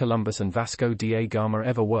us as Columbus and Vasco da Gama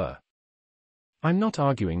ever were. I'm not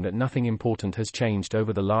arguing that nothing important has changed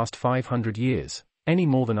over the last 500 years, any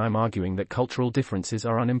more than I'm arguing that cultural differences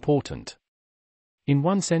are unimportant. In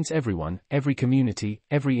one sense, everyone, every community,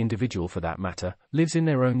 every individual for that matter, lives in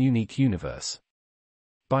their own unique universe.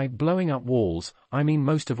 By blowing up walls, I mean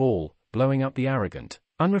most of all, blowing up the arrogant,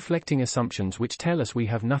 unreflecting assumptions which tell us we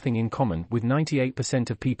have nothing in common with 98%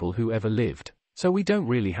 of people who ever lived, so we don't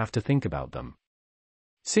really have to think about them.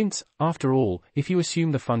 Since, after all, if you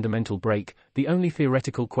assume the fundamental break, the only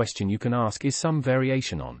theoretical question you can ask is some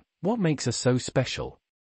variation on, what makes us so special?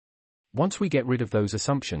 Once we get rid of those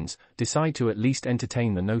assumptions, decide to at least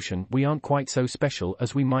entertain the notion we aren't quite so special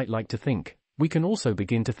as we might like to think, we can also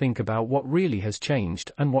begin to think about what really has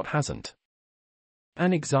changed and what hasn't.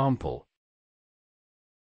 An example.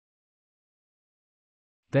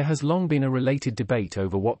 There has long been a related debate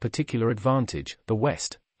over what particular advantage the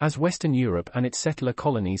West, as Western Europe and its settler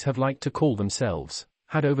colonies have liked to call themselves,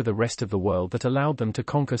 had over the rest of the world that allowed them to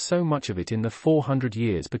conquer so much of it in the 400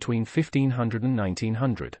 years between 1500 and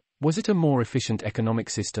 1900. Was it a more efficient economic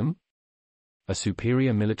system? A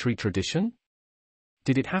superior military tradition?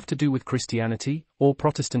 Did it have to do with Christianity, or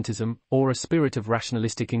Protestantism, or a spirit of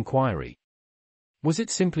rationalistic inquiry? Was it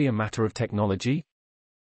simply a matter of technology?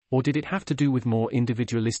 Or did it have to do with more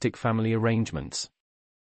individualistic family arrangements?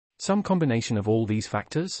 Some combination of all these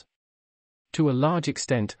factors? To a large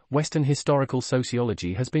extent, Western historical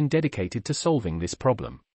sociology has been dedicated to solving this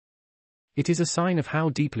problem. It is a sign of how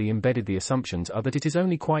deeply embedded the assumptions are that it is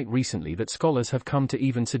only quite recently that scholars have come to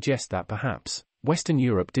even suggest that perhaps Western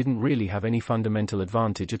Europe didn't really have any fundamental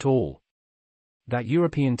advantage at all. That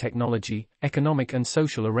European technology, economic and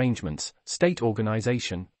social arrangements, state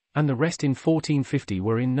organization, and the rest in 1450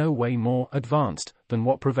 were in no way more advanced than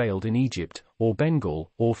what prevailed in Egypt, or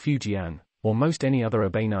Bengal, or Fujian, or most any other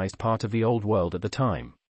urbanized part of the Old World at the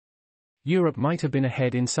time. Europe might have been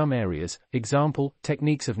ahead in some areas, example,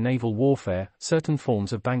 techniques of naval warfare, certain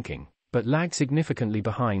forms of banking, but lagged significantly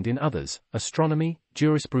behind in others, astronomy,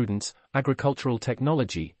 jurisprudence, agricultural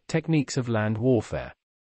technology, techniques of land warfare.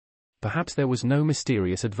 Perhaps there was no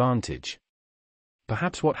mysterious advantage.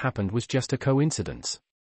 Perhaps what happened was just a coincidence.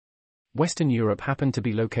 Western Europe happened to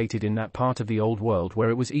be located in that part of the Old World where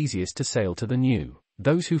it was easiest to sail to the New.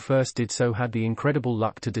 Those who first did so had the incredible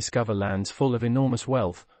luck to discover lands full of enormous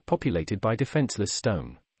wealth, populated by defenseless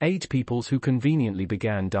stone-age peoples who conveniently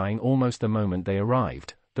began dying almost the moment they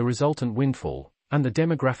arrived, the resultant windfall, and the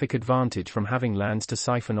demographic advantage from having lands to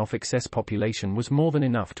siphon off excess population was more than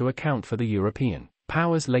enough to account for the European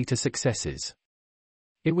powers' later successes.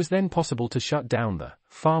 It was then possible to shut down the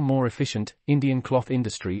far more efficient Indian cloth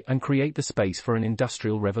industry and create the space for an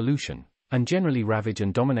industrial revolution, and generally ravage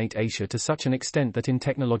and dominate Asia to such an extent that in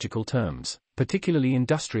technological terms, particularly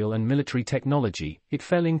industrial and military technology, it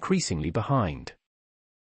fell increasingly behind.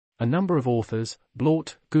 A number of authors,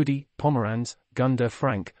 Blort, Goody, Pomeranz, Gunder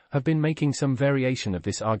Frank, have been making some variation of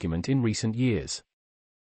this argument in recent years.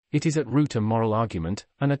 It is at root a moral argument,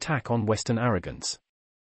 an attack on Western arrogance.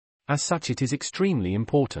 As such, it is extremely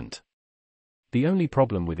important. The only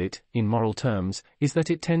problem with it, in moral terms, is that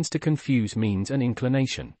it tends to confuse means and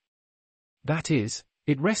inclination. That is,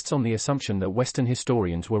 it rests on the assumption that Western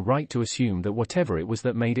historians were right to assume that whatever it was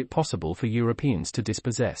that made it possible for Europeans to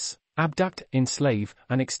dispossess, abduct, enslave,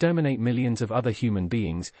 and exterminate millions of other human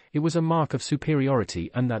beings, it was a mark of superiority,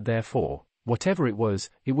 and that therefore, whatever it was,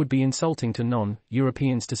 it would be insulting to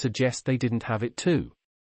non-Europeans to suggest they didn't have it too.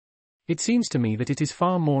 It seems to me that it is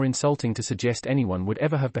far more insulting to suggest anyone would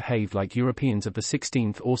ever have behaved like Europeans of the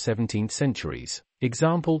 16th or 17th centuries.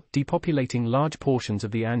 Example, depopulating large portions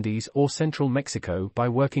of the Andes or central Mexico by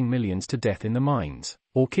working millions to death in the mines,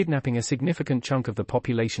 or kidnapping a significant chunk of the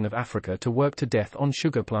population of Africa to work to death on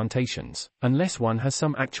sugar plantations, unless one has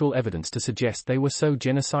some actual evidence to suggest they were so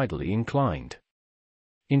genocidally inclined.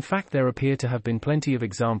 In fact, there appear to have been plenty of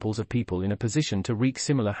examples of people in a position to wreak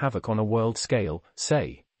similar havoc on a world scale,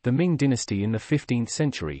 say, the Ming dynasty in the 15th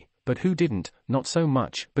century, but who didn't, not so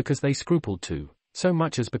much because they scrupled to, so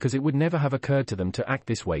much as because it would never have occurred to them to act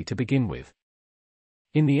this way to begin with.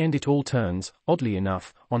 In the end it all turns, oddly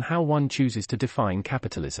enough, on how one chooses to define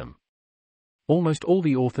capitalism. Almost all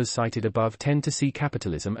the authors cited above tend to see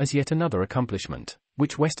capitalism as yet another accomplishment,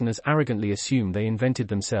 which Westerners arrogantly assume they invented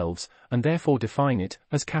themselves, and therefore define it,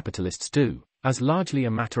 as capitalists do, as largely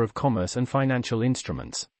a matter of commerce and financial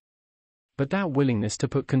instruments. But that willingness to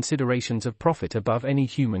put considerations of profit above any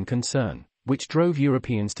human concern, which drove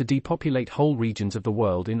Europeans to depopulate whole regions of the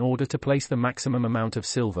world in order to place the maximum amount of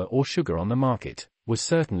silver or sugar on the market, was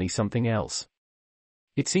certainly something else.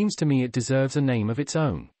 It seems to me it deserves a name of its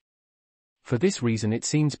own. For this reason it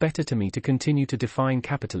seems better to me to continue to define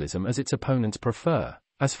capitalism as its opponents prefer,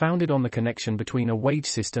 as founded on the connection between a wage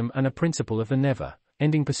system and a principle of the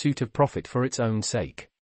never-ending pursuit of profit for its own sake.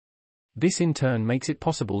 This in turn makes it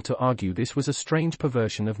possible to argue this was a strange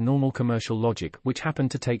perversion of normal commercial logic which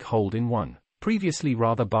happened to take hold in one, previously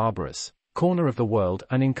rather barbarous, corner of the world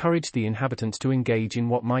and encouraged the inhabitants to engage in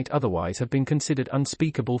what might otherwise have been considered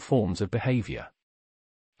unspeakable forms of behavior.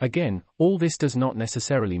 Again, all this does not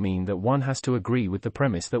necessarily mean that one has to agree with the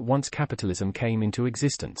premise that once capitalism came into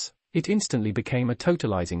existence, it instantly became a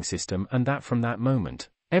totalizing system and that from that moment,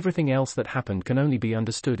 everything else that happened can only be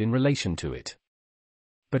understood in relation to it.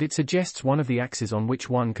 But it suggests one of the axes on which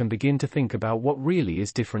one can begin to think about what really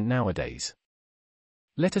is different nowadays.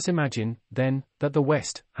 Let us imagine, then, that the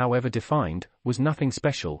West, however defined, was nothing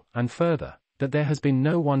special, and further, that there has been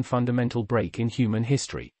no one fundamental break in human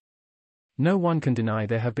history. No one can deny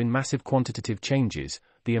there have been massive quantitative changes,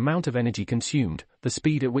 the amount of energy consumed, the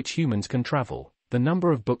speed at which humans can travel, the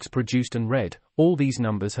number of books produced and read, all these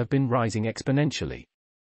numbers have been rising exponentially.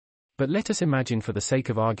 But let us imagine for the sake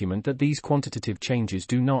of argument that these quantitative changes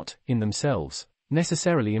do not, in themselves,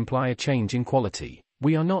 necessarily imply a change in quality.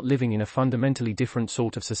 We are not living in a fundamentally different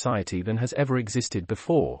sort of society than has ever existed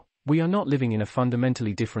before. We are not living in a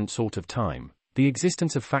fundamentally different sort of time. The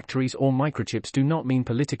existence of factories or microchips do not mean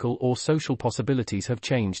political or social possibilities have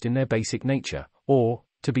changed in their basic nature, or,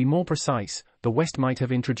 to be more precise, the West might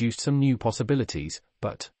have introduced some new possibilities,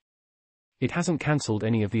 but it hasn't cancelled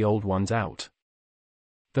any of the old ones out.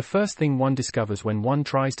 The first thing one discovers when one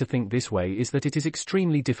tries to think this way is that it is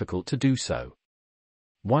extremely difficult to do so.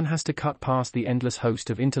 One has to cut past the endless host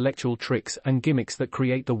of intellectual tricks and gimmicks that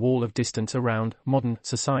create the wall of distance around modern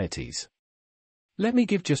societies. Let me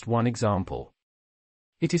give just one example.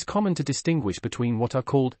 It is common to distinguish between what are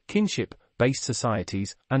called kinship-based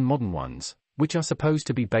societies and modern ones, which are supposed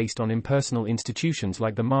to be based on impersonal institutions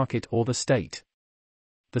like the market or the state.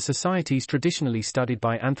 The societies traditionally studied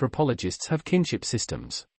by anthropologists have kinship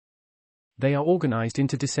systems. They are organized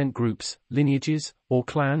into descent groups, lineages, or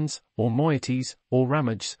clans, or moieties, or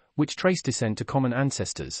ramages, which trace descent to common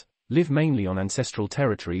ancestors, live mainly on ancestral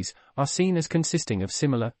territories, are seen as consisting of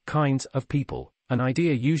similar kinds of people, an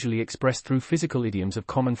idea usually expressed through physical idioms of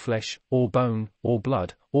common flesh, or bone, or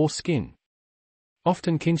blood, or skin.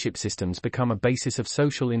 Often kinship systems become a basis of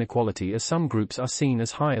social inequality as some groups are seen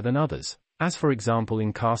as higher than others. As for example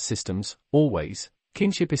in caste systems, always,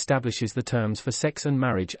 kinship establishes the terms for sex and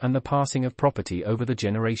marriage and the passing of property over the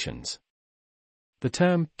generations. The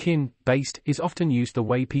term, kin-based, is often used the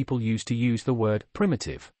way people used to use the word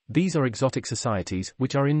primitive. These are exotic societies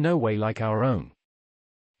which are in no way like our own.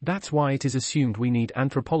 That's why it is assumed we need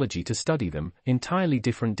anthropology to study them. Entirely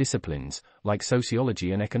different disciplines, like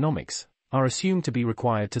sociology and economics, are assumed to be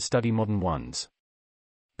required to study modern ones.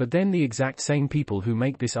 But then the exact same people who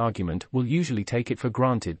make this argument will usually take it for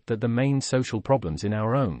granted that the main social problems in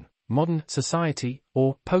our own modern society,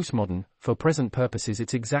 or postmodern, for present purposes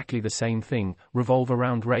it's exactly the same thing, revolve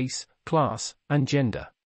around race, class, and gender.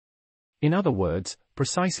 In other words,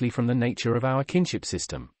 precisely from the nature of our kinship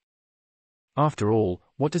system. After all,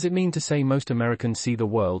 what does it mean to say most Americans see the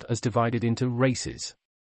world as divided into races?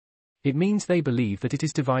 It means they believe that it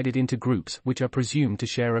is divided into groups which are presumed to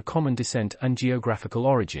share a common descent and geographical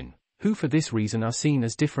origin, who for this reason are seen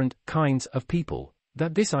as different kinds of people,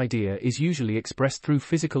 that this idea is usually expressed through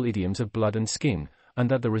physical idioms of blood and skin, and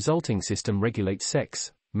that the resulting system regulates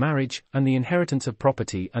sex, marriage, and the inheritance of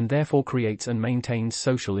property and therefore creates and maintains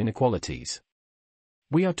social inequalities.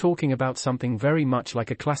 We are talking about something very much like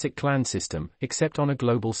a classic clan system, except on a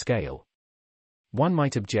global scale. One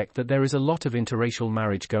might object that there is a lot of interracial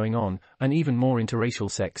marriage going on, and even more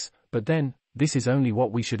interracial sex, but then, this is only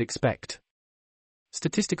what we should expect.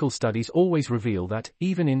 Statistical studies always reveal that,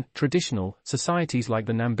 even in traditional societies like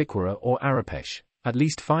the Nambikora or Arapesh, at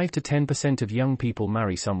least 5 to 10% of young people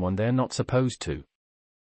marry someone they're not supposed to.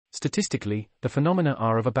 Statistically, the phenomena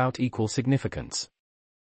are of about equal significance.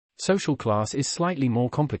 Social class is slightly more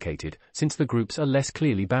complicated, since the groups are less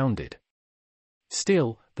clearly bounded.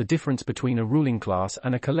 Still, the difference between a ruling class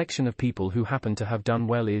and a collection of people who happen to have done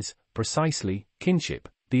well is, precisely, kinship,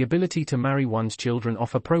 the ability to marry one's children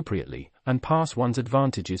off appropriately, and pass one's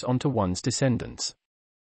advantages on to one's descendants.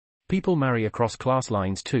 People marry across class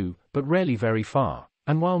lines too, but rarely very far,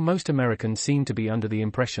 and while most Americans seem to be under the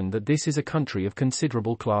impression that this is a country of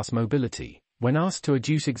considerable class mobility, when asked to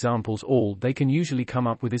adduce examples all they can usually come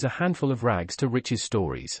up with is a handful of rags to riches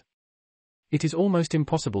stories. It is almost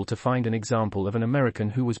impossible to find an example of an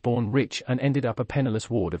American who was born rich and ended up a penniless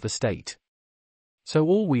ward of the state. So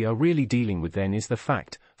all we are really dealing with then is the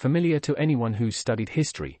fact, familiar to anyone who's studied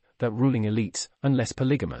history, that ruling elites, unless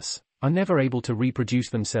polygamous, are never able to reproduce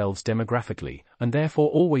themselves demographically, and therefore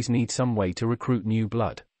always need some way to recruit new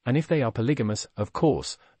blood, and if they are polygamous, of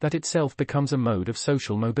course, that itself becomes a mode of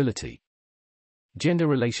social mobility. Gender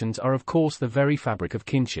relations are of course the very fabric of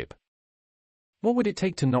kinship. What would it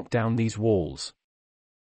take to knock down these walls?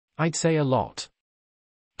 I'd say a lot.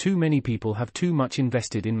 Too many people have too much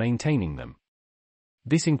invested in maintaining them.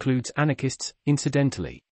 This includes anarchists,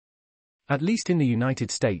 incidentally. At least in the United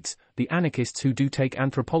States, the anarchists who do take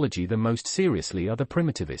anthropology the most seriously are the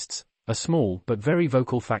primitivists, a small but very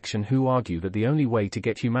vocal faction who argue that the only way to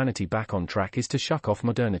get humanity back on track is to shuck off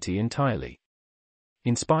modernity entirely.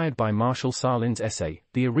 Inspired by Marshall Sahlins' essay,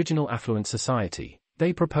 The Original Affluent Society,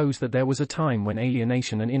 they propose that there was a time when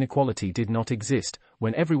alienation and inequality did not exist,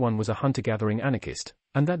 when everyone was a hunter-gathering anarchist,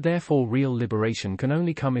 and that therefore real liberation can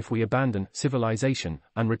only come if we abandon civilization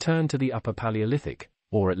and return to the Upper Paleolithic,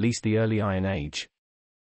 or at least the early Iron Age.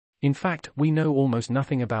 In fact, we know almost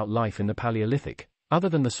nothing about life in the Paleolithic, other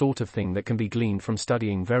than the sort of thing that can be gleaned from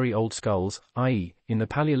studying very old skulls, i.e., in the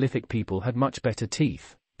Paleolithic people had much better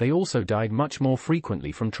teeth. They also died much more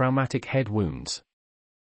frequently from traumatic head wounds.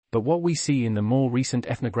 But what we see in the more recent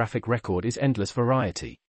ethnographic record is endless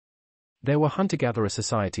variety. There were hunter-gatherer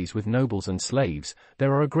societies with nobles and slaves,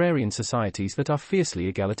 there are agrarian societies that are fiercely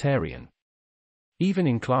egalitarian. Even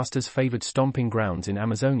in Claster's favored stomping grounds in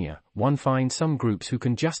Amazonia, one finds some groups who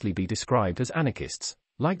can justly be described as anarchists,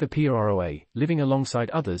 like the PROA, living alongside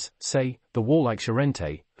others, say, the warlike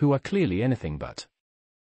Charente, who are clearly anything but.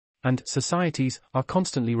 And societies are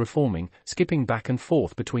constantly reforming, skipping back and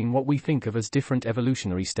forth between what we think of as different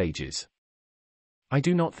evolutionary stages. I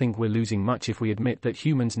do not think we're losing much if we admit that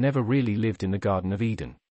humans never really lived in the Garden of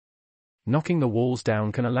Eden. Knocking the walls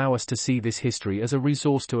down can allow us to see this history as a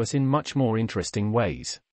resource to us in much more interesting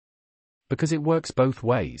ways. Because it works both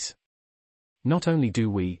ways. Not only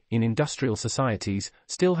do we, in industrial societies,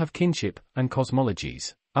 still have kinship and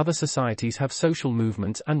cosmologies, other societies have social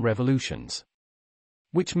movements and revolutions.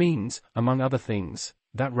 Which means, among other things,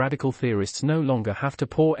 that radical theorists no longer have to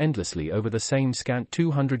pore endlessly over the same scant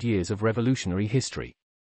 200 years of revolutionary history.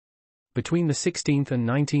 Between the 16th and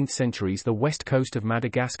 19th centuries, the west coast of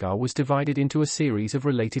Madagascar was divided into a series of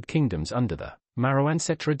related kingdoms under the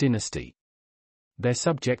Maro-Ancetra dynasty. Their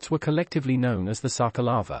subjects were collectively known as the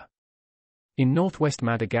Sakalava. In northwest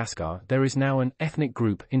Madagascar, there is now an ethnic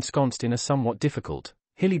group ensconced in a somewhat difficult,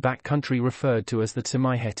 hilly back country referred to as the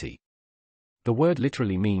Tsimihety. The word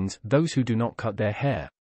literally means, those who do not cut their hair.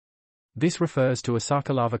 This refers to a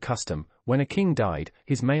Sakalava custom, when a king died,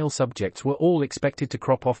 his male subjects were all expected to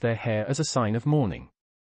crop off their hair as a sign of mourning.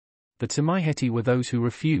 The Tsimihety were those who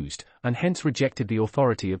refused, and hence rejected the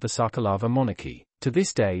authority of the Sakalava monarchy. To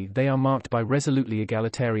this day they are marked by resolutely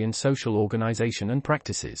egalitarian social organization and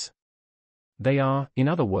practices. They are, in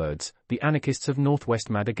other words, the anarchists of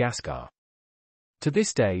northwest Madagascar. To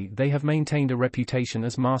this day they have maintained a reputation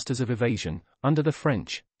as masters of evasion. Under the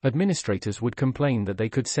French, administrators would complain that they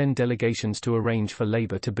could send delegations to arrange for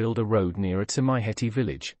labor to build a road near a Tsimihety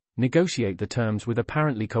village, negotiate the terms with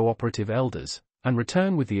apparently cooperative elders, and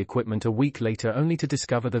return with the equipment a week later only to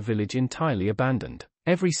discover the village entirely abandoned.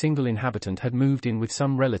 Every single inhabitant had moved in with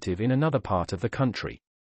some relative in another part of the country.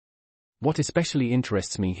 What especially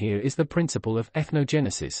interests me here is the principle of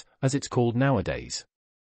ethnogenesis, as it's called nowadays.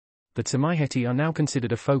 The Tsimihety are now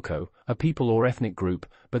considered a FOCO, a people or ethnic group,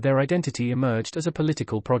 but their identity emerged as a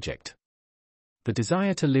political project. The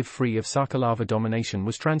desire to live free of Sakalava domination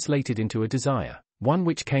was translated into a desire, one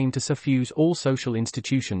which came to suffuse all social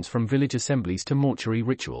institutions from village assemblies to mortuary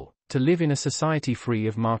ritual, to live in a society free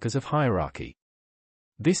of markers of hierarchy.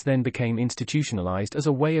 This then became institutionalized as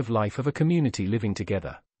a way of life of a community living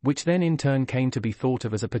together, which then in turn came to be thought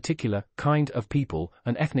of as a particular kind of people,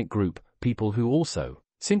 an ethnic group, people who also,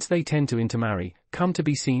 since they tend to intermarry, come to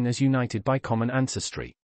be seen as united by common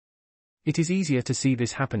ancestry. It is easier to see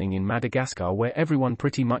this happening in Madagascar where everyone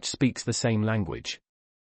pretty much speaks the same language.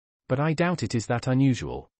 But I doubt it is that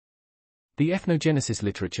unusual. The ethnogenesis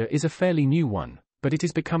literature is a fairly new one, but it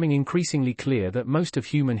is becoming increasingly clear that most of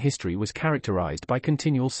human history was characterized by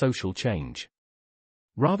continual social change.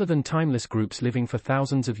 Rather than timeless groups living for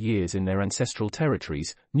thousands of years in their ancestral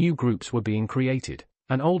territories, new groups were being created,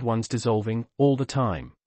 and old ones dissolving, all the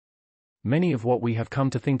time. Many of what we have come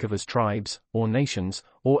to think of as tribes, or nations,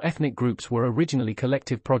 or ethnic groups were originally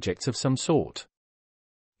collective projects of some sort.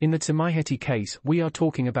 In the Tsimihety case, we are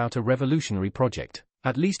talking about a revolutionary project,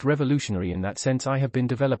 at least revolutionary in that sense I have been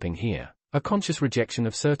developing here, a conscious rejection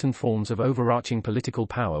of certain forms of overarching political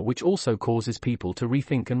power which also causes people to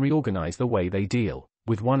rethink and reorganize the way they deal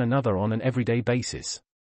with one another on an everyday basis.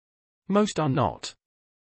 Most are not.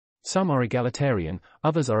 Some are egalitarian,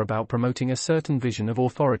 others are about promoting a certain vision of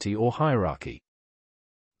authority or hierarchy.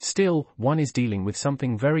 Still, one is dealing with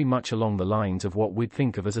something very much along the lines of what we'd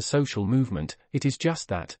think of as a social movement. It is just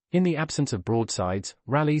that, in the absence of broadsides,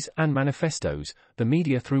 rallies, and manifestos, the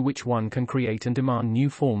media through which one can create and demand new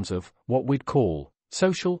forms of what we'd call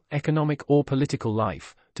social, economic, or political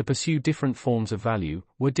life, to pursue different forms of value,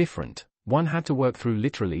 were different. One had to work through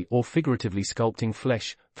literally or figuratively sculpting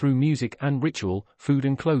flesh, through music and ritual, food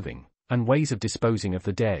and clothing, and ways of disposing of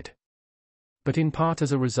the dead. But in part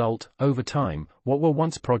as a result, over time, what were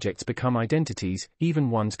once projects become identities,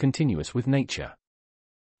 even ones continuous with nature.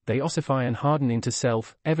 They ossify and harden into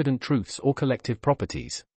self-evident truths or collective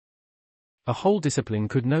properties. A whole discipline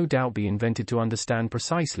could no doubt be invented to understand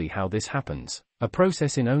precisely how this happens, a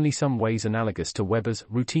process in only some ways analogous to Weber's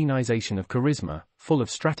routinization of charisma, full of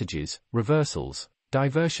strategies, reversals,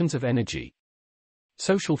 diversions of energy.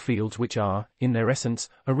 Social fields which are, in their essence,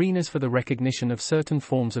 arenas for the recognition of certain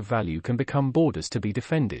forms of value can become borders to be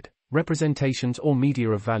defended, representations or media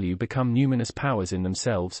of value become numinous powers in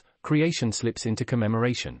themselves, creation slips into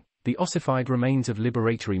commemoration. The ossified remains of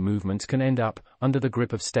liberatory movements can end up, under the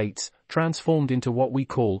grip of states, transformed into what we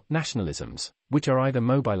call nationalisms, which are either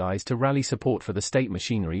mobilized to rally support for the state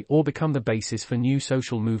machinery or become the basis for new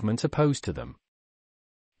social movements opposed to them.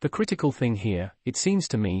 The critical thing here, it seems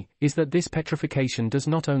to me, is that this petrification does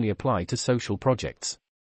not only apply to social projects.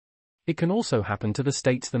 It can also happen to the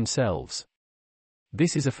states themselves.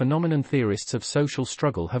 This is a phenomenon theorists of social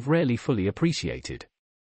struggle have rarely fully appreciated.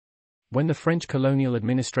 When the French colonial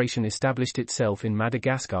administration established itself in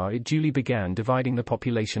Madagascar, it duly began dividing the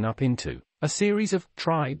population up into a series of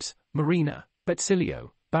tribes: Merina,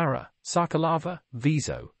 Betsileo, Bara, Sakalava,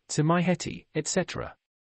 Viso, Tsimihety, etc.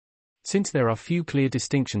 Since there are few clear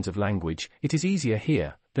distinctions of language, it is easier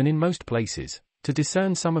here, than in most places, to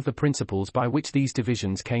discern some of the principles by which these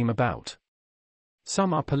divisions came about.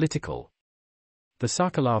 Some are political. The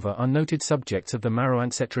Sakalava are noted subjects of the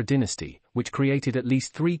Maroantsetra dynasty, which created at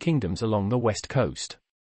least 3 kingdoms along the west coast.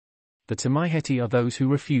 The Tsimihety are those who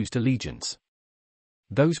refused allegiance.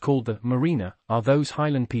 Those called the Merina are those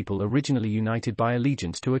highland people originally united by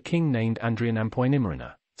allegiance to a king named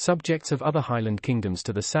Andrianampoinimarina, subjects of other highland kingdoms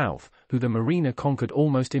to the south, who the Merina conquered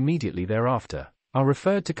almost immediately thereafter, are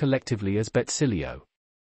referred to collectively as Betsileo.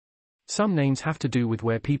 Some names have to do with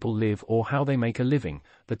where people live or how they make a living.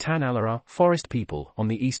 The Tanala are forest people on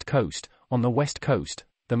the east coast. On the west coast,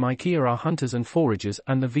 the Maikia are hunters and foragers,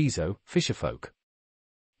 and the Viso, fisherfolk.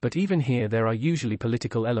 But even here there are usually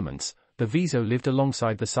political elements. The Viso lived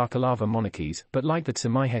alongside the Sakalava monarchies, but like the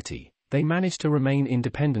Tsimihety, they managed to remain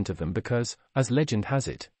independent of them because, as legend has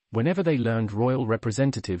it, whenever they learned royal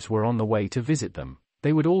representatives were on the way to visit them,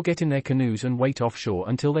 they would all get in their canoes and wait offshore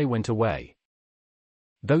until they went away.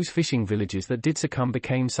 Those fishing villages that did succumb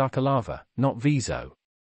became Sakalava, not Viso.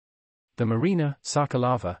 The Merina,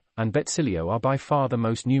 Sakalava, and Betsileo are by far the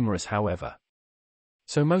most numerous, however.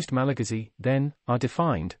 So most Malagasy, then, are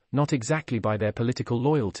defined, not exactly by their political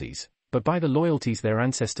loyalties, but by the loyalties their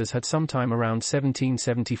ancestors had sometime around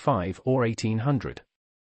 1775 or 1800.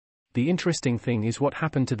 The interesting thing is what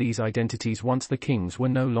happened to these identities once the kings were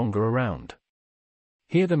no longer around.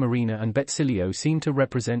 Here the Merina and Betsileo seem to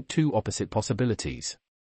represent 2 opposite possibilities.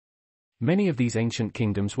 Many of these ancient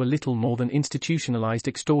kingdoms were little more than institutionalized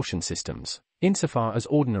extortion systems. Insofar as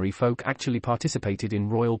ordinary folk actually participated in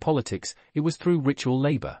royal politics, it was through ritual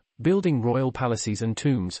labor, building royal palaces and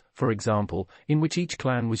tombs, for example, in which each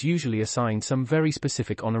clan was usually assigned some very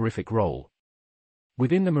specific honorific role.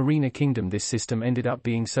 Within the Merina kingdom this system ended up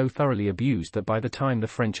being so thoroughly abused that by the time the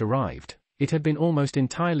French arrived, it had been almost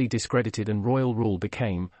entirely discredited and royal rule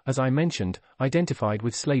became, as I mentioned, identified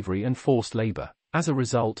with slavery and forced labor. As a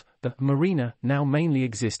result, the Merina now mainly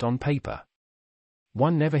exist on paper.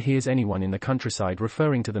 One never hears anyone in the countryside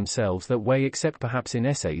referring to themselves that way except perhaps in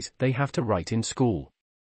essays they have to write in school.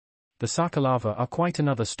 The Sakalava are quite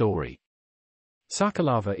another story.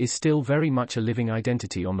 Sakalava is still very much a living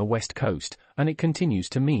identity on the west coast, and it continues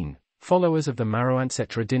to mean followers of the Mauss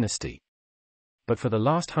dynasty. But for the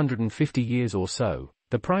last 150 years or so,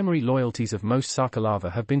 the primary loyalties of most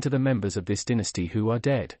Sakalava have been to the members of this dynasty who are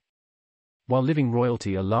dead. While living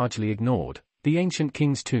royalty are largely ignored, the ancient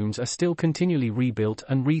kings' tombs are still continually rebuilt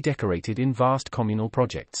and redecorated in vast communal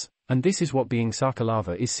projects, and this is what being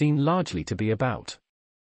Sakalava is seen largely to be about.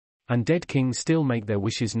 And dead kings still make their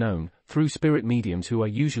wishes known, through spirit mediums who are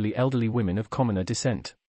usually elderly women of commoner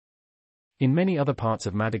descent. In many other parts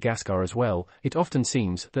of Madagascar as well, it often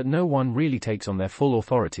seems that no one really takes on their full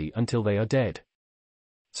authority until they are dead.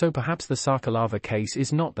 So perhaps the Sakalava case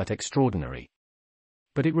is not that extraordinary.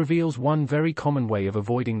 But it reveals one very common way of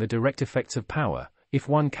avoiding the direct effects of power. If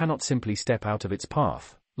one cannot simply step out of its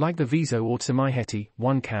path, like the Viso or Tsimiheti,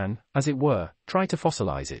 one can, as it were, try to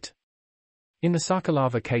fossilize it. In the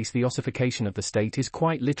Sakalava case, the ossification of the state is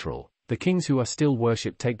quite literal. The kings who are still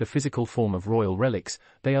worshipped take the physical form of royal relics,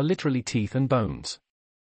 they are literally teeth and bones.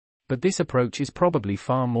 But this approach is probably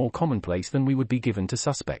far more commonplace than we would be given to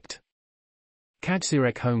suspect.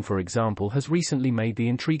 Kajsirek Home, for example, has recently made the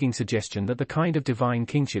intriguing suggestion that the kind of divine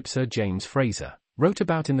kingship Sir James Fraser wrote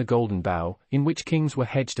about in The Golden Bough, in which kings were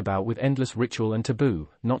hedged about with endless ritual and taboo,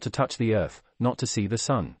 not to touch the earth, not to see the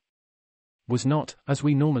sun, was not, as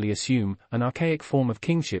we normally assume, an archaic form of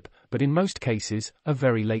kingship, but in most cases, a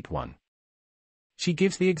very late one. She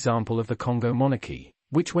gives the example of the Congo monarchy,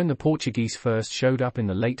 which when the Portuguese first showed up in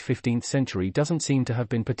the late 15th century doesn't seem to have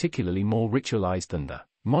been particularly more ritualized than the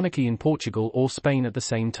monarchy in Portugal or Spain at the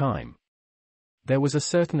same time. There was a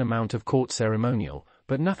certain amount of court ceremonial,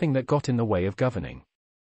 but nothing that got in the way of governing.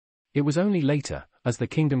 It was only later, as the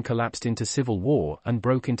kingdom collapsed into civil war and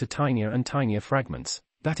broke into tinier and tinier fragments,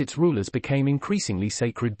 that its rulers became increasingly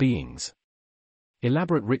sacred beings.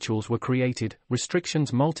 Elaborate rituals were created,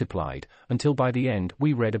 restrictions multiplied, until by the end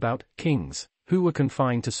we read about kings who were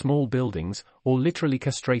confined to small buildings, or literally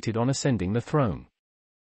castrated on ascending the throne.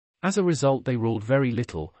 As a result, they ruled very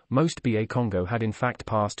little. Most BA Congo had in fact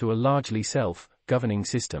passed to a largely self-governing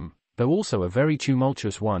system, though also a very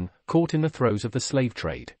tumultuous one, caught in the throes of the slave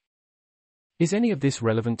trade. Is any of this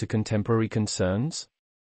relevant to contemporary concerns?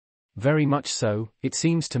 Very much so, it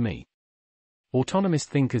seems to me. Autonomist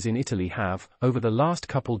thinkers in Italy have, over the last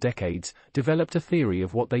couple decades, developed a theory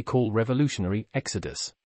of what they call revolutionary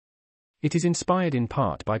exodus. It is inspired in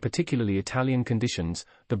part by particularly Italian conditions,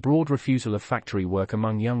 the broad refusal of factory work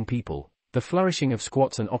among young people, the flourishing of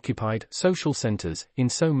squats and occupied social centers in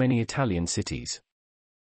so many Italian cities.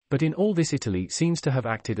 But in all this, Italy seems to have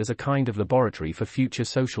acted as a kind of laboratory for future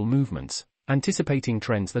social movements, anticipating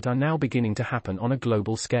trends that are now beginning to happen on a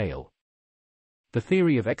global scale. The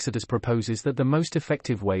theory of exodus proposes that the most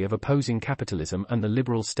effective way of opposing capitalism and the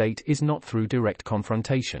liberal state is not through direct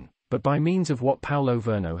confrontation, but by means of what Paulo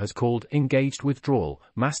Verno has called engaged withdrawal,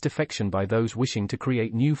 mass defection by those wishing to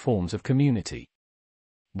create new forms of community.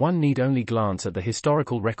 One need only glance at the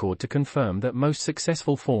historical record to confirm that most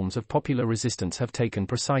successful forms of popular resistance have taken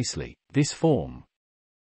precisely this form.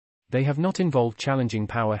 They have not involved challenging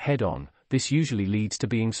power head-on. This usually leads to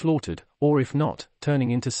being slaughtered, or if not,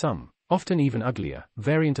 turning into some, often even uglier,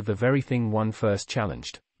 variant of the very thing one first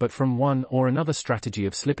challenged, but from one or another strategy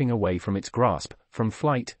of slipping away from its grasp, from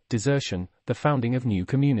flight, desertion, the founding of new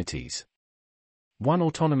communities. One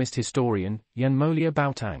autonomist historian, Yanmolia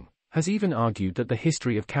Baotang, has even argued that the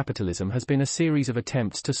history of capitalism has been a series of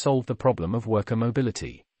attempts to solve the problem of worker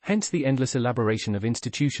mobility, hence the endless elaboration of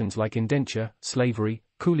institutions like indenture, slavery,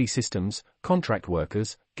 coolie systems, contract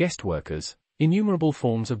workers, guest workers, innumerable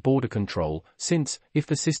forms of border control, since, if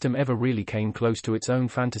the system ever really came close to its own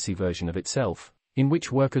fantasy version of itself, in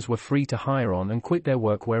which workers were free to hire on and quit their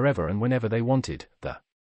work wherever and whenever they wanted, the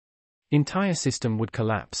entire system would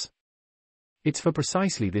collapse. It's for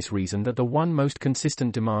precisely this reason that the one most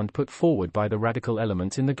consistent demand put forward by the radical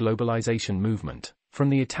elements in the globalization movement,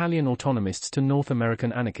 from the Italian autonomists to North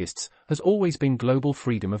American anarchists, has always been global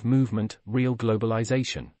freedom of movement, real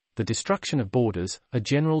globalization, the destruction of borders, a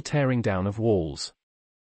general tearing down of walls.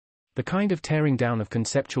 The kind of tearing down of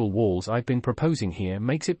conceptual walls I've been proposing here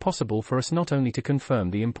makes it possible for us not only to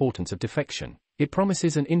confirm the importance of defection, it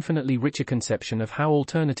promises an infinitely richer conception of how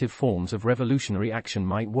alternative forms of revolutionary action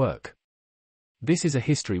might work. This is a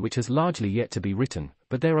history which has largely yet to be written,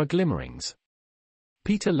 but there are glimmerings.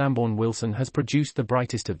 Peter Lamborn Wilson has produced the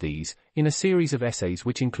brightest of these, in a series of essays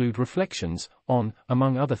which include reflections on,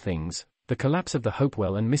 among other things, the collapse of the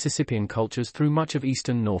Hopewell and Mississippian cultures through much of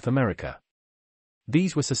eastern North America.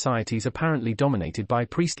 These were societies apparently dominated by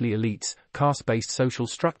priestly elites, caste-based social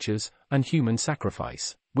structures, and human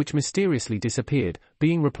sacrifice, which mysteriously disappeared,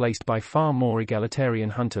 being replaced by far more egalitarian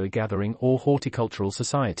hunter-gathering or horticultural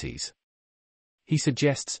societies. He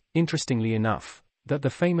suggests, interestingly enough, that the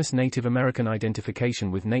famous Native American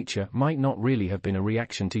identification with nature might not really have been a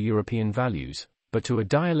reaction to European values, but to a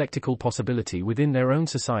dialectical possibility within their own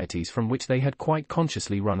societies from which they had quite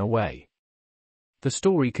consciously run away. The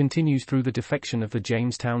story continues through the defection of the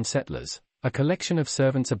Jamestown settlers, a collection of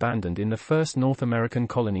servants abandoned in the first North American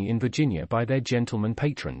colony in Virginia by their gentleman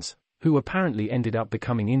patrons, who apparently ended up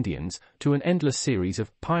becoming Indians, to an endless series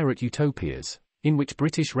of pirate utopias, in which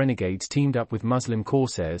British renegades teamed up with Muslim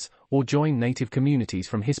corsairs, or joined native communities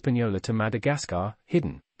from Hispaniola to Madagascar,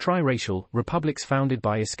 hidden, triracial republics founded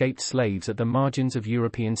by escaped slaves at the margins of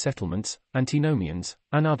European settlements, antinomians,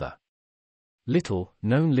 and other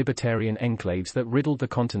little-known libertarian enclaves that riddled the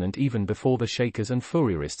continent even before the Shakers and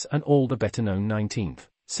Fourierists and all the better-known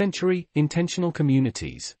 19th-century intentional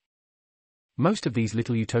communities. Most of these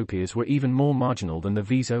little utopias were even more marginal than the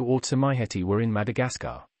Viso or Tsimihety were in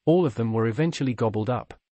Madagascar. All of them were eventually gobbled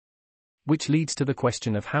up. Which leads to the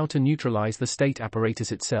question of how to neutralize the state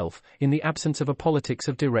apparatus itself, in the absence of a politics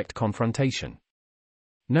of direct confrontation.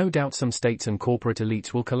 No doubt some states and corporate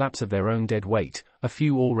elites will collapse of their own dead weight, a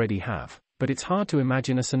few already have, but it's hard to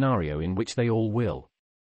imagine a scenario in which they all will.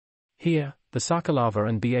 Here, the Sakalava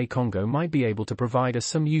and BA Congo might be able to provide us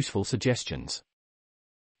some useful suggestions.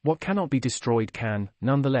 What cannot be destroyed can,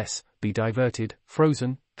 nonetheless, be diverted,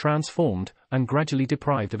 frozen, transformed, and gradually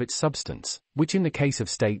deprived of its substance, which in the case of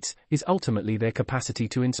states, is ultimately their capacity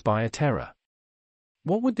to inspire terror.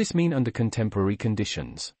 What would this mean under contemporary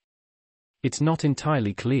conditions? It's not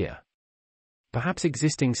entirely clear. Perhaps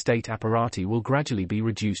existing state apparati will gradually be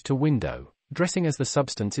reduced to window dressing as the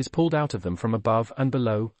substance is pulled out of them from above and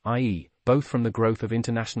below, i.e., both from the growth of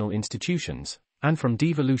international institutions, and from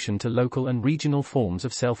devolution to local and regional forms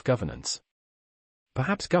of self-governance.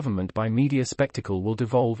 Perhaps government by media spectacle will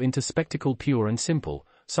devolve into spectacle pure and simple,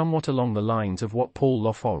 somewhat along the lines of what Paul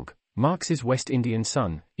Lofogue, Marx's West Indian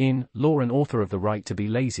son, in Law and author of The Right to be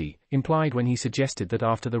Lazy, implied when he suggested that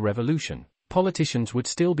after the revolution, politicians would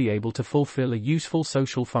still be able to fulfill a useful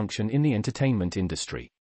social function in the entertainment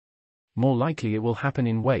industry. More likely it will happen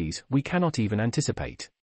in ways we cannot even anticipate.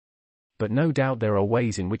 But no doubt there are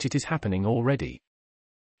ways in which it is happening already.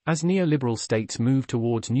 As neoliberal states move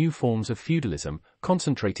towards new forms of feudalism,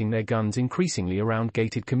 concentrating their guns increasingly around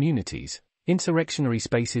gated communities, insurrectionary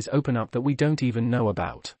spaces open up that we don't even know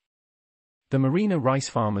about. The Marina rice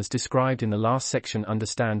farmers described in the last section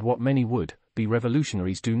understand what many would-be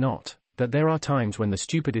revolutionaries do not, that there are times when the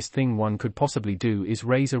stupidest thing one could possibly do is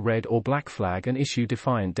raise a red or black flag and issue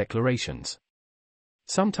defiant declarations.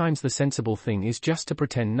 Sometimes the sensible thing is just to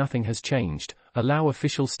pretend nothing has changed, allow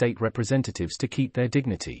official state representatives to keep their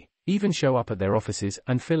dignity, even show up at their offices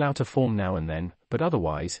and fill out a form now and then, but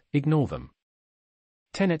otherwise, ignore them.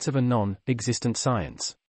 Tenets of a non-existent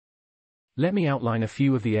science. Let me outline a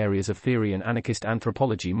few of the areas of theory an anarchist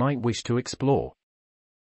anthropology might wish to explore.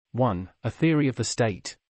 1. A theory of the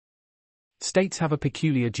state. States have a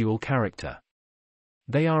peculiar dual character.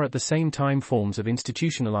 They are at the same time forms of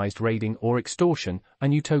institutionalized raiding or extortion,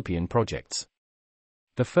 and utopian projects.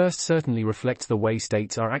 The first certainly reflects the way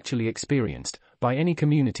states are actually experienced, by any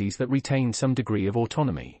communities that retain some degree of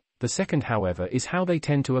autonomy. The second, however, is how they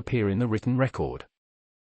tend to appear in the written record.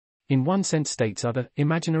 In one sense, states are the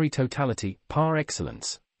imaginary totality, par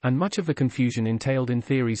excellence, and much of the confusion entailed in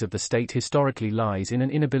theories of the state historically lies in an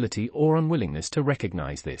inability or unwillingness to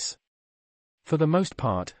recognize this. For the most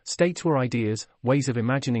part, states were ideas, ways of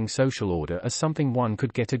imagining social order as something one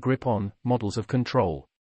could get a grip on, models of control.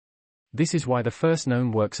 This is why the first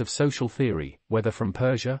known works of social theory, whether from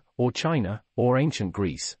Persia, or China, or ancient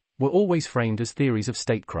Greece, were always framed as theories of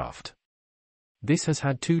statecraft. This has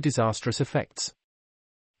had two disastrous effects.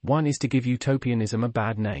 One is to give utopianism a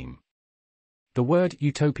bad name. The word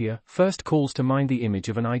utopia first calls to mind the image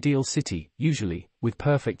of an ideal city, usually, with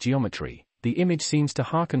perfect geometry. The image seems to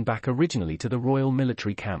harken back originally to the Royal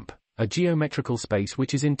Military Camp, a geometrical space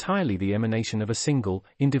which is entirely the emanation of a single,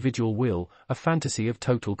 individual will, a fantasy of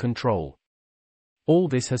total control. All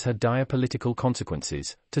this has had dire political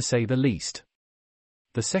consequences, to say the least.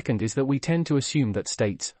 The second is that we tend to assume that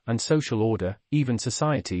states, and social order, even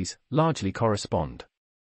societies, largely correspond.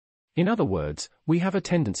 In other words, we have a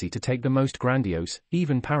tendency to take the most grandiose,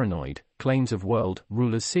 even paranoid, claims of world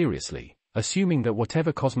rulers seriously, assuming that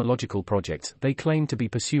whatever cosmological projects they claim to be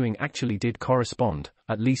pursuing actually did correspond,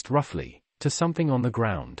 at least roughly, to something on the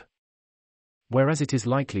ground. Whereas it is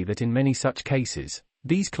likely that in many such cases,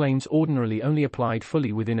 these claims ordinarily only applied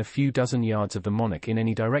fully within a few dozen yards of the monarch in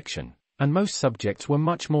any direction, and most subjects were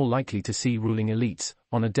much more likely to see ruling elites,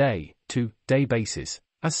 on a day-to-day basis,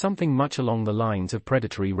 as something much along the lines of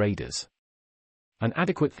predatory raiders. An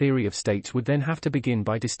adequate theory of states would then have to begin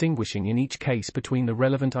by distinguishing in each case between the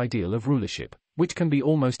relevant ideal of rulership, which can be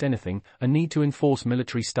almost anything, a need to enforce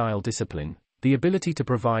military-style discipline, the ability to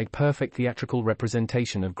provide perfect theatrical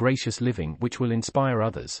representation of gracious living which will inspire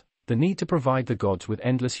others, the need to provide the gods with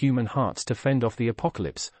endless human hearts to fend off the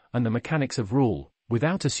apocalypse, and the mechanics of rule,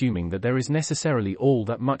 without assuming that there is necessarily all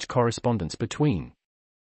that much correspondence between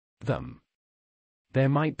them. There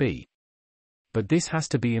might be. But this has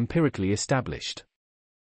to be empirically established.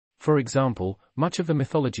 For example, much of the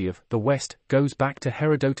mythology of the West goes back to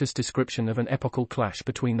Herodotus' description of an epochal clash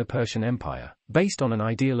between the Persian Empire, based on an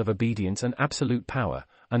ideal of obedience and absolute power,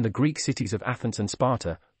 and the Greek cities of Athens and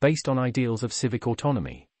Sparta, based on ideals of civic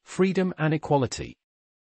autonomy, freedom and equality.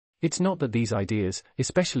 It's not that these ideas,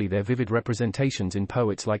 especially their vivid representations in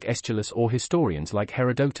poets like Aeschylus or historians like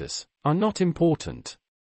Herodotus, are not important.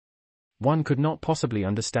 One could not possibly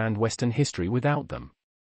understand Western history without them.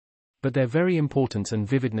 But their very importance and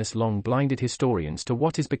vividness long blinded historians to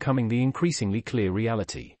what is becoming the increasingly clear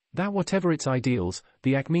reality, that whatever its ideals,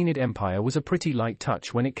 the Achaemenid Empire was a pretty light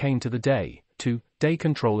touch when it came to the day-to-day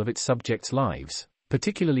control of its subjects' lives,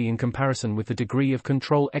 particularly in comparison with the degree of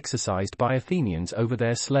control exercised by Athenians over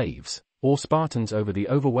their slaves, or Spartans over the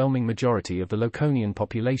overwhelming majority of the Laconian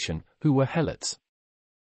population, who were helots.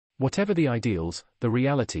 Whatever the ideals, the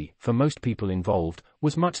reality, for most people involved,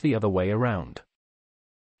 was much the other way around.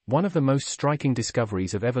 One of the most striking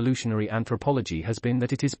discoveries of evolutionary anthropology has been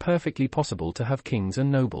that it is perfectly possible to have kings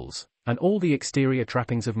and nobles, and all the exterior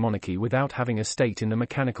trappings of monarchy without having a state in the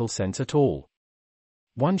mechanical sense at all.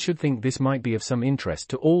 One should think this might be of some interest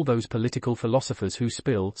to all those political philosophers who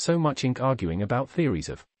spill so much ink arguing about theories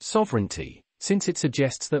of sovereignty, since it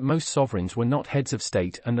suggests that most sovereigns were not heads of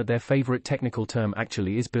state and that their favorite technical term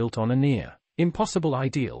actually is built on a near impossible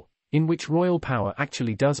ideal, in which royal power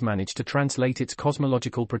actually does manage to translate its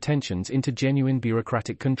cosmological pretensions into genuine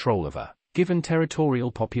bureaucratic control of a given territorial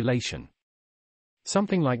population.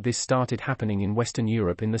 Something like this started happening in Western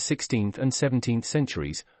Europe in the 16th and 17th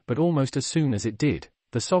centuries, but almost as soon as it did,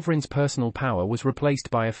 the sovereign's personal power was replaced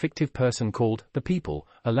by a fictive person called the people,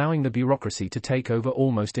 allowing the bureaucracy to take over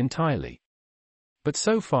almost entirely. But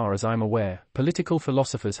so far as I'm aware, political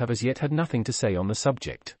philosophers have as yet had nothing to say on the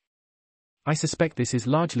subject. I suspect this is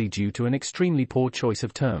largely due to an extremely poor choice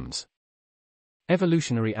of terms.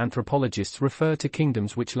 Evolutionary anthropologists refer to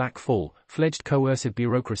kingdoms which lack full-fledged coercive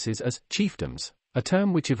bureaucracies as chiefdoms, a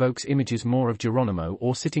term which evokes images more of Geronimo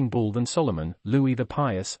or Sitting Bull than Solomon, Louis the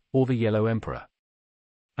Pious, or the Yellow Emperor.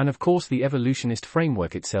 And of course the evolutionist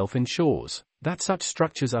framework itself ensures that such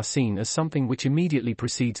structures are seen as something which immediately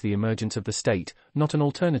precedes the emergence of the state, not an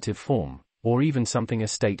alternative form, or even something a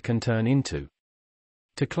state can turn into.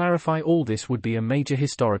 To clarify all this would be a major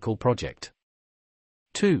historical project.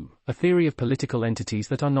 2. A theory of political entities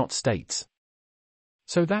that are not states.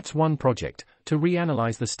 So that's one project, to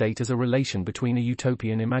reanalyze the state as a relation between a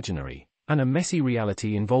utopian imaginary and a messy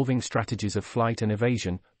reality involving strategies of flight and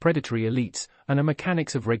evasion, predatory elites, and a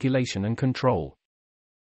mechanics of regulation and control.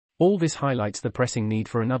 All this highlights the pressing need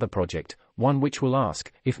for another project, one which will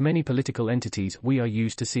ask if many political entities we are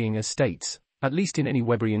used to seeing as states, at least in any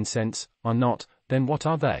Weberian sense, are not, then what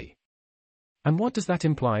are they? And what does that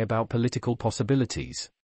imply about political possibilities?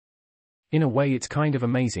 In a way it's kind of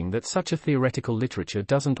amazing that such a theoretical literature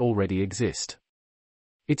doesn't already exist.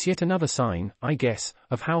 It's yet another sign, I guess,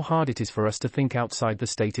 of how hard it is for us to think outside the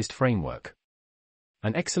statist framework.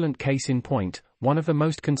 An excellent case in point, one of the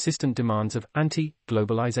most consistent demands of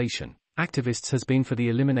anti-globalization activists has been for the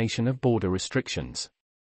elimination of border restrictions.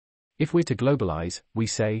 If we're to globalize, we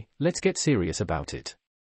say, let's get serious about it.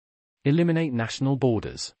 Eliminate national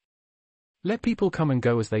borders. Let people come and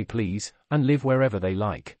go as they please, and live wherever they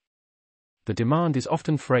like. The demand is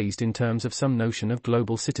often phrased in terms of some notion of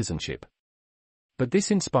global citizenship. But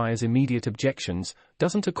this inspires immediate objections.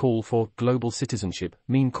 Doesn't a call for global citizenship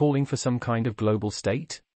mean calling for some kind of global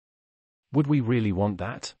state? Would we really want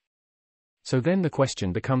that? So then the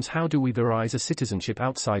question becomes, how do we devise a citizenship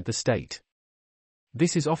outside the state?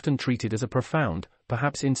 This is often treated as a profound,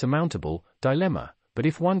 perhaps insurmountable, dilemma, but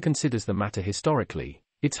if one considers the matter historically,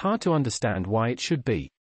 it's hard to understand why it should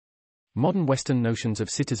be. Modern Western notions of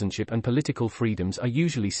citizenship and political freedoms are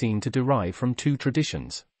usually seen to derive from two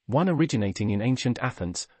traditions, one originating in ancient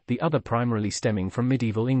Athens, the other primarily stemming from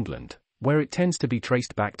medieval England, where it tends to be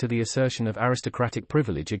traced back to the assertion of aristocratic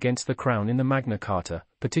privilege against the crown in the Magna Carta,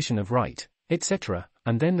 Petition of Right, etc.,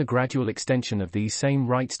 and then the gradual extension of these same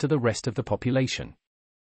rights to the rest of the population.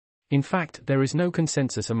 In fact, there is no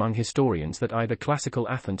consensus among historians that either classical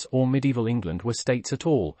Athens or medieval England were states at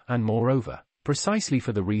all, and moreover, precisely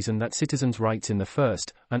for the reason that citizens' rights in the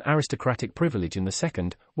first, and aristocratic privilege in the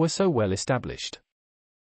second, were so well established,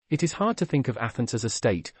 It is hard to think of Athens as a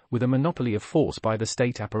state, with a monopoly of force by the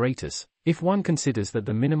state apparatus, if one considers that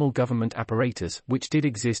the minimal government apparatus which did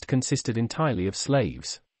exist consisted entirely of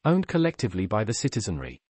slaves, owned collectively by the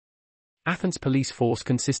citizenry. Athens' police force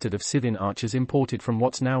consisted of Scythian archers imported from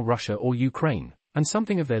what's now Russia or Ukraine, and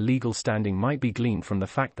something of their legal standing might be gleaned from the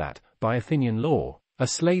fact that, by Athenian law, a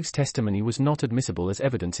slave's testimony was not admissible as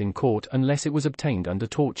evidence in court unless it was obtained under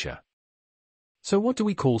torture. So what do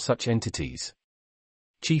we call such entities?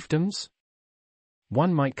 Chiefdoms?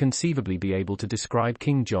 One might conceivably be able to describe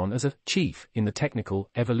King John as a chief in the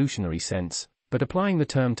technical, evolutionary sense, but applying the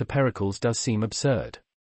term to Pericles does seem absurd.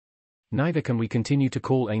 Neither can we continue to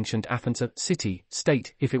call ancient Athens a city,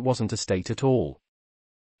 state, if it wasn't a state at all.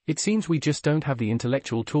 It seems we just don't have the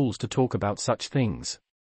intellectual tools to talk about such things.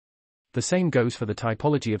 The same goes for the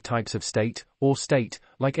typology of types of state, or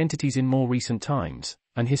state-like entities in more recent times.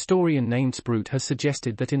 An historian named Sprout has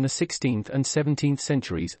suggested that in the 16th and 17th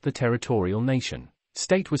centuries the territorial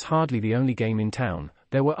nation-state was hardly the only game in town.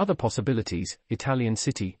 There were other possibilities: Italian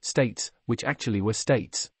city-states, which actually were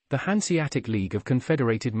states, the Hanseatic League of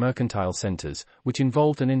Confederated Mercantile Centers, which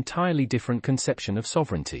involved an entirely different conception of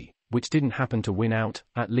sovereignty, which didn't happen to win out,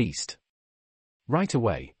 at least right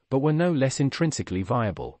away, but were no less intrinsically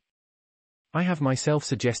viable. I have myself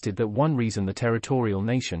suggested that one reason the territorial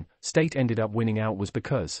nation-state ended up winning out was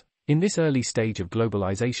because, in this early stage of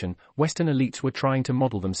globalization, Western elites were trying to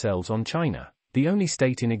model themselves on China, the only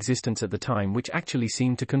state in existence at the time which actually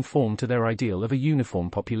seemed to conform to their ideal of a uniform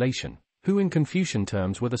population, who in Confucian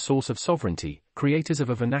terms were the source of sovereignty, creators of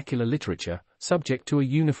a vernacular literature, subject to a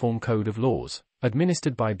uniform code of laws,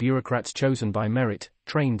 administered by bureaucrats chosen by merit,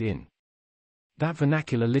 trained in that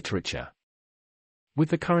vernacular literature. With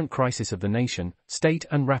the current crisis of the nation, state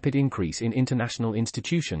and rapid increase in international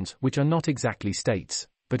institutions which are not exactly states,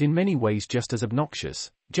 but in many ways just as obnoxious,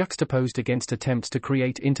 juxtaposed against attempts to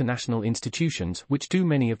create international institutions which do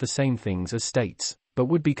many of the same things as states, but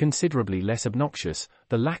would be considerably less obnoxious,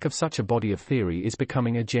 the lack of such a body of theory is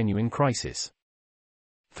becoming a genuine crisis.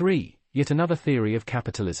 3. Yet another theory of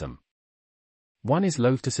capitalism. One is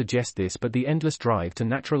loath to suggest this, but the endless drive to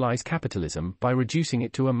naturalize capitalism by reducing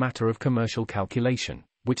it to a matter of commercial calculation,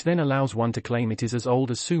 which then allows one to claim it is as old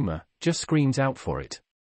as Sumer, just screams out for it.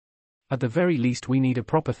 At the very least we need a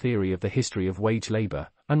proper theory of the history of wage labor,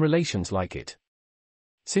 and relations like it.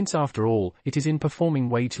 Since after all, it is in performing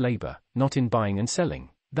wage labor, not in buying and selling,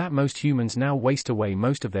 that most humans now waste away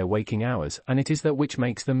most of their waking hours, and it is that which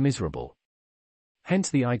makes them miserable.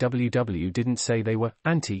 Hence the IWW didn't say they were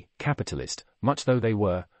anti-capitalist, much though they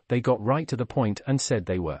were. They got right to the point and said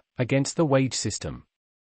they were against the wage system.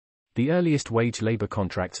 The earliest wage labor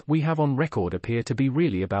contracts we have on record appear to be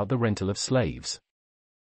really about the rental of slaves.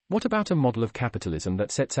 What about a model of capitalism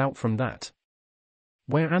that sets out from that?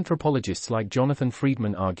 Where anthropologists like Jonathan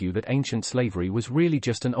Friedman argue that ancient slavery was really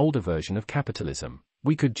just an older version of capitalism,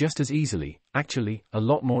 we could just as easily, actually, a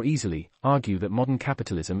lot more easily, argue that modern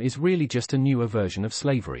capitalism is really just a newer version of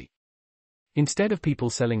slavery. Instead of people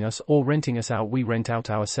selling us or renting us out, we rent out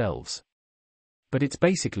ourselves. But it's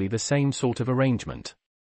basically the same sort of arrangement.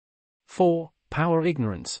 4. Power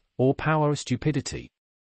ignorance, or power stupidity.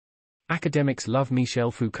 Academics love Michel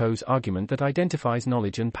Foucault's argument that identifies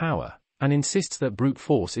knowledge and power, and insists that brute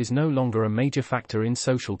force is no longer a major factor in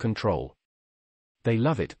social control. They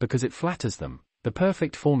love it because it flatters them. The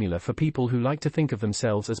perfect formula for people who like to think of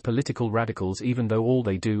themselves as political radicals even though all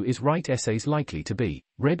they do is write essays likely to be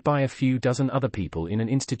read by a few dozen other people in an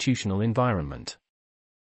institutional environment.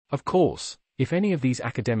 Of course, if any of these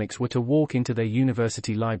academics were to walk into their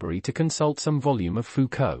university library to consult some volume of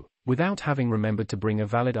Foucault, without having remembered to bring a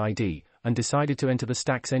valid ID, and decided to enter the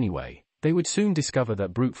stacks anyway, they would soon discover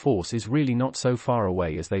that brute force is really not so far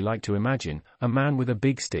away as they like to imagine. A man with a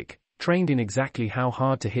big stick, trained in exactly how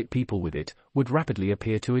hard to hit people with it, would rapidly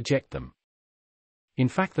appear to eject them. In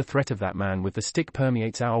fact, the threat of that man with the stick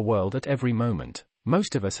permeates our world at every moment.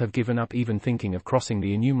 Most of us have given up even thinking of crossing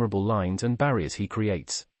the innumerable lines and barriers he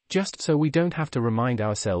creates, just so we don't have to remind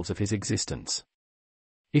ourselves of his existence.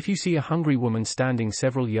 If you see a hungry woman standing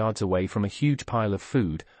several yards away from a huge pile of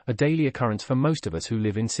food, a daily occurrence for most of us who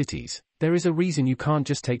live in cities, there is a reason you can't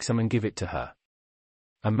just take some and give it to her.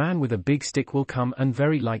 A man with a big stick will come and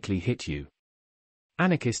very likely hit you.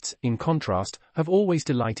 Anarchists, in contrast, have always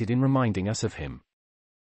delighted in reminding us of him.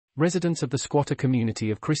 Residents of the squatter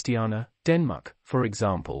community of Christiania, Denmark, for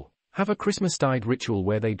example, have a Christmastide ritual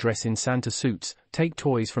where they dress in Santa suits, take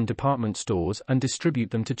toys from department stores and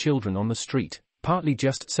distribute them to children on the street, partly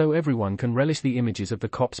just so everyone can relish the images of the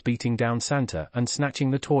cops beating down Santa and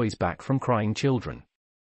snatching the toys back from crying children.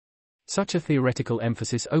 Such a theoretical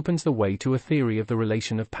emphasis opens the way to a theory of the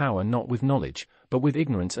relation of power not with knowledge, but with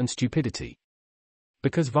ignorance and stupidity.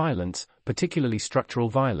 Because violence, particularly structural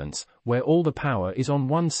violence, where all the power is on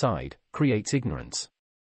one side, creates ignorance.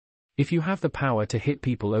 If you have the power to hit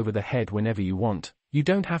people over the head whenever you want, you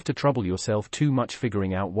don't have to trouble yourself too much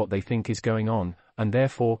figuring out what they think is going on, and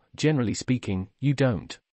therefore, generally speaking, you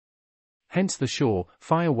don't. Hence the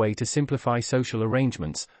sure-fire way to simplify social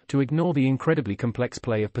arrangements, to ignore the incredibly complex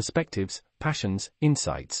play of perspectives, passions,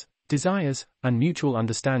 insights, desires, and mutual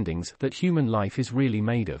understandings that human life is really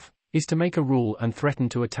made of, is to make a rule and threaten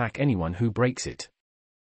to attack anyone who breaks it.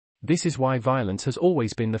 This is why violence has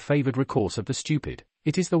always been the favored recourse of the stupid.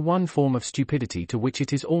 It is the one form of stupidity to which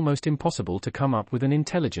it is almost impossible to come up with an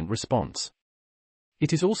intelligent response.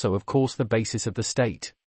 It is also, of course, the basis of the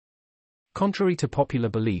state. Contrary to popular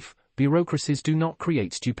belief, bureaucracies do not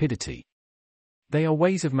create stupidity. They are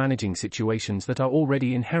ways of managing situations that are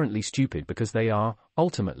already inherently stupid because they are,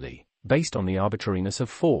 ultimately, based on the arbitrariness of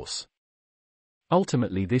force.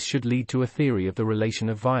 Ultimately, this should lead to a theory of the relation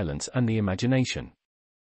of violence and the imagination.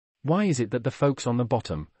 Why is it that the folks on the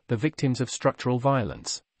bottom, the victims of structural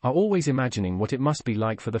violence, are always imagining what it must be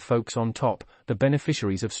like for the folks on top, the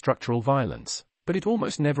beneficiaries of structural violence, but it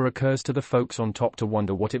almost never occurs to the folks on top to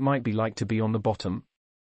wonder what it might be like to be on the bottom?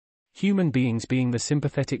 Human beings being the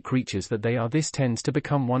sympathetic creatures that they are, this tends to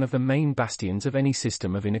become one of the main bastions of any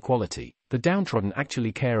system of inequality. The downtrodden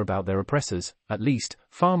actually care about their oppressors, at least,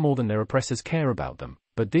 far more than their oppressors care about them,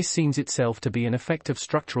 but this seems itself to be an effect of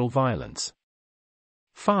structural violence.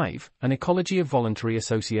 5. An ecology of voluntary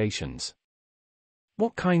associations.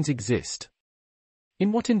 What kinds exist?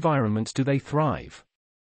 In what environments do they thrive?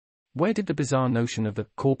 Where did the bizarre notion of the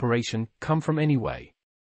corporation come from anyway?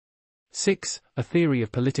 6. A theory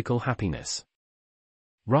of political happiness.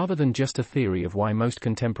 Rather than just a theory of why most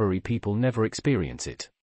contemporary people never experience it.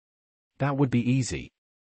 That would be easy.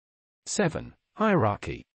 7.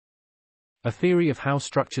 Hierarchy. A theory of how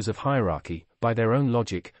structures of hierarchy, by their own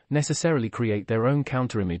logic, necessarily create their own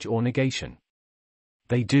counterimage or negation.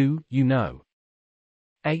 They do, you know.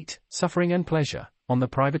 8. Suffering and pleasure, on the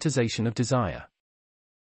privatization of desire.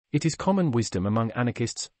 It is common wisdom among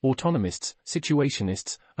anarchists, autonomists,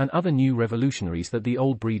 situationists, and other new revolutionaries that the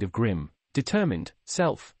old breed of grim, determined,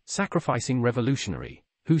 self-sacrificing revolutionary,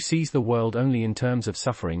 who sees the world only in terms of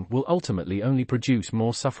suffering, will ultimately only produce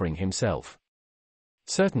more suffering himself.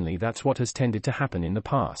 Certainly that's what has tended to happen in the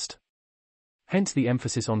past. Hence the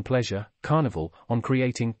emphasis on pleasure, carnival, on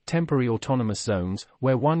creating temporary autonomous zones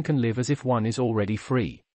where one can live as if one is already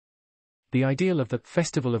free. The ideal of the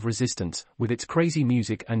festival of resistance, with its crazy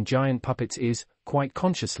music and giant puppets is, quite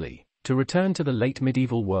consciously, to return to the late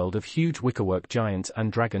medieval world of huge wickerwork giants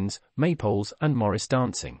and dragons, maypoles and Morris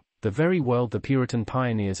dancing, the very world the Puritan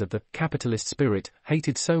pioneers of the capitalist spirit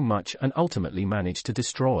hated so much and ultimately managed to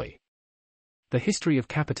destroy. The history of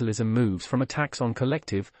capitalism moves from attacks on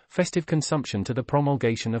collective, festive consumption to the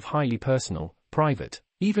promulgation of highly personal, private,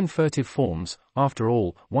 even furtive forms. After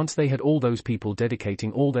all, once they had all those people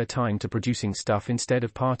dedicating all their time to producing stuff instead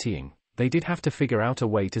of partying, they did have to figure out a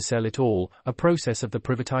way to sell it all, a process of the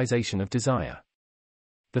privatization of desire.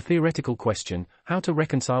 The theoretical question, how to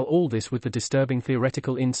reconcile all this with the disturbing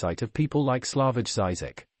theoretical insight of people like Slavoj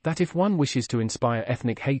Žižek, that if one wishes to inspire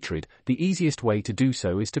ethnic hatred, the easiest way to do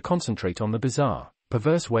so is to concentrate on the bizarre,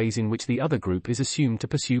 perverse ways in which the other group is assumed to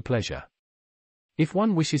pursue pleasure. If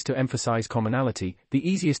one wishes to emphasize commonality, the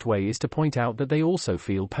easiest way is to point out that they also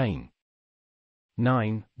feel pain.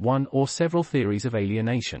 9. One or several theories of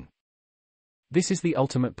alienation. This is the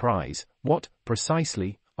ultimate prize. What,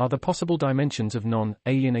 precisely, are the possible dimensions of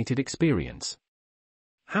non-alienated experience?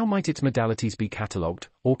 How might its modalities be catalogued,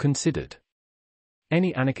 or considered?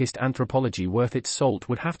 Any anarchist anthropology worth its salt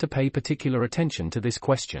would have to pay particular attention to this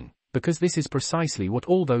question, because this is precisely what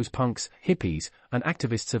all those punks, hippies, and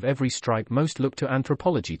activists of every stripe most look to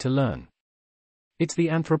anthropology to learn. It's the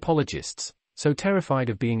anthropologists, so terrified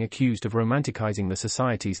of being accused of romanticizing the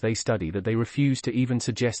societies they study that they refuse to even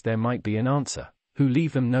suggest there might be an answer, who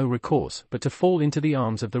leave them no recourse but to fall into the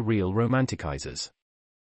arms of the real romanticizers.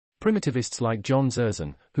 Primitivists like John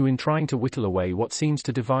Zerzan, who in trying to whittle away what seems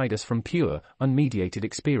to divide us from pure, unmediated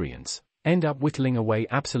experience, end up whittling away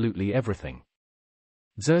absolutely everything.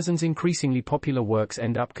 Zerzan's increasingly popular works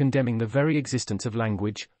end up condemning the very existence of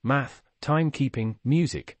language, math, timekeeping,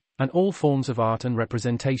 music, and all forms of art and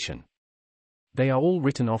representation. They are all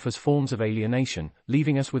written off as forms of alienation,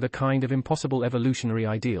 leaving us with a kind of impossible evolutionary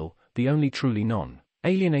ideal. The only truly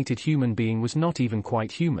non-alienated human being was not even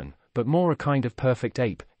quite human, but more a kind of perfect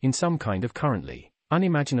ape, in some kind of currently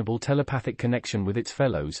unimaginable telepathic connection with its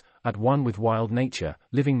fellows, at one with wild nature,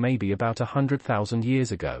 living maybe about 100,000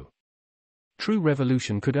 years ago. True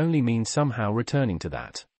revolution could only mean somehow returning to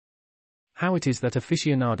that. How it is that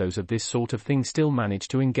aficionados of this sort of thing still manage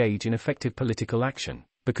to engage in effective political action,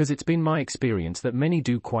 because it's been my experience that many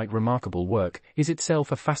do quite remarkable work, is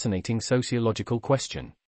itself a fascinating sociological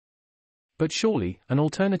question. But surely, an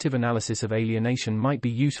alternative analysis of alienation might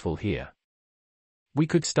be useful here. We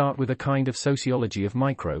could start with a kind of sociology of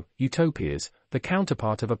micro-utopias, the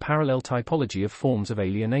counterpart of a parallel typology of forms of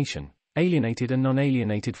alienation, alienated and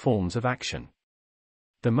non-alienated forms of action.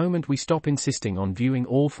 The moment we stop insisting on viewing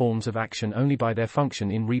all forms of action only by their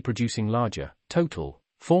function in reproducing larger, total,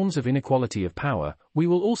 forms of inequality of power, we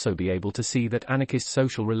will also be able to see that anarchist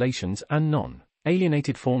social relations and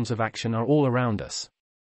non-alienated forms of action are all around us.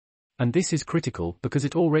 And this is critical because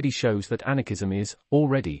it already shows that anarchism is,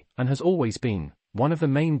 already, and has always been, one of the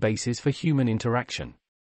main bases for human interaction.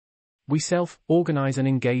 We self-organize and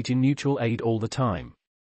engage in mutual aid all the time.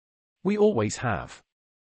 We always have.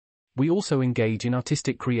 We also engage in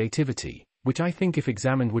artistic creativity, which I think if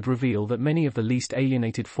examined would reveal that many of the least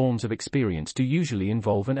alienated forms of experience do usually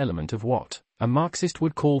involve an element of what a Marxist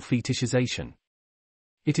would call fetishization.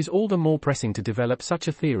 It is all the more pressing to develop such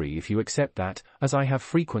a theory if you accept that, as I have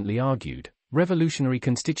frequently argued, revolutionary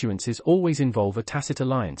constituencies always involve a tacit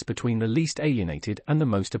alliance between the least alienated and the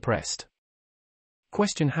most oppressed.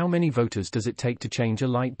 Question: how many voters does it take to change a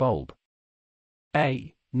light bulb?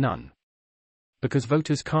 A. None. Because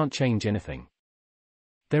voters can't change anything.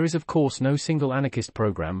 There is of course no single anarchist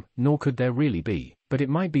program, nor could there really be, but it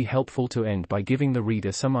might be helpful to end by giving the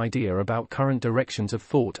reader some idea about current directions of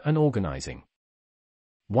thought and organizing.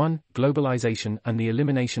 1. Globalization and the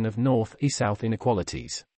elimination of North-South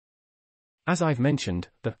inequalities. As I've mentioned,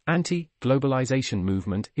 the anti-globalization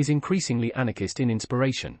movement is increasingly anarchist in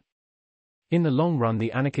inspiration. In the long run,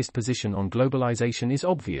 the anarchist position on globalization is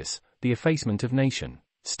obvious: the effacement of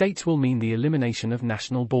nation-states will mean the elimination of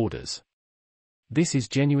national borders. This is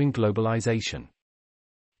genuine globalization.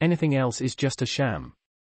 Anything else is just a sham.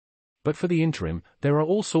 But for the interim, there are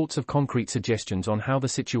all sorts of concrete suggestions on how the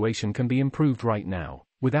situation can be improved right now,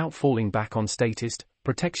 without falling back on statist,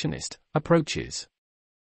 protectionist approaches.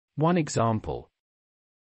 One example.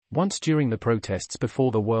 Once during the protests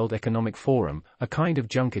before the World Economic Forum, a kind of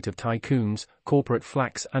junket of tycoons, corporate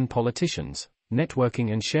flacks and politicians,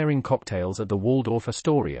 networking and sharing cocktails at the Waldorf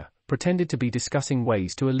Astoria, pretended to be discussing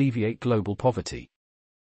ways to alleviate global poverty.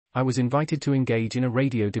 I was invited to engage in a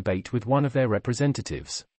radio debate with one of their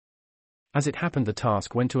representatives. As it happened, the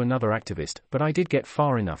task went to another activist, but I did get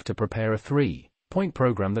far enough to prepare a 3-point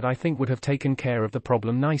program that I think would have taken care of the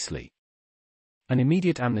problem nicely. An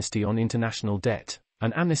immediate amnesty on international debt.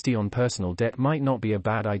 An amnesty on personal debt might not be a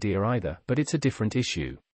bad idea either, but it's a different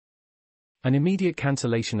issue. An immediate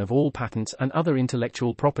cancellation of all patents and other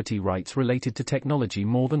intellectual property rights related to technology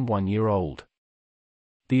more than 1 year old.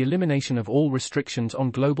 The elimination of all restrictions on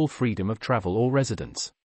global freedom of travel or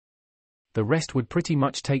residence. The rest would pretty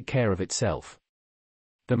much take care of itself.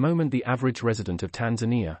 The moment the average resident of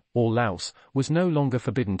Tanzania, or Laos, was no longer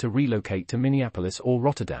forbidden to relocate to Minneapolis or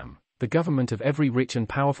Rotterdam, the government of every rich and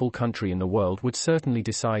powerful country in the world would certainly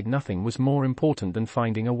decide nothing was more important than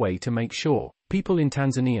finding a way to make sure people in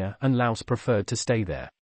Tanzania and Laos preferred to stay there.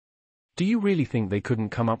 Do you really think they couldn't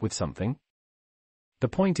come up with something? The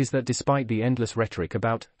point is that despite the endless rhetoric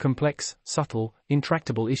about complex, subtle,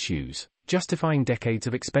 intractable issues, justifying decades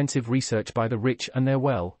of expensive research by the rich and their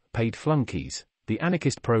well-paid flunkies, the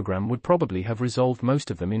anarchist program would probably have resolved most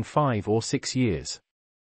of them in 5 or 6 years.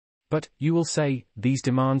 But, you will say, these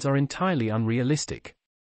demands are entirely unrealistic.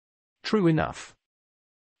 True enough.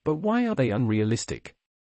 But why are they unrealistic?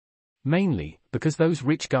 Mainly, because those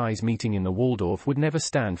rich guys meeting in the Waldorf would never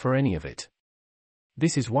stand for any of it.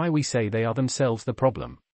 This is why we say they are themselves the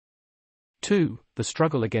problem. 2. The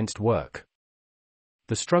struggle against work.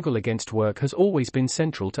 The struggle against work has always been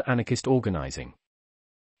central to anarchist organizing.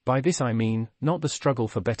 By this I mean, not the struggle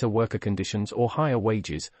for better worker conditions or higher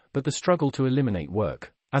wages, but the struggle to eliminate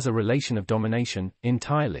work, as a relation of domination,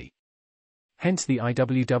 entirely. Hence the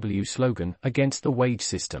IWW slogan, against the wage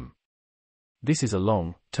system. This is a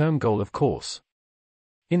long-term goal, of course.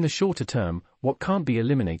 In the shorter term, what can't be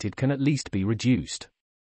eliminated can at least be reduced.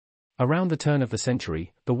 Around the turn of the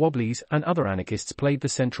century, the Wobblies and other anarchists played the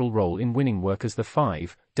central role in winning workers the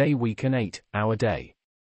 5-day week and 8-hour day.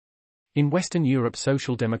 In Western Europe,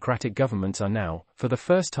 social democratic governments are now, for the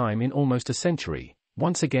first time in almost a century,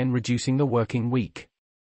 once again reducing the working week.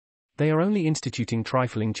 They are only instituting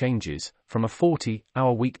trifling changes, from a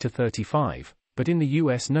 40-hour week to 35, but in the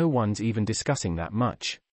US no one's even discussing that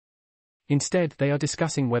much. Instead, they are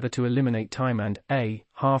discussing whether to eliminate time and a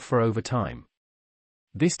half for overtime.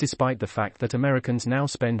 This despite the fact that Americans now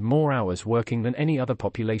spend more hours working than any other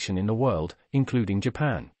population in the world, including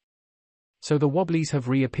Japan. So the Wobblies have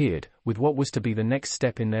reappeared, with what was to be the next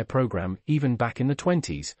step in their program, even back in the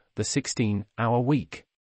 20s, the 16-hour week.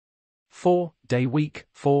 4-day week,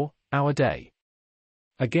 4-hour day.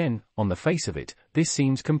 Again, on the face of it, this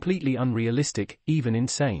seems completely unrealistic, even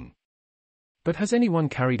insane. But has anyone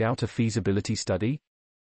carried out a feasibility study?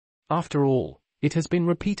 After all, it has been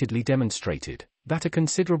repeatedly demonstrated that a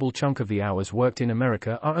considerable chunk of the hours worked in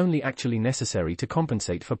America are only actually necessary to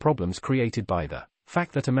compensate for problems created by the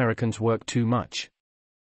fact that Americans work too much.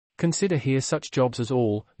 Consider here such jobs as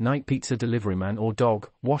all-night pizza deliveryman or dog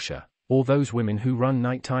washer, or those women who run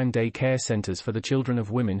nighttime day care centers for the children of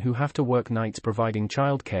women who have to work nights providing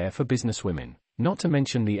child care for businesswomen, not to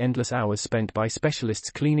mention the endless hours spent by specialists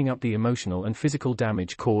cleaning up the emotional and physical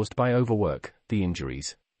damage caused by overwork, the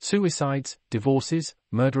injuries, suicides, divorces,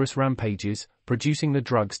 murderous rampages, producing the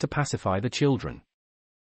drugs to pacify the children.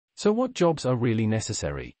 So what jobs are really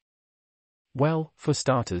necessary? Well, for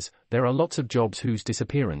starters, there are lots of jobs whose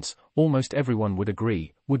disappearance, almost everyone would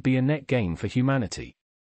agree, would be a net gain for humanity.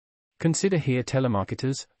 Consider here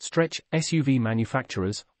telemarketers, stretch SUV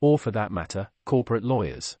manufacturers, or for that matter, corporate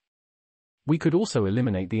lawyers. We could also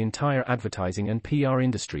eliminate the entire advertising and PR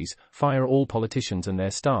industries, fire all politicians and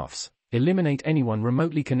their staffs, eliminate anyone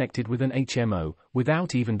remotely connected with an HMO,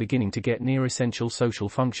 without even beginning to get near essential social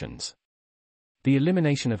functions. The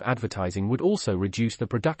elimination of advertising would also reduce the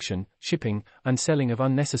production, shipping, and selling of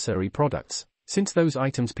unnecessary products. Since those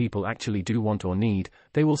items people actually do want or need,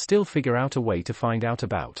 they will still figure out a way to find out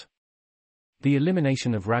about. The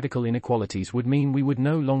elimination of radical inequalities would mean we would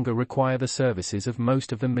no longer require the services of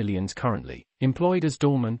most of the millions currently employed as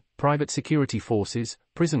doormen, private security forces,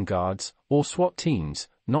 prison guards, or SWAT teams,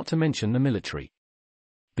 not to mention the military.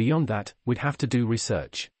 Beyond that, we'd have to do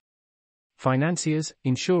research. Financiers,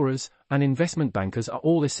 insurers, and investment bankers are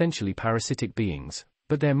all essentially parasitic beings,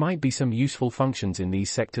 but there might be some useful functions in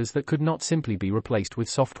these sectors that could not simply be replaced with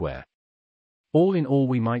software. All in all,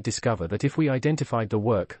 we might discover that if we identified the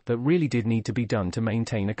work that really did need to be done to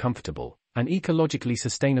maintain a comfortable and ecologically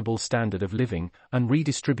sustainable standard of living and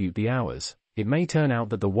redistribute the hours, it may turn out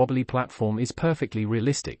that the wobbly platform is perfectly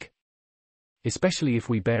realistic. Especially if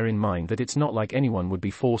we bear in mind that it's not like anyone would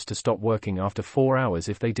be forced to stop working after 4 hours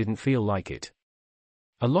if they didn't feel like it.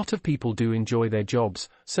 A lot of people do enjoy their jobs,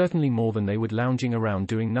 certainly more than they would lounging around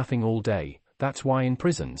doing nothing all day. That's why in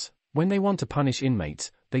prisons, when they want to punish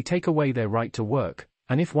inmates, they take away their right to work,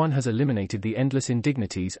 and if one has eliminated the endless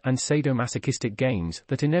indignities and sadomasochistic games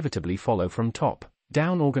that inevitably follow from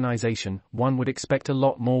top-down organization, one would expect a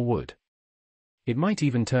lot more would. It might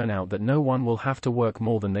even turn out that no one will have to work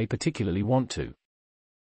more than they particularly want to.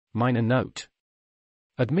 Minor note.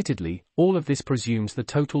 Admittedly, all of this presumes the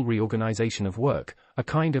total reorganization of work, a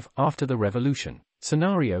kind of after the revolution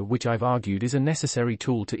scenario which I've argued is a necessary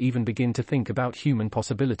tool to even begin to think about human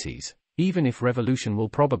possibilities, even if revolution will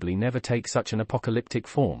probably never take such an apocalyptic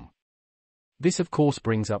form. This of course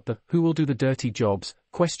brings up the "who will do the dirty jobs"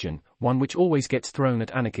 question, one which always gets thrown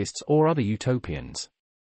at anarchists or other utopians.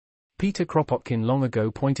 Peter Kropotkin long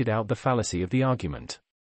ago pointed out the fallacy of the argument.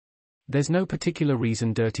 There's no particular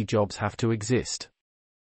reason dirty jobs have to exist.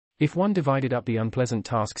 If one divided up the unpleasant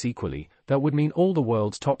tasks equally, that would mean all the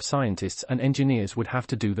world's top scientists and engineers would have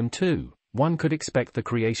to do them too. One could expect the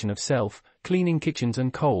creation of self-cleaning kitchens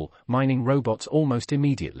and coal-mining robots almost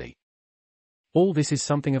immediately. All this is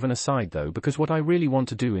something of an aside though, because what I really want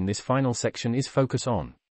to do in this final section is focus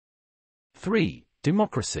on 3.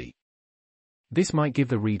 Democracy. This might give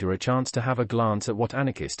the reader a chance to have a glance at what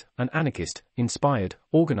anarchist and anarchist-inspired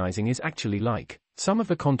organizing is actually like, some of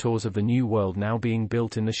the contours of the new world now being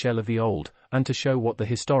built in the shell of the old, and to show what the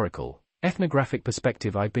historical, ethnographic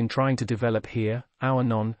perspective I've been trying to develop here, our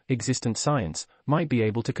non-existent science, might be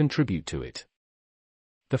able to contribute to it.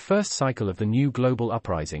 The first cycle of the new global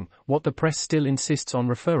uprising, what the press still insists on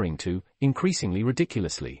referring to, increasingly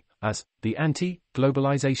ridiculously, as the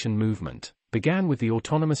anti-globalization movement, began with the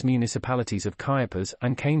autonomous municipalities of Chiapas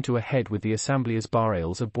and came to a head with the Asambleas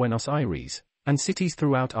Barriales of Buenos Aires, and cities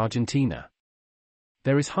throughout Argentina.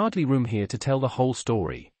 There is hardly room here to tell the whole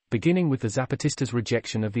story, beginning with the Zapatistas'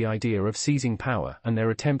 rejection of the idea of seizing power and their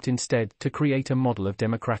attempt instead to create a model of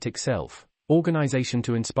democratic self-organization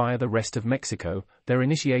to inspire the rest of Mexico, their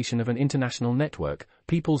initiation of an international network,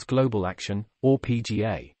 People's Global Action, or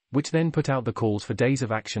PGA, which then put out the calls for days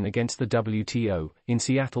of action against the WTO, in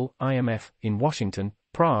Seattle, IMF, in Washington,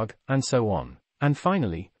 Prague, and so on. And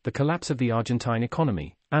finally, the collapse of the Argentine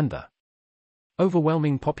economy, and the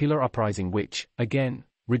overwhelming popular uprising which, again,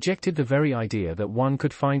 rejected the very idea that one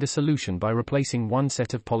could find a solution by replacing one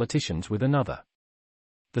set of politicians with another.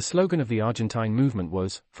 The slogan of the Argentine movement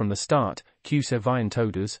was, from the start, "Que se vayan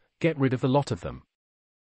todos," get rid of the lot of them.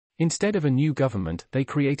 Instead of a new government, they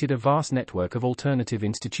created a vast network of alternative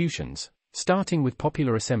institutions, starting with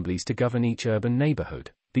popular assemblies to govern each urban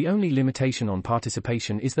neighborhood. The only limitation on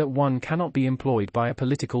participation is that one cannot be employed by a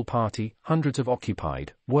political party, hundreds of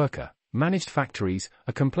occupied, worker-managed factories,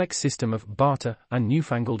 a complex system of barter, and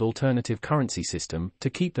newfangled alternative currency system to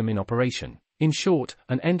keep them in operation. In short,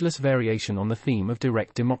 an endless variation on the theme of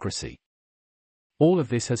direct democracy. All of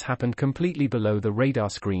this has happened completely below the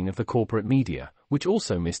radar screen of the corporate media, which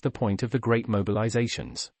also missed the point of the great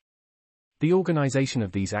mobilizations. The organization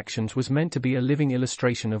of these actions was meant to be a living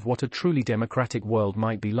illustration of what a truly democratic world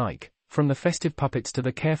might be like, from the festive puppets to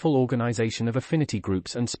the careful organization of affinity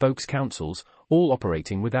groups and spokes councils, all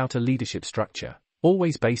operating without a leadership structure,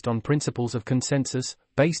 always based on principles of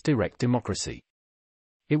consensus-based direct democracy.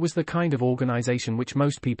 It was the kind of organization which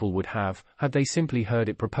most people would have, had they simply heard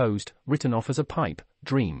it proposed, written off as a pipe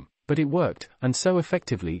dream. But it worked, and so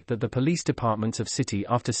effectively that the police departments of city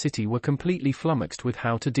after city were completely flummoxed with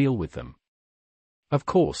how to deal with them. Of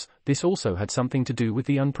course, this also had something to do with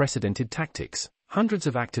the unprecedented tactics. Hundreds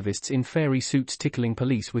of activists in fairy suits tickling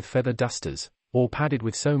police with feather dusters, or padded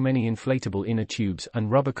with so many inflatable inner tubes and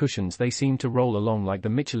rubber cushions they seemed to roll along like the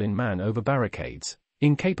Michelin Man over barricades,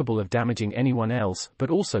 incapable of damaging anyone else but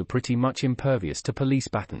also pretty much impervious to police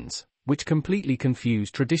batons, which completely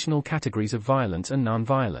confused traditional categories of violence and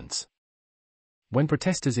non-violence. When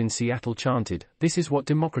protesters in Seattle chanted, "This is what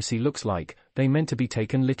democracy looks like," they meant to be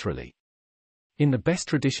taken literally. In the best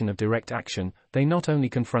tradition of direct action, they not only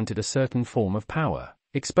confronted a certain form of power,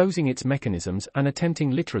 exposing its mechanisms and attempting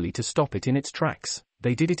literally to stop it in its tracks,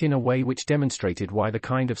 they did it in a way which demonstrated why the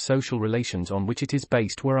kind of social relations on which it is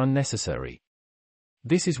based were unnecessary.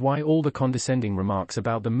 This is why all the condescending remarks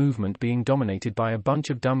about the movement being dominated by a bunch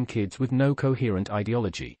of dumb kids with no coherent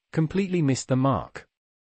ideology completely missed the mark.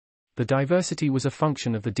 The diversity was a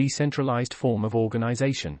function of the decentralized form of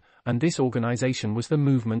organization, and this organization was the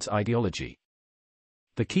movement's ideology.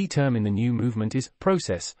 The key term in the new movement is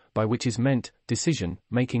process, by which is meant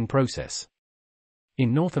decision-making process.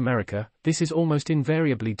 In North America, this is almost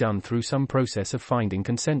invariably done through some process of finding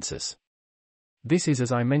consensus. This is,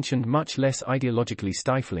 as I mentioned, much less ideologically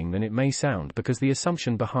stifling than it may sound because the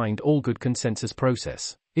assumption behind all good consensus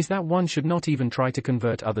process is that one should not even try to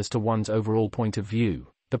convert others to one's overall point of view.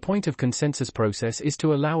 The point of consensus process is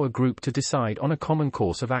to allow a group to decide on a common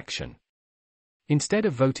course of action. Instead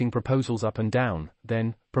of voting proposals up and down,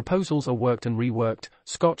 then, proposals are worked and reworked,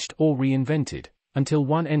 scotched or reinvented, until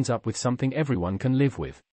one ends up with something everyone can live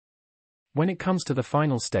with. When it comes to the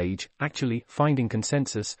final stage, actually finding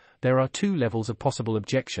consensus, there are two levels of possible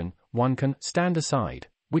objection. One can stand aside,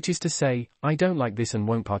 which is to say, I don't like this and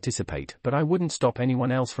won't participate, but I wouldn't stop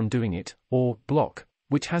anyone else from doing it, or block,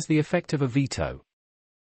 which has the effect of a veto.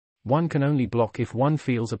 One can only block if one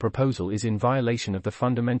feels a proposal is in violation of the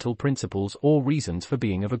fundamental principles or reasons for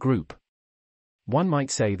being of a group. One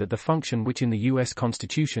might say that the function which in the US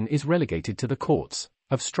Constitution is relegated to the courts,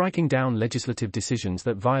 of striking down legislative decisions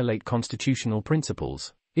that violate constitutional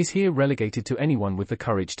principles, is here relegated to anyone with the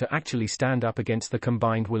courage to actually stand up against the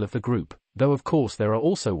combined will of the group, though of course there are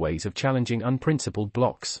also ways of challenging unprincipled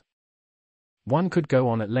blocks. One could go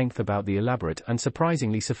on at length about the elaborate and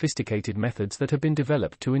surprisingly sophisticated methods that have been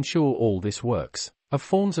developed to ensure all this works, of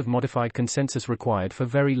forms of modified consensus required for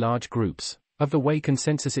very large groups, of the way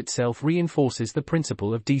consensus itself reinforces the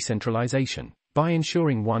principle of decentralization, by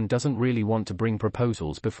ensuring one doesn't really want to bring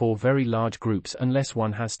proposals before very large groups unless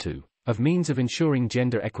one has to, of means of ensuring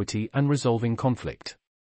gender equity and resolving conflict.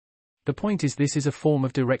 The point is, this is a form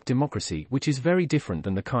of direct democracy which is very different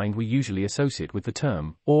than the kind we usually associate with the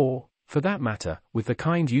term, or, for that matter, with the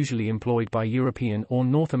kind usually employed by European or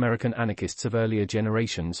North American anarchists of earlier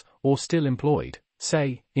generations, or still employed,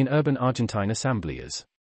 say, in urban Argentine assemblies.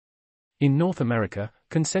 In North America,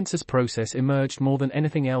 consensus process emerged more than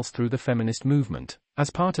anything else through the feminist movement, as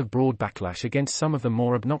part of broad backlash against some of the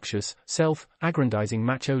more obnoxious, self-aggrandizing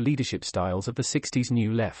macho leadership styles of the 60s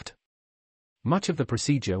New Left. Much of the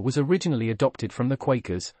procedure was originally adopted from the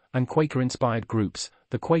Quakers, and Quaker-inspired groups.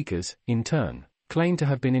 The Quakers, in turn, claim to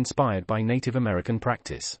have been inspired by Native American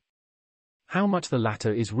practice. How much the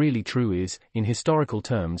latter is really true is, in historical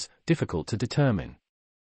terms, difficult to determine.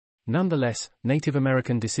 Nonetheless, Native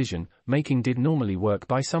American decision-making did normally work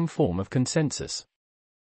by some form of consensus.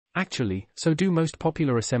 Actually, so do most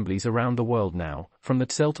popular assemblies around the world now, from the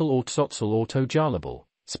Tzeltal or Tzotzil or Tojalabal,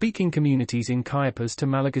 speaking communities in Chiapas to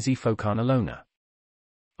Malagasy Fokanalona.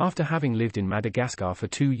 After having lived in Madagascar for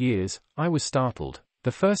 2 years, I was startled,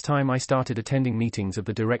 The first time I started attending meetings of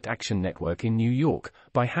the Direct Action Network in New York,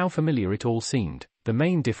 by how familiar it all seemed, the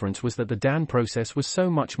main difference was that the DAN process was so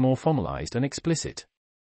much more formalized and explicit.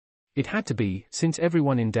 It had to be, since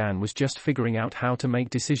everyone in DAN was just figuring out how to make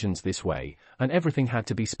decisions this way, and everything had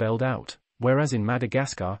to be spelled out, whereas in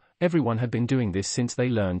Madagascar, everyone had been doing this since they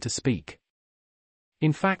learned to speak.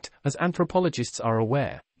 In fact, as anthropologists are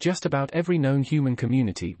aware, just about every known human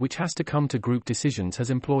community which has to come to group decisions has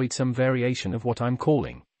employed some variation of what I'm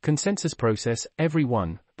calling consensus process, every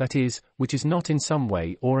one, that is, which is not in some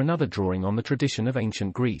way or another drawing on the tradition of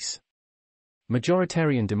ancient Greece.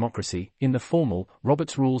 Majoritarian democracy, in the formal,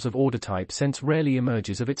 Robert's Rules of Order type sense, rarely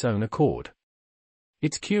emerges of its own accord.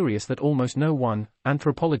 It's curious that almost no one,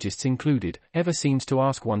 anthropologists included, ever seems to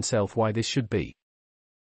ask oneself why this should be.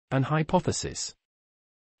 An hypothesis.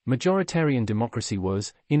 Majoritarian democracy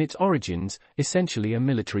was, in its origins, essentially a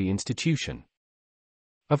military institution.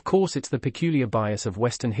 Of course, it's the peculiar bias of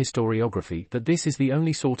Western historiography that this is the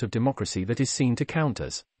only sort of democracy that is seen to count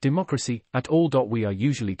as democracy at all. We are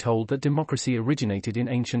usually told that democracy originated in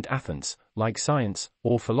ancient Athens, like science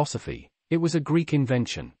or philosophy. It was a Greek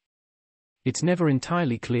invention. It's never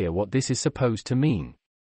entirely clear what this is supposed to mean.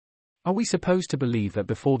 Are we supposed to believe that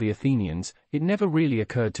before the Athenians, it never really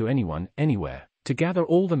occurred to anyone, anywhere, to gather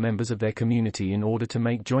all the members of their community in order to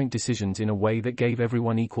make joint decisions in a way that gave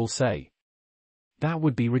everyone equal say? That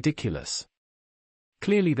would be ridiculous.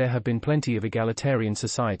 Clearly there have been plenty of egalitarian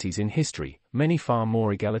societies in history, many far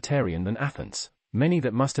more egalitarian than Athens, many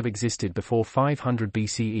that must have existed before 500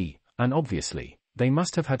 BCE, and obviously, they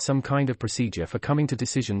must have had some kind of procedure for coming to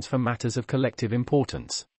decisions for matters of collective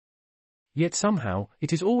importance. Yet somehow,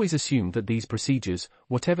 it is always assumed that these procedures,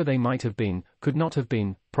 whatever they might have been, could not have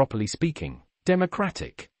been, properly speaking,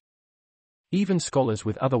 democratic. Even scholars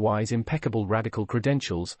with otherwise impeccable radical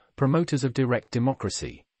credentials, promoters of direct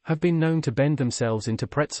democracy, have been known to bend themselves into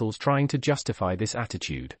pretzels trying to justify this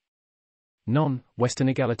attitude. Non-Western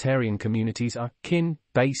egalitarian communities are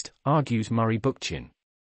kin-based, argues Murray Bookchin.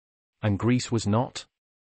 And Greece was not?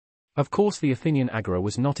 Of course the Athenian agora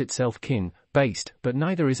was not itself kin-based, but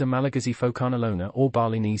neither is a Malagasy Focanalona or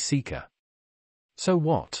Balinese Sika. So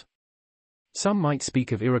what? Some might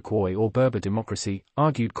speak of Iroquois or Berber democracy,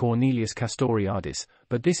 argued Cornelius Castoriadis,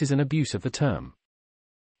 but this is an abuse of the term.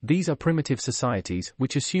 These are primitive societies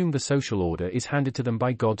which assume the social order is handed to them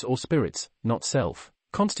by gods or spirits, not self,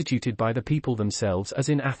 constituted by the people themselves as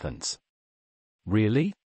in Athens.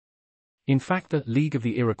 Really? In fact, the League of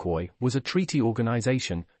the Iroquois was a treaty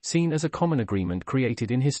organization, seen as a common agreement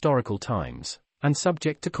created in historical times, and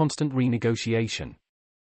subject to constant renegotiation.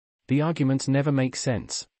 The arguments never make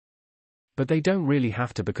sense. But they don't really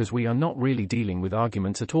have to, because we are not really dealing with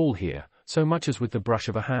arguments at all here, so much as with the brush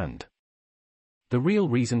of a hand. The real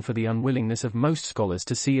reason for the unwillingness of most scholars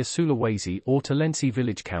to see a Sulawesi or Talensi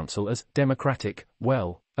village council as democratic,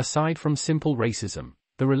 well, aside from simple racism,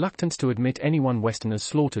 the reluctance to admit anyone Westerners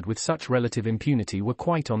slaughtered with such relative impunity were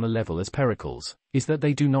quite on the level as Pericles, is that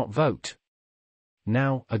they do not vote.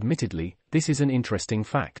 Now, admittedly, this is an interesting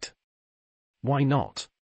fact. Why not?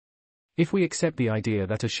 If we accept the idea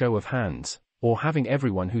that a show of hands, or having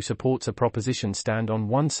everyone who supports a proposition stand on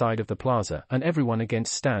one side of the plaza and everyone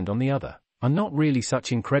against stand on the other, are not really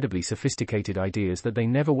such incredibly sophisticated ideas that they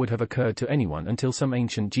never would have occurred to anyone until some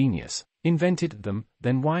ancient genius invented them,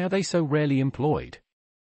 then why are they so rarely employed?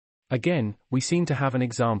 Again, we seem to have an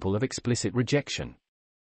example of explicit rejection.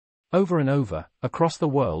 Over and over, across the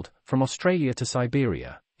world, from Australia to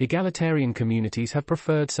Siberia, egalitarian communities have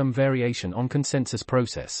preferred some variation on consensus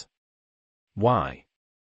process. Why?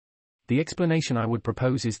 The explanation I would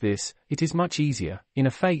propose is this: it is much easier, in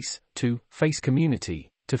a face-to-face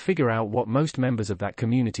community, to figure out what most members of that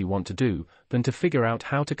community want to do, than to figure out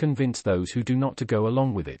how to convince those who do not to go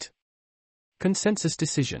along with it. Consensus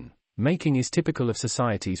decision making is typical of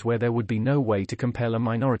societies where there would be no way to compel a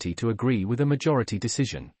minority to agree with a majority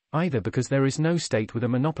decision, either because there is no state with a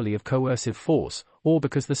monopoly of coercive force, or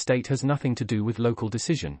because the state has nothing to do with local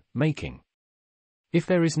decision making. If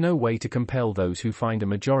there is no way to compel those who find a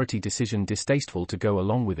majority decision distasteful to go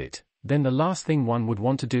along with it, then the last thing one would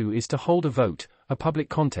want to do is to hold a vote, a public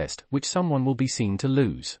contest, which someone will be seen to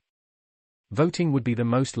lose. Voting would be the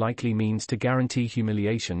most likely means to guarantee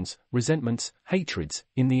humiliations, resentments, hatreds,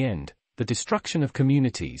 in the end, the destruction of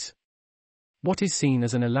communities. What is seen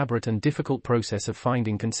as an elaborate and difficult process of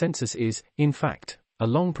finding consensus is, in fact, a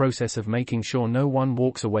long process of making sure no one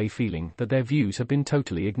walks away feeling that their views have been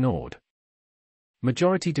totally ignored.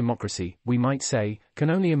 Majority democracy, we might say,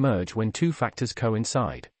 can only emerge when two factors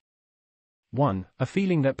coincide. 1. A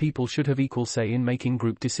feeling that people should have equal say in making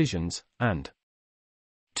group decisions, and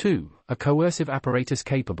 2. A coercive apparatus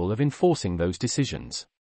capable of enforcing those decisions.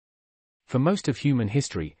 For most of human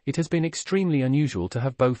history, it has been extremely unusual to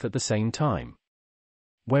have both at the same time.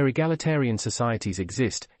 Where egalitarian societies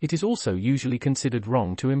exist, it is also usually considered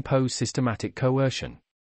wrong to impose systematic coercion.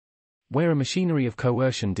 Where a machinery of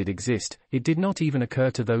coercion did exist, it did not even occur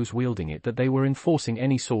to those wielding it that they were enforcing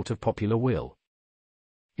any sort of popular will.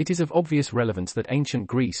 It is of obvious relevance that ancient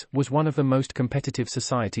Greece was one of the most competitive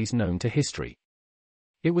societies known to history.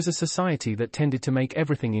 It was a society that tended to make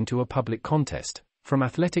everything into a public contest, from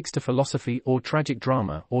athletics to philosophy or tragic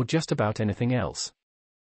drama or just about anything else.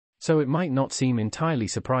 So it might not seem entirely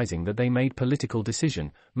surprising that they made political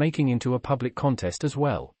decision-making into a public contest as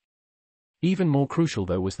well. Even more crucial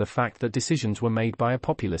though was the fact that decisions were made by a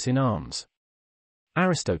populace in arms.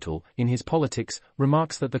 Aristotle, in his Politics,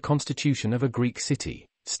 remarks that the constitution of a Greek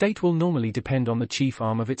city-state will normally depend on the chief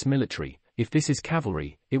arm of its military. If this is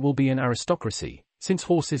cavalry, it will be an aristocracy, since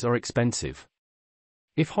horses are expensive.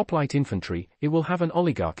 If hoplite infantry, it will have an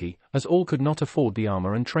oligarchy, as all could not afford the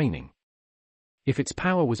armor and training. If its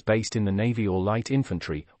power was based in the navy or light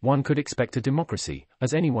infantry, one could expect a democracy,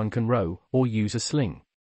 as anyone can row or use a sling.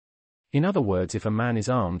 In other words, if a man is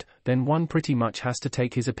armed, then one pretty much has to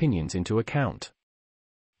take his opinions into account.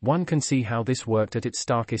 One can see how this worked at its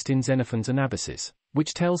starkest in Xenophon's Anabasis,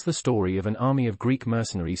 which tells the story of an army of Greek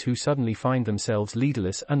mercenaries who suddenly find themselves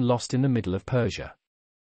leaderless and lost in the middle of Persia.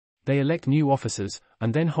 They elect new officers,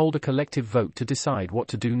 and then hold a collective vote to decide what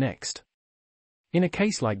to do next. In a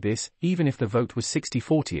case like this, even if the vote was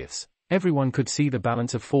 60/40, everyone could see the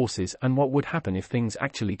balance of forces and what would happen if things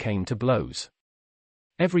actually came to blows.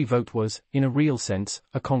 Every vote was, in a real sense,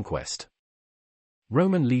 a conquest.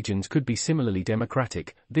 Roman legions could be similarly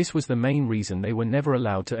democratic. This was the main reason they were never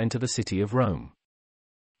allowed to enter the city of Rome.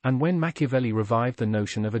 And when Machiavelli revived the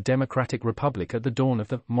notion of a democratic republic at the dawn of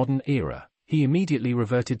the modern era, he immediately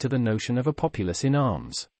reverted to the notion of a populace in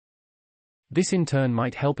arms. This in turn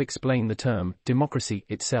might help explain the term democracy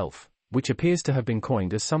itself, which appears to have been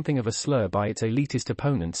coined as something of a slur by its elitist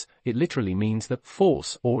opponents. It literally means the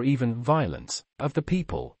force or even violence of the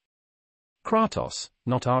people. Kratos,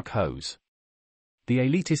 not archos. The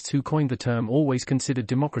elitists who coined the term always considered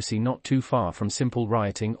democracy not too far from simple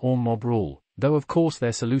rioting or mob rule, though of course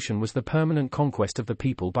their solution was the permanent conquest of the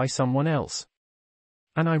people by someone else.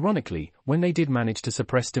 And ironically, when they did manage to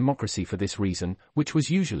suppress democracy for this reason, which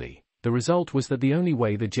was usually, the result was that the only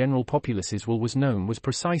way the general populace's will was known was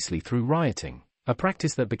precisely through rioting, a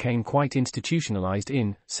practice that became quite institutionalized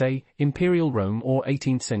in, say, Imperial Rome or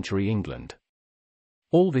 18th century England.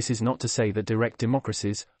 All this is not to say that direct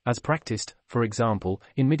democracies, as practiced, for example,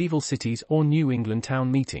 in medieval cities or New England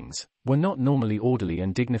town meetings, were not normally orderly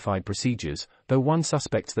and dignified procedures, though one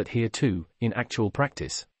suspects that here too, in actual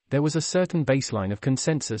practice, there was a certain baseline of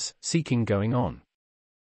consensus-seeking going on.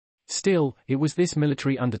 Still, it was this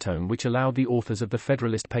military undertone which allowed the authors of the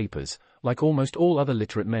Federalist Papers, like almost all other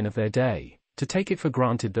literate men of their day, to take it for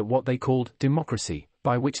granted that what they called democracy,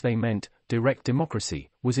 by which they meant direct democracy,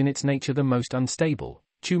 was in its nature the most unstable,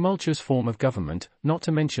 tumultuous form of government, not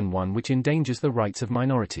to mention one which endangers the rights of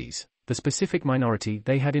minorities, the specific minority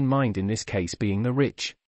they had in mind in this case being the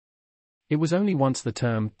rich. It was only once the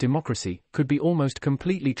term democracy could be almost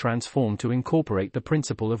completely transformed to incorporate the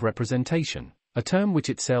principle of representation, a term which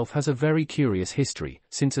itself has a very curious history,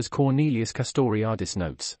 since as Cornelius Castoriadis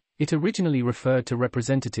notes, it originally referred to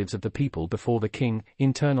representatives of the people before the king,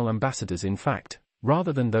 internal ambassadors in fact,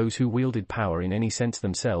 rather than those who wielded power in any sense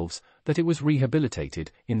themselves, that it was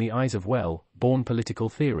rehabilitated, in the eyes of well-born political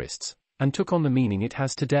theorists, and took on the meaning it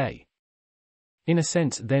has today. In a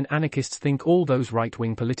sense, then, anarchists think all those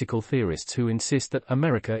right-wing political theorists who insist that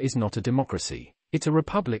America is not a democracy, it's a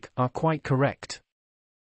republic, are quite correct.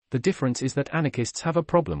 The difference is that anarchists have a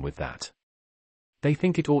problem with that. They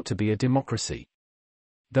think it ought to be a democracy.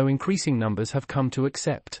 Though increasing numbers have come to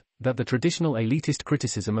accept that the traditional elitist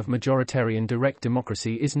criticism of majoritarian direct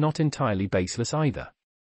democracy is not entirely baseless either.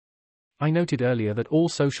 I noted earlier that all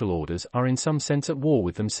social orders are in some sense at war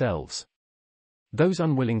with themselves. Those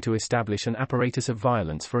unwilling to establish an apparatus of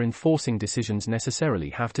violence for enforcing decisions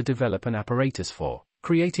necessarily have to develop an apparatus for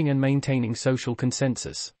creating and maintaining social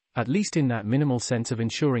consensus, at least in that minimal sense of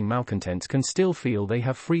ensuring malcontents can still feel they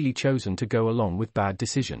have freely chosen to go along with bad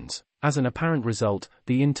decisions. As an apparent result,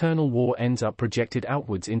 the internal war ends up projected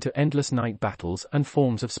outwards into endless night battles and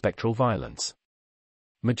forms of spectral violence.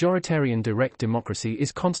 Majoritarian direct democracy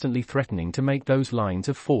is constantly threatening to make those lines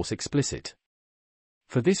of force explicit.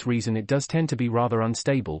 For this reason it does tend to be rather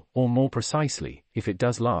unstable, or more precisely, if it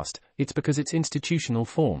does last, it's because its institutional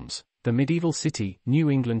forms, the medieval city, New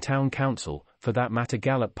England town council, for that matter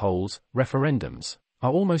Gallup polls, referendums,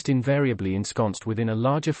 are almost invariably ensconced within a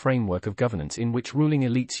larger framework of governance in which ruling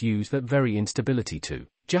elites use that very instability to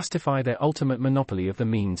justify their ultimate monopoly of the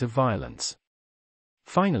means of violence.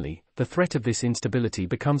 Finally, the threat of this instability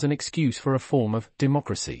becomes an excuse for a form of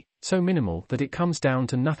democracy, so minimal that it comes down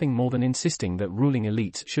to nothing more than insisting that ruling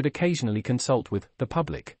elites should occasionally consult with the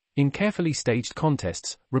public, in carefully staged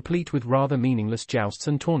contests, replete with rather meaningless jousts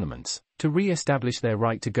and tournaments, to re-establish their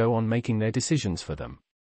right to go on making their decisions for them.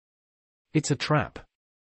 It's a trap.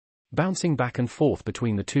 Bouncing back and forth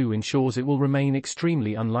between the two ensures it will remain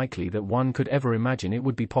extremely unlikely that one could ever imagine it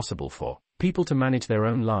would be possible for people to manage their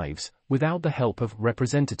own lives without the help of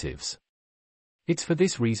representatives. It's for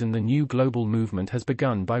this reason the new global movement has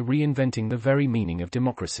begun by reinventing the very meaning of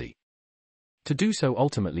democracy. To do so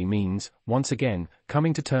ultimately means, once again,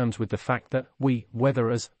 coming to terms with the fact that we, whether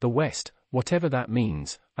as the West, whatever that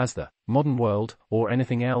means, as the modern world, or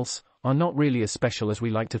anything else, are not really as special as we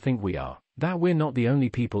like to think we are, that we're not the only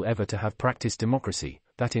people ever to have practiced democracy,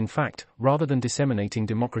 that in fact, rather than disseminating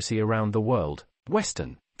democracy around the world,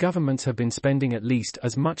 Western governments have been spending at least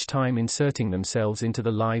as much time inserting themselves into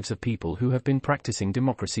the lives of people who have been practicing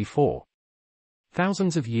democracy for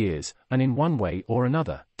thousands of years, and in one way or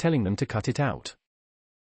another, telling them to cut it out.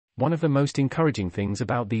 One of the most encouraging things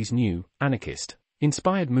about these new,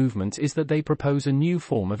 anarchist-inspired movements is that they propose a new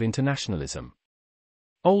form of internationalism.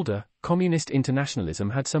 Older, communist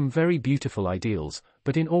internationalism had some very beautiful ideals,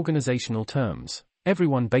 but in organizational terms,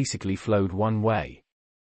 everyone basically flowed one way.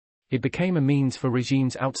 It became a means for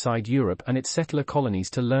regimes outside Europe and its settler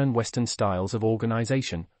colonies to learn Western styles of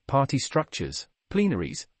organization, party structures,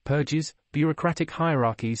 plenaries, purges, bureaucratic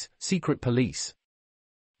hierarchies, secret police.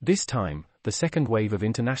 This time, the second wave of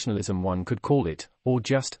internationalism, one could call it, or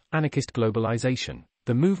just, anarchist globalization,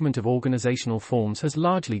 the movement of organizational forms has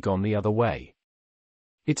largely gone the other way.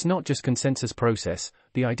 It's not just consensus process.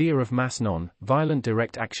 The idea of mass non-violent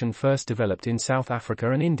direct action first developed in South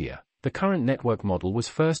Africa and India. The current network model was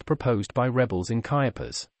first proposed by rebels in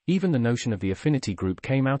Chiapas. Even the notion of the affinity group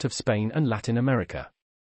came out of Spain and Latin America.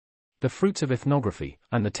 The fruits of ethnography,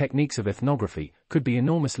 and the techniques of ethnography, could be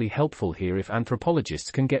enormously helpful here if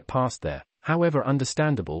anthropologists can get past their, however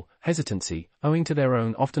understandable, hesitancy, owing to their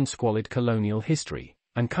own often squalid colonial history,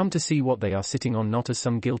 and come to see what they are sitting on not as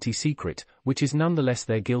some guilty secret, which is nonetheless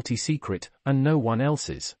their guilty secret, and no one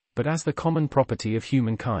else's, but as the common property of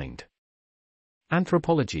humankind.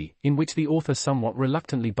 Anthropology, in which the author somewhat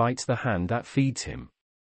reluctantly bites the hand that feeds him.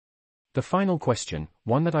 The final question,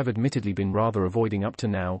 one that I've admittedly been rather avoiding up to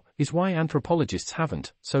now, is why anthropologists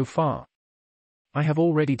haven't, so far. I have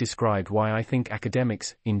already described why I think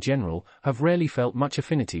academics, in general, have rarely felt much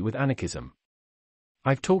affinity with anarchism.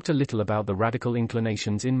 I've talked a little about the radical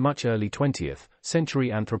inclinations in much early 20th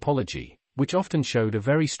century anthropology, which often showed a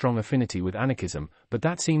very strong affinity with anarchism, but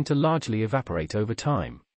that seemed to largely evaporate over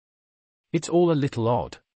time. It's all a little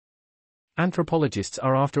odd. Anthropologists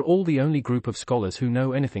are after all the only group of scholars who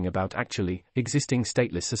know anything about actually existing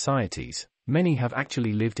stateless societies. Many have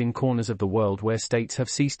actually lived in corners of the world where states have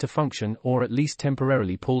ceased to function or at least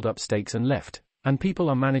temporarily pulled up stakes and left, and people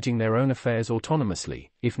are managing their own affairs autonomously.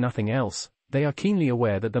 If nothing else, they are keenly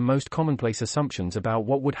aware that the most commonplace assumptions about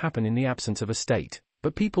what would happen in the absence of a state,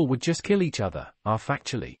 but people would just kill each other, are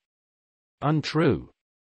factually untrue.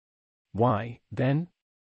 Why, then?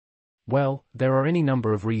 Well, there are any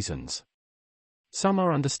number of reasons. Some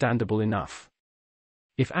are understandable enough.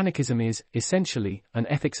 If anarchism is, essentially, an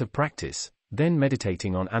ethics of practice, then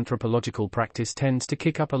meditating on anthropological practice tends to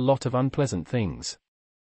kick up a lot of unpleasant things.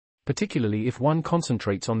 Particularly if one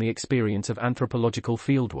concentrates on the experience of anthropological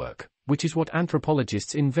fieldwork, which is what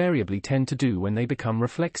anthropologists invariably tend to do when they become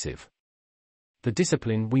reflexive. The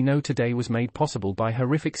discipline we know today was made possible by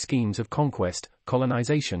horrific schemes of conquest,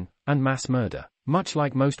 colonization, and mass murder, much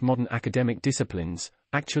like most modern academic disciplines,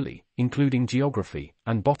 actually, including geography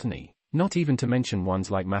and botany, not even to mention ones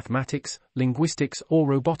like mathematics, linguistics or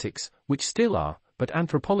robotics, which still are, but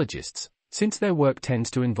anthropologists, since their work tends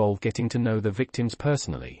to involve getting to know the victims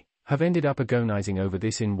personally, have ended up agonizing over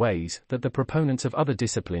this in ways that the proponents of other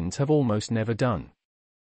disciplines have almost never done.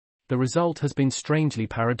 The result has been strangely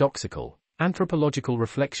paradoxical. Anthropological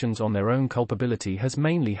reflections on their own culpability has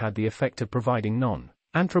mainly had the effect of providing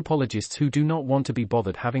non-anthropologists who do not want to be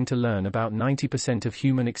bothered having to learn about 90% of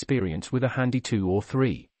human experience with a handy 2 or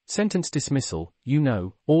 3 sentence dismissal,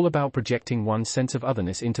 all about projecting one's sense of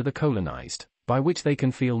otherness into the colonized, by which they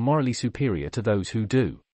can feel morally superior to those who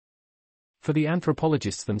do. For the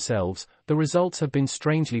anthropologists themselves, the results have been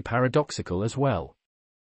strangely paradoxical as well.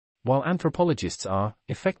 While anthropologists are,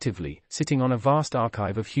 effectively, sitting on a vast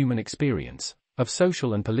archive of human experience, of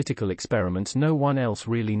social and political experiments no one else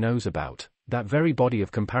really knows about, that very body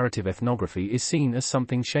of comparative ethnography is seen as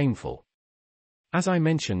something shameful. As I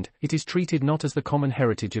mentioned, it is treated not as the common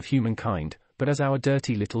heritage of humankind, but as our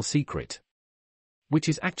dirty little secret. Which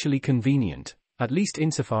is actually convenient, at least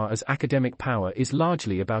insofar as academic power is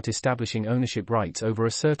largely about establishing ownership rights over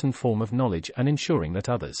a certain form of knowledge and ensuring that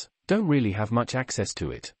others don't really have much access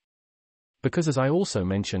to it. Because as I also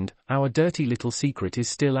mentioned, our dirty little secret is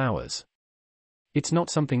still ours. It's not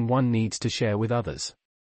something one needs to share with others.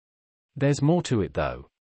 There's more to it though.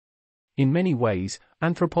 In many ways,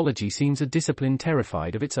 anthropology seems a discipline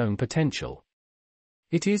terrified of its own potential.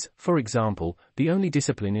 It is, for example, the only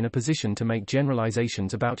discipline in a position to make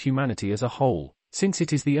generalizations about humanity as a whole, since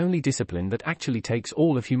it is the only discipline that actually takes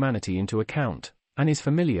all of humanity into account, and is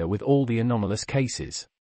familiar with all the anomalous cases.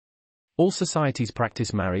 All societies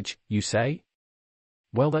practice marriage, you say?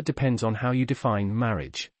 Well, that depends on how you define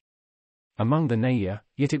marriage. Among the Naya,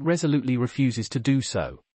 yet it resolutely refuses to do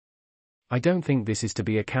so. I don't think this is to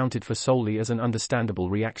be accounted for solely as an understandable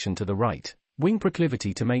reaction to the right-wing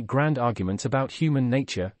proclivity to make grand arguments about human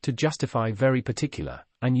nature to justify very particular,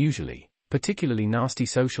 and usually, particularly nasty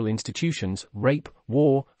social institutions, rape,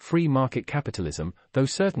 war, free market capitalism, though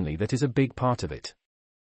certainly that is a big part of it.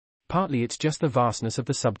 Partly it's just the vastness of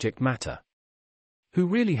the subject matter. Who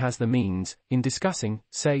really has the means, in discussing,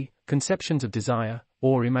 say, conceptions of desire,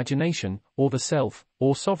 or imagination, or the self,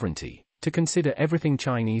 or sovereignty, to consider everything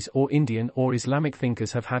Chinese or Indian or Islamic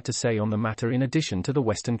thinkers have had to say on the matter in addition to the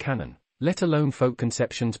Western canon, let alone folk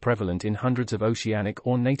conceptions prevalent in hundreds of oceanic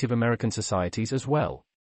or Native American societies as well?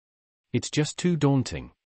 It's just too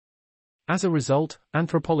daunting. As a result,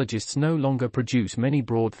 anthropologists no longer produce many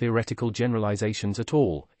broad theoretical generalizations at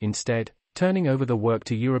all, instead, turning over the work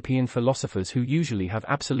to European philosophers who usually have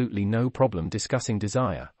absolutely no problem discussing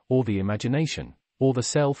desire, or the imagination, or the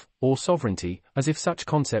self, or sovereignty, as if such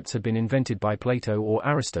concepts had been invented by Plato or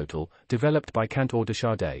Aristotle, developed by Kant or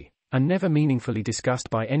Descartes, and never meaningfully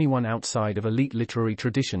discussed by anyone outside of elite literary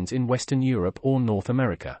traditions in Western Europe or North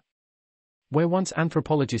America. Where once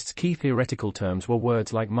anthropologists' key theoretical terms were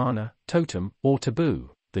words like mana, totem, or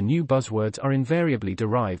taboo, the new buzzwords are invariably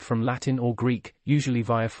derived from Latin or Greek, usually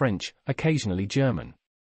via French, occasionally German.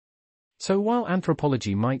 So while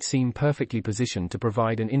anthropology might seem perfectly positioned to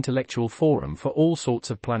provide an intellectual forum for all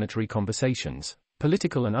sorts of planetary conversations,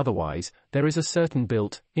 political and otherwise, there is a certain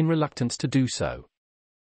built-in reluctance to do so.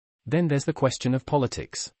 Then there's the question of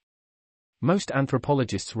politics. Most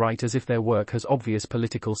anthropologists write as if their work has obvious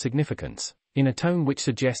political significance, in a tone which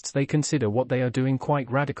suggests they consider what they are doing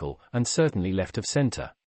quite radical and certainly left of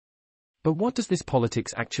center. But what does this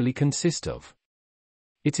politics actually consist of?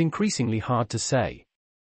 It's increasingly hard to say.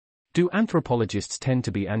 Do anthropologists tend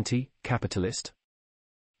to be anti-capitalist?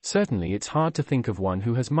 Certainly it's hard to think of one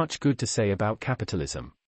who has much good to say about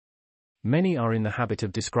capitalism. Many are in the habit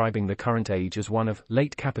of describing the current age as one of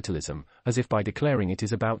late capitalism, as if by declaring it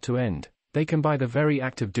is about to end, they can by the very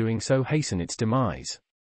act of doing so hasten its demise.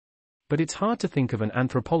 But it's hard to think of an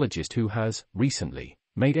anthropologist who has, recently,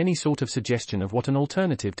 made any sort of suggestion of what an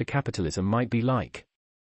alternative to capitalism might be like.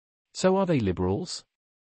 So are they liberals?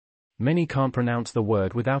 Many can't pronounce the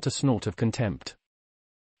word without a snort of contempt.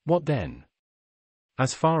 What then?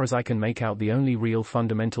 As far as I can make out, the only real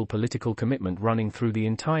fundamental political commitment running through the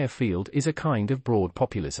entire field is a kind of broad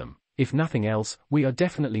populism. If nothing else, we are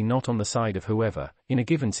definitely not on the side of whoever, in a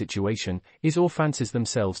given situation, is or fancies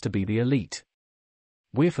themselves to be the elite.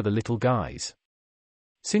 We're for the little guys.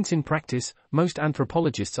 Since in practice, most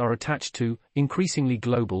anthropologists are attached to, increasingly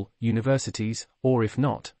global, universities, or if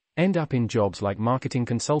not, end up in jobs like marketing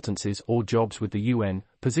consultancies or jobs with the UN,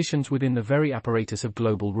 positions within the very apparatus of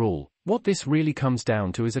global rule, what this really comes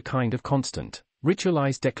down to is a kind of constant,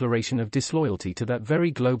 ritualized declaration of disloyalty to that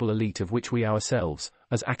very global elite of which we ourselves,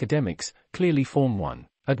 as academics, clearly form one,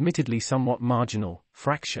 admittedly somewhat marginal,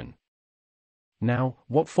 fraction. Now,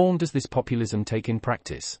 what form does this populism take in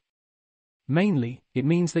practice? Mainly, it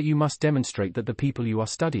means that you must demonstrate that the people you are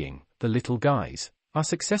studying, the little guys, are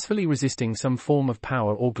successfully resisting some form of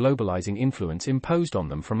power or globalizing influence imposed on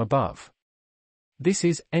them from above. This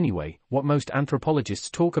is, anyway, what most anthropologists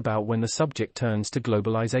talk about when the subject turns to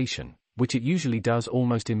globalization, which it usually does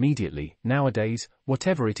almost immediately, nowadays,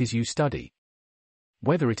 whatever it is you study.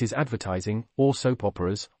 Whether it is advertising, or soap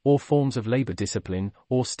operas, or forms of labor discipline,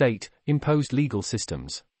 or state-imposed legal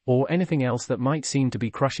systems, or anything else that might seem to be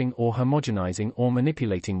crushing or homogenizing or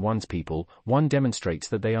manipulating one's people, one demonstrates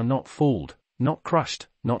that they are not fooled, not crushed,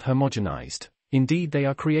 not homogenized. Indeed, they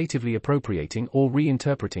are creatively appropriating or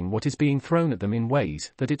reinterpreting what is being thrown at them in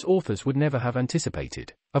ways that its authors would never have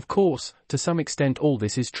anticipated. Of course, to some extent all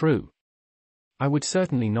this is true. I would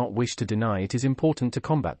certainly not wish to deny it is important to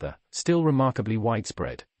combat the, still remarkably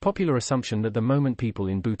widespread, popular assumption that the moment people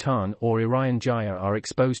in Bhutan or Irian Jaya are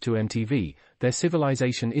exposed to MTV, their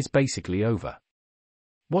civilization is basically over.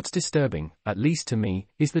 What's disturbing, at least to me,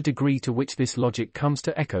 is the degree to which this logic comes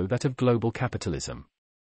to echo that of global capitalism.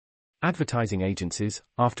 Advertising agencies,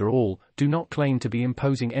 after all, do not claim to be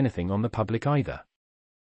imposing anything on the public either.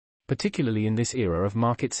 Particularly in this era of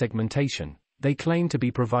market segmentation, they claim to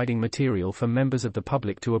be providing material for members of the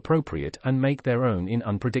public to appropriate and make their own in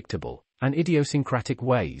unpredictable and idiosyncratic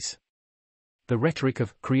ways. The rhetoric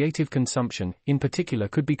of creative consumption, in particular,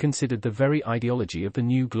 could be considered the very ideology of the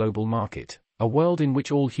new global market, a world in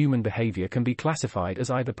which all human behavior can be classified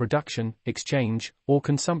as either production, exchange, or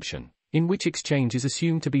consumption, in which exchange is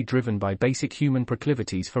assumed to be driven by basic human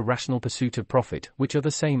proclivities for rational pursuit of profit, which are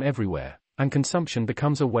the same everywhere, and consumption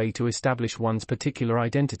becomes a way to establish one's particular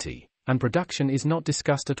identity, and production is not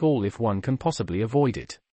discussed at all if one can possibly avoid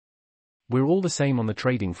it. We're all the same on the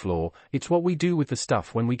trading floor, it's what we do with the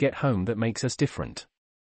stuff when we get home that makes us different.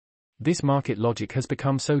 This market logic has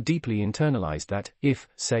become so deeply internalized that, if,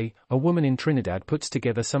 say, a woman in Trinidad puts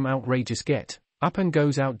together some outrageous get-up and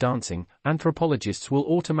goes out dancing, anthropologists will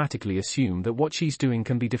automatically assume that what she's doing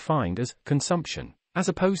can be defined as consumption, as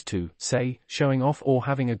opposed to, say, showing off or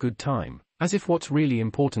having a good time, as if what's really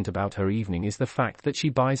important about her evening is the fact that she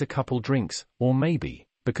buys a couple drinks, or maybe,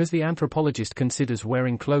 because the anthropologist considers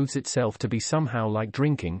wearing clothes itself to be somehow like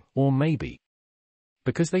drinking, or maybe,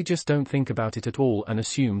 because they just don't think about it at all and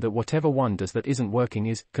assume that whatever one does that isn't working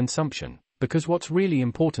is consumption, because what's really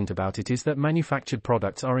important about it is that manufactured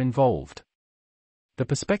products are involved. The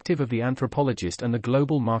perspective of the anthropologist and the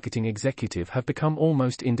global marketing executive have become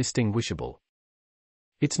almost indistinguishable.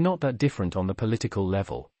 It's not that different on the political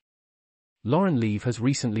level. Lauren Leave has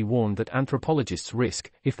recently warned that anthropologists risk,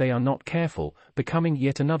 if they are not careful, becoming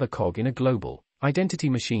yet another cog in a global identity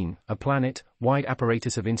machine, a planet-wide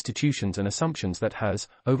apparatus of institutions and assumptions that has,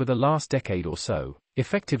 over the last decade or so,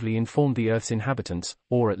 effectively informed the Earth's inhabitants,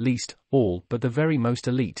 or at least, all but the very most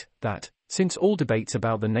elite, that, since all debates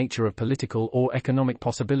about the nature of political or economic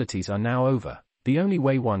possibilities are now over, the only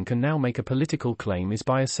way one can now make a political claim is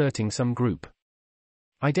by asserting some group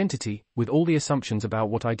identity, with all the assumptions about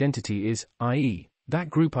what identity is, i.e., that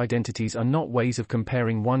group identities are not ways of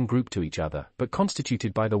comparing one group to each other, but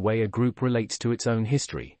constituted by the way a group relates to its own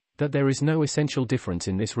history, that there is no essential difference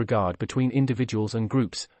in this regard between individuals and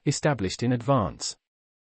groups, established in advance.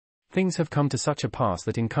 Things have come to such a pass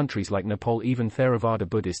that in countries like Nepal even Theravada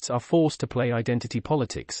Buddhists are forced to play identity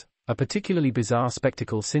politics, a particularly bizarre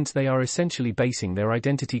spectacle since they are essentially basing their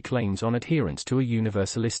identity claims on adherence to a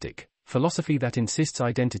universalistic philosophy that insists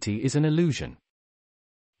identity is an illusion.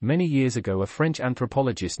 Many years ago, a French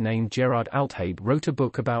anthropologist named Gérard Althèbe wrote a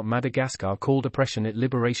book about Madagascar called Oppression et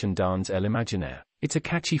Libération dans l'Imaginaire. It's a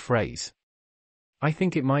catchy phrase. I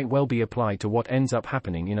think it might well be applied to what ends up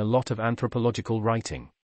happening in a lot of anthropological writing.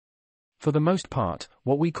 For the most part,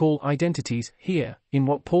 what we call identities here, in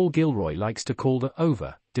what Paul Gilroy likes to call the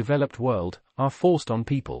over-developed world, are forced on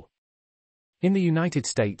people. In the United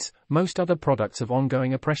States, most other products of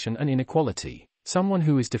ongoing oppression and inequality, someone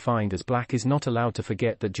who is defined as black is not allowed to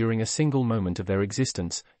forget that during a single moment of their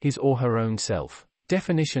existence, his or her own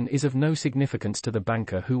self-definition is of no significance to the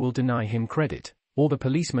banker who will deny him credit, or the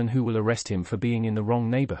policeman who will arrest him for being in the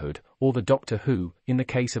wrong neighborhood, or the doctor who, in the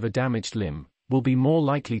case of a damaged limb, will be more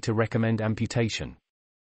likely to recommend amputation.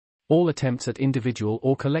 All attempts at individual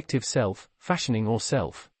or collective self-fashioning or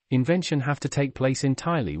self-invention have to take place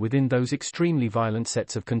entirely within those extremely violent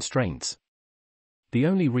sets of constraints. The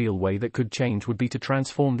only real way that could change would be to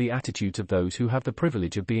transform the attitudes of those who have the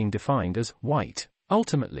privilege of being defined as white,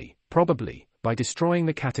 ultimately, probably, by destroying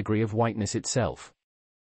the category of whiteness itself.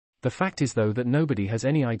 The fact is though that nobody has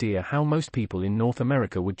any idea how most people in North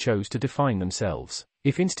America would choose to define themselves,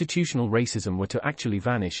 if institutional racism were to actually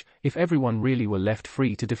vanish, if everyone really were left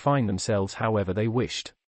free to define themselves however they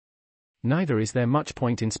wished. Neither is there much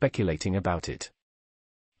point in speculating about it.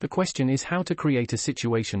 The question is how to create a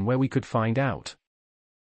situation where we could find out.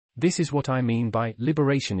 This is what I mean by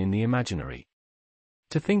liberation in the imaginary.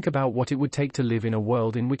 To think about what it would take to live in a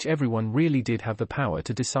world in which everyone really did have the power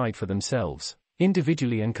to decide for themselves,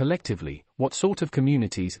 individually and collectively, what sort of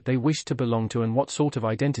communities they wished to belong to and what sort of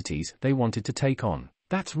identities they wanted to take on.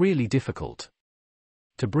 That's really difficult.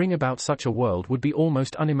 To bring about such a world would be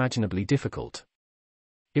almost unimaginably difficult.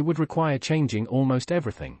 It would require changing almost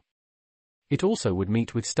everything. It also would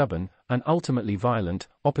meet with stubborn, and ultimately violent,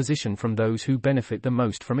 opposition from those who benefit the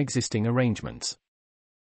most from existing arrangements.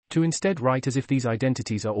 To instead write as if these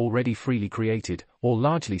identities are already freely created, or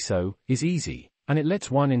largely so, is easy, And it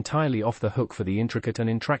lets one entirely off the hook for the intricate and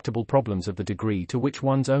intractable problems of the degree to which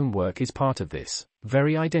one's own work is part of this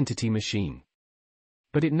very identity machine.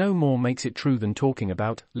 But it no more makes it true than talking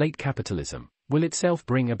about late capitalism will itself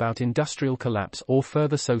bring about industrial collapse or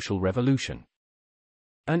further social revolution.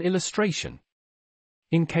 An illustration.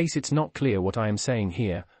 In case it's not clear what I am saying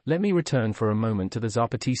here, let me return for a moment to the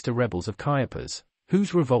Zapatista rebels of Chiapas,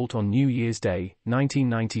 whose revolt on New Year's Day,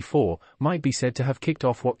 1994, might be said to have kicked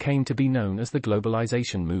off what came to be known as the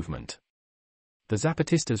Globalization movement. The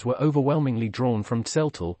Zapatistas were overwhelmingly drawn from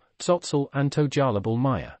Tzeltal, Tzotzil and Tojalabal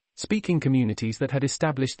Maya, speaking communities that had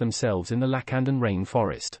established themselves in the Lacandan rain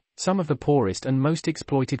forest, some of the poorest and most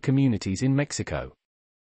exploited communities in Mexico.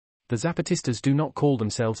 The Zapatistas do not call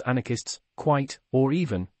themselves anarchists, or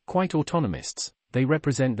even autonomists. They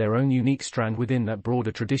represent their own unique strand within that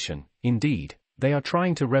broader tradition. Indeed, they are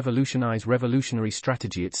trying to revolutionize revolutionary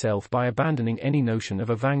strategy itself by abandoning any notion of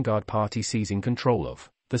a vanguard party seizing control of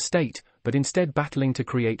the state, but instead battling to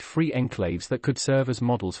create free enclaves that could serve as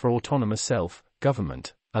models for autonomous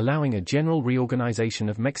self-government, allowing a general reorganization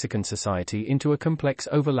of Mexican society into a complex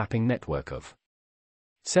overlapping network of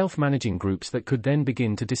self-managing groups that could then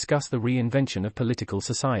begin to discuss the reinvention of political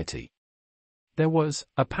society. There was,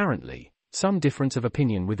 apparently, some difference of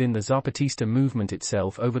opinion within the Zapatista movement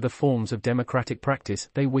itself over the forms of democratic practice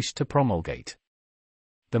they wished to promulgate.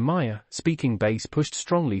 The Maya-speaking base pushed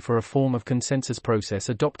strongly for a form of consensus process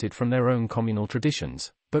adopted from their own communal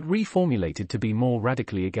traditions, but reformulated to be more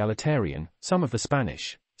radically egalitarian. Some of the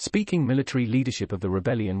Spanish-speaking military leadership of the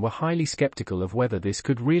rebellion were highly skeptical of whether this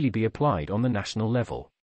could really be applied on the national level.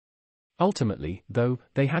 Ultimately, though,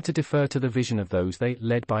 they had to defer to the vision of those they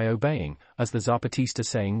led by obeying, as the Zapatista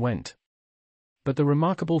saying went. But the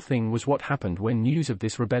remarkable thing was what happened when news of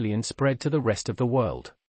this rebellion spread to the rest of the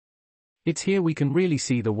world. It's here we can really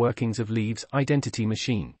see the workings of Leave's identity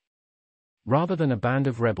machine. Rather than a band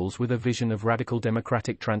of rebels with a vision of radical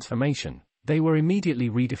democratic transformation, they were immediately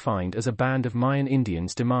redefined as a band of Mayan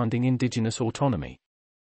Indians demanding indigenous autonomy.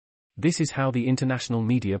 This is how the international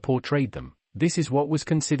media portrayed them. This is what was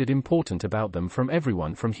considered important about them from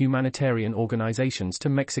everyone from humanitarian organizations to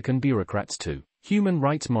Mexican bureaucrats to human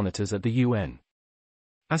rights monitors at the UN.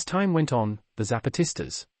 As time went on, the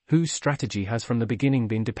Zapatistas, whose strategy has from the beginning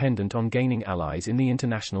been dependent on gaining allies in the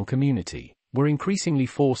international community, were increasingly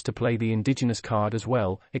forced to play the indigenous card as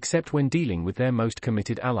well, except when dealing with their most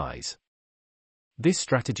committed allies. This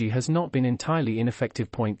strategy has not been entirely ineffective.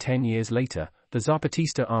 10 years later, the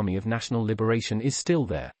Zapatista Army of National Liberation is still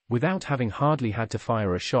there, without having hardly had to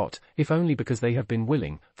fire a shot, if only because they have been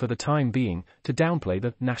willing, for the time being, to downplay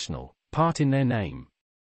the national part in their name.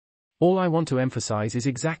 All I want to emphasize is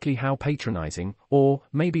exactly how patronizing, or,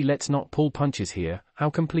 maybe let's not pull punches here, how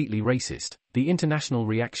completely racist, the international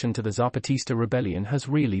reaction to the Zapatista rebellion has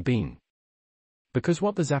really been. Because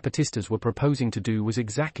what the Zapatistas were proposing to do was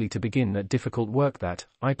exactly to begin that difficult work that,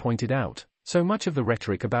 I pointed out, so much of the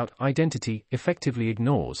rhetoric about identity effectively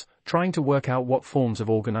ignores, trying to work out what forms of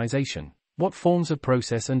organization, what forms of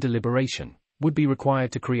process and deliberation, would be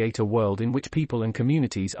required to create a world in which people and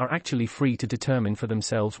communities are actually free to determine for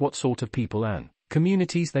themselves what sort of people and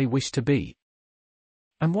communities they wish to be.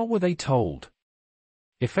 And what were they told?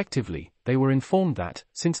 Effectively, they were informed that,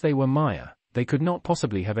 since they were Maya, they could not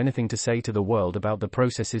possibly have anything to say to the world about the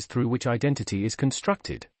processes through which identity is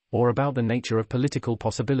constructed, or about the nature of political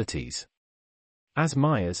possibilities. As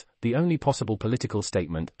Mayas, the only possible political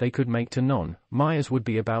statement they could make to non-Mayas would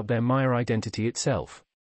be about their Maya identity itself.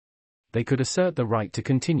 They could assert the right to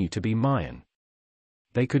continue to be Mayan.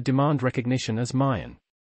 They could demand recognition as Mayan.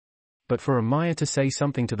 But for a Maya to say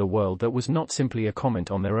something to the world that was not simply a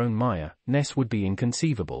comment on their own Maya-ness would be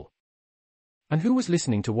inconceivable. And who was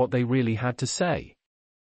listening to what they really had to say?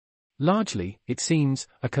 Largely, it seems,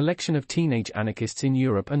 a collection of teenage anarchists in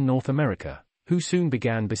Europe and North America, who soon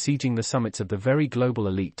began besieging the summits of the very global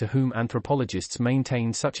elite to whom anthropologists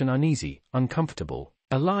maintained such an uneasy, uncomfortable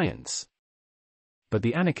alliance. But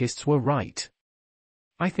the anarchists were right.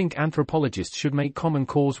 I think anthropologists should make common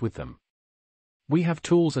cause with them. We have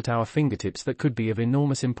tools at our fingertips that could be of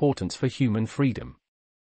enormous importance for human freedom.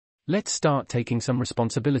 Let's start taking some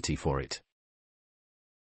responsibility for it.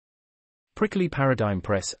 Prickly Paradigm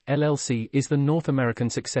Press, LLC is the North American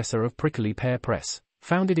successor of Prickly Pear Press,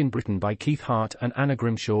 founded in Britain by Keith Hart and Anna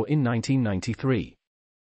Grimshaw in 1993.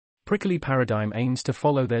 Prickly Paradigm aims to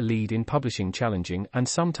follow their lead in publishing challenging and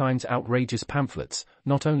sometimes outrageous pamphlets,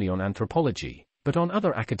 not only on anthropology, but on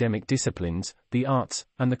other academic disciplines, the arts,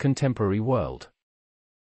 and the contemporary world.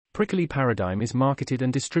 Prickly Paradigm is marketed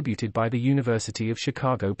and distributed by the University of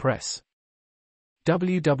Chicago Press.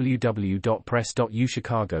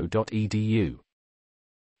 www.press.uchicago.edu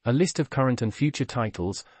A list of current and future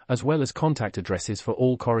titles, as well as contact addresses for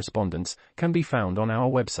all correspondence, can be found on our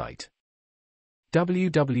website.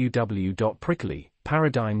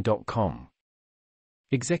 www.pricklyparadigm.com.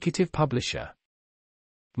 Executive Publisher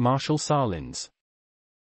Marshall Salins.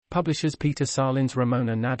 Publishers Peter Salins,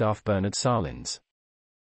 Ramona Nadaf, Bernard Salins.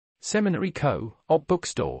 Seminary Co., Op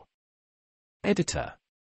Bookstore. Editor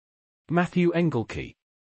Matthew Engelke.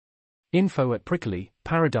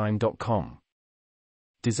 info@pricklyparadigm.com.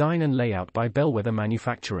 Design and layout by Bellwether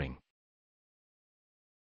Manufacturing.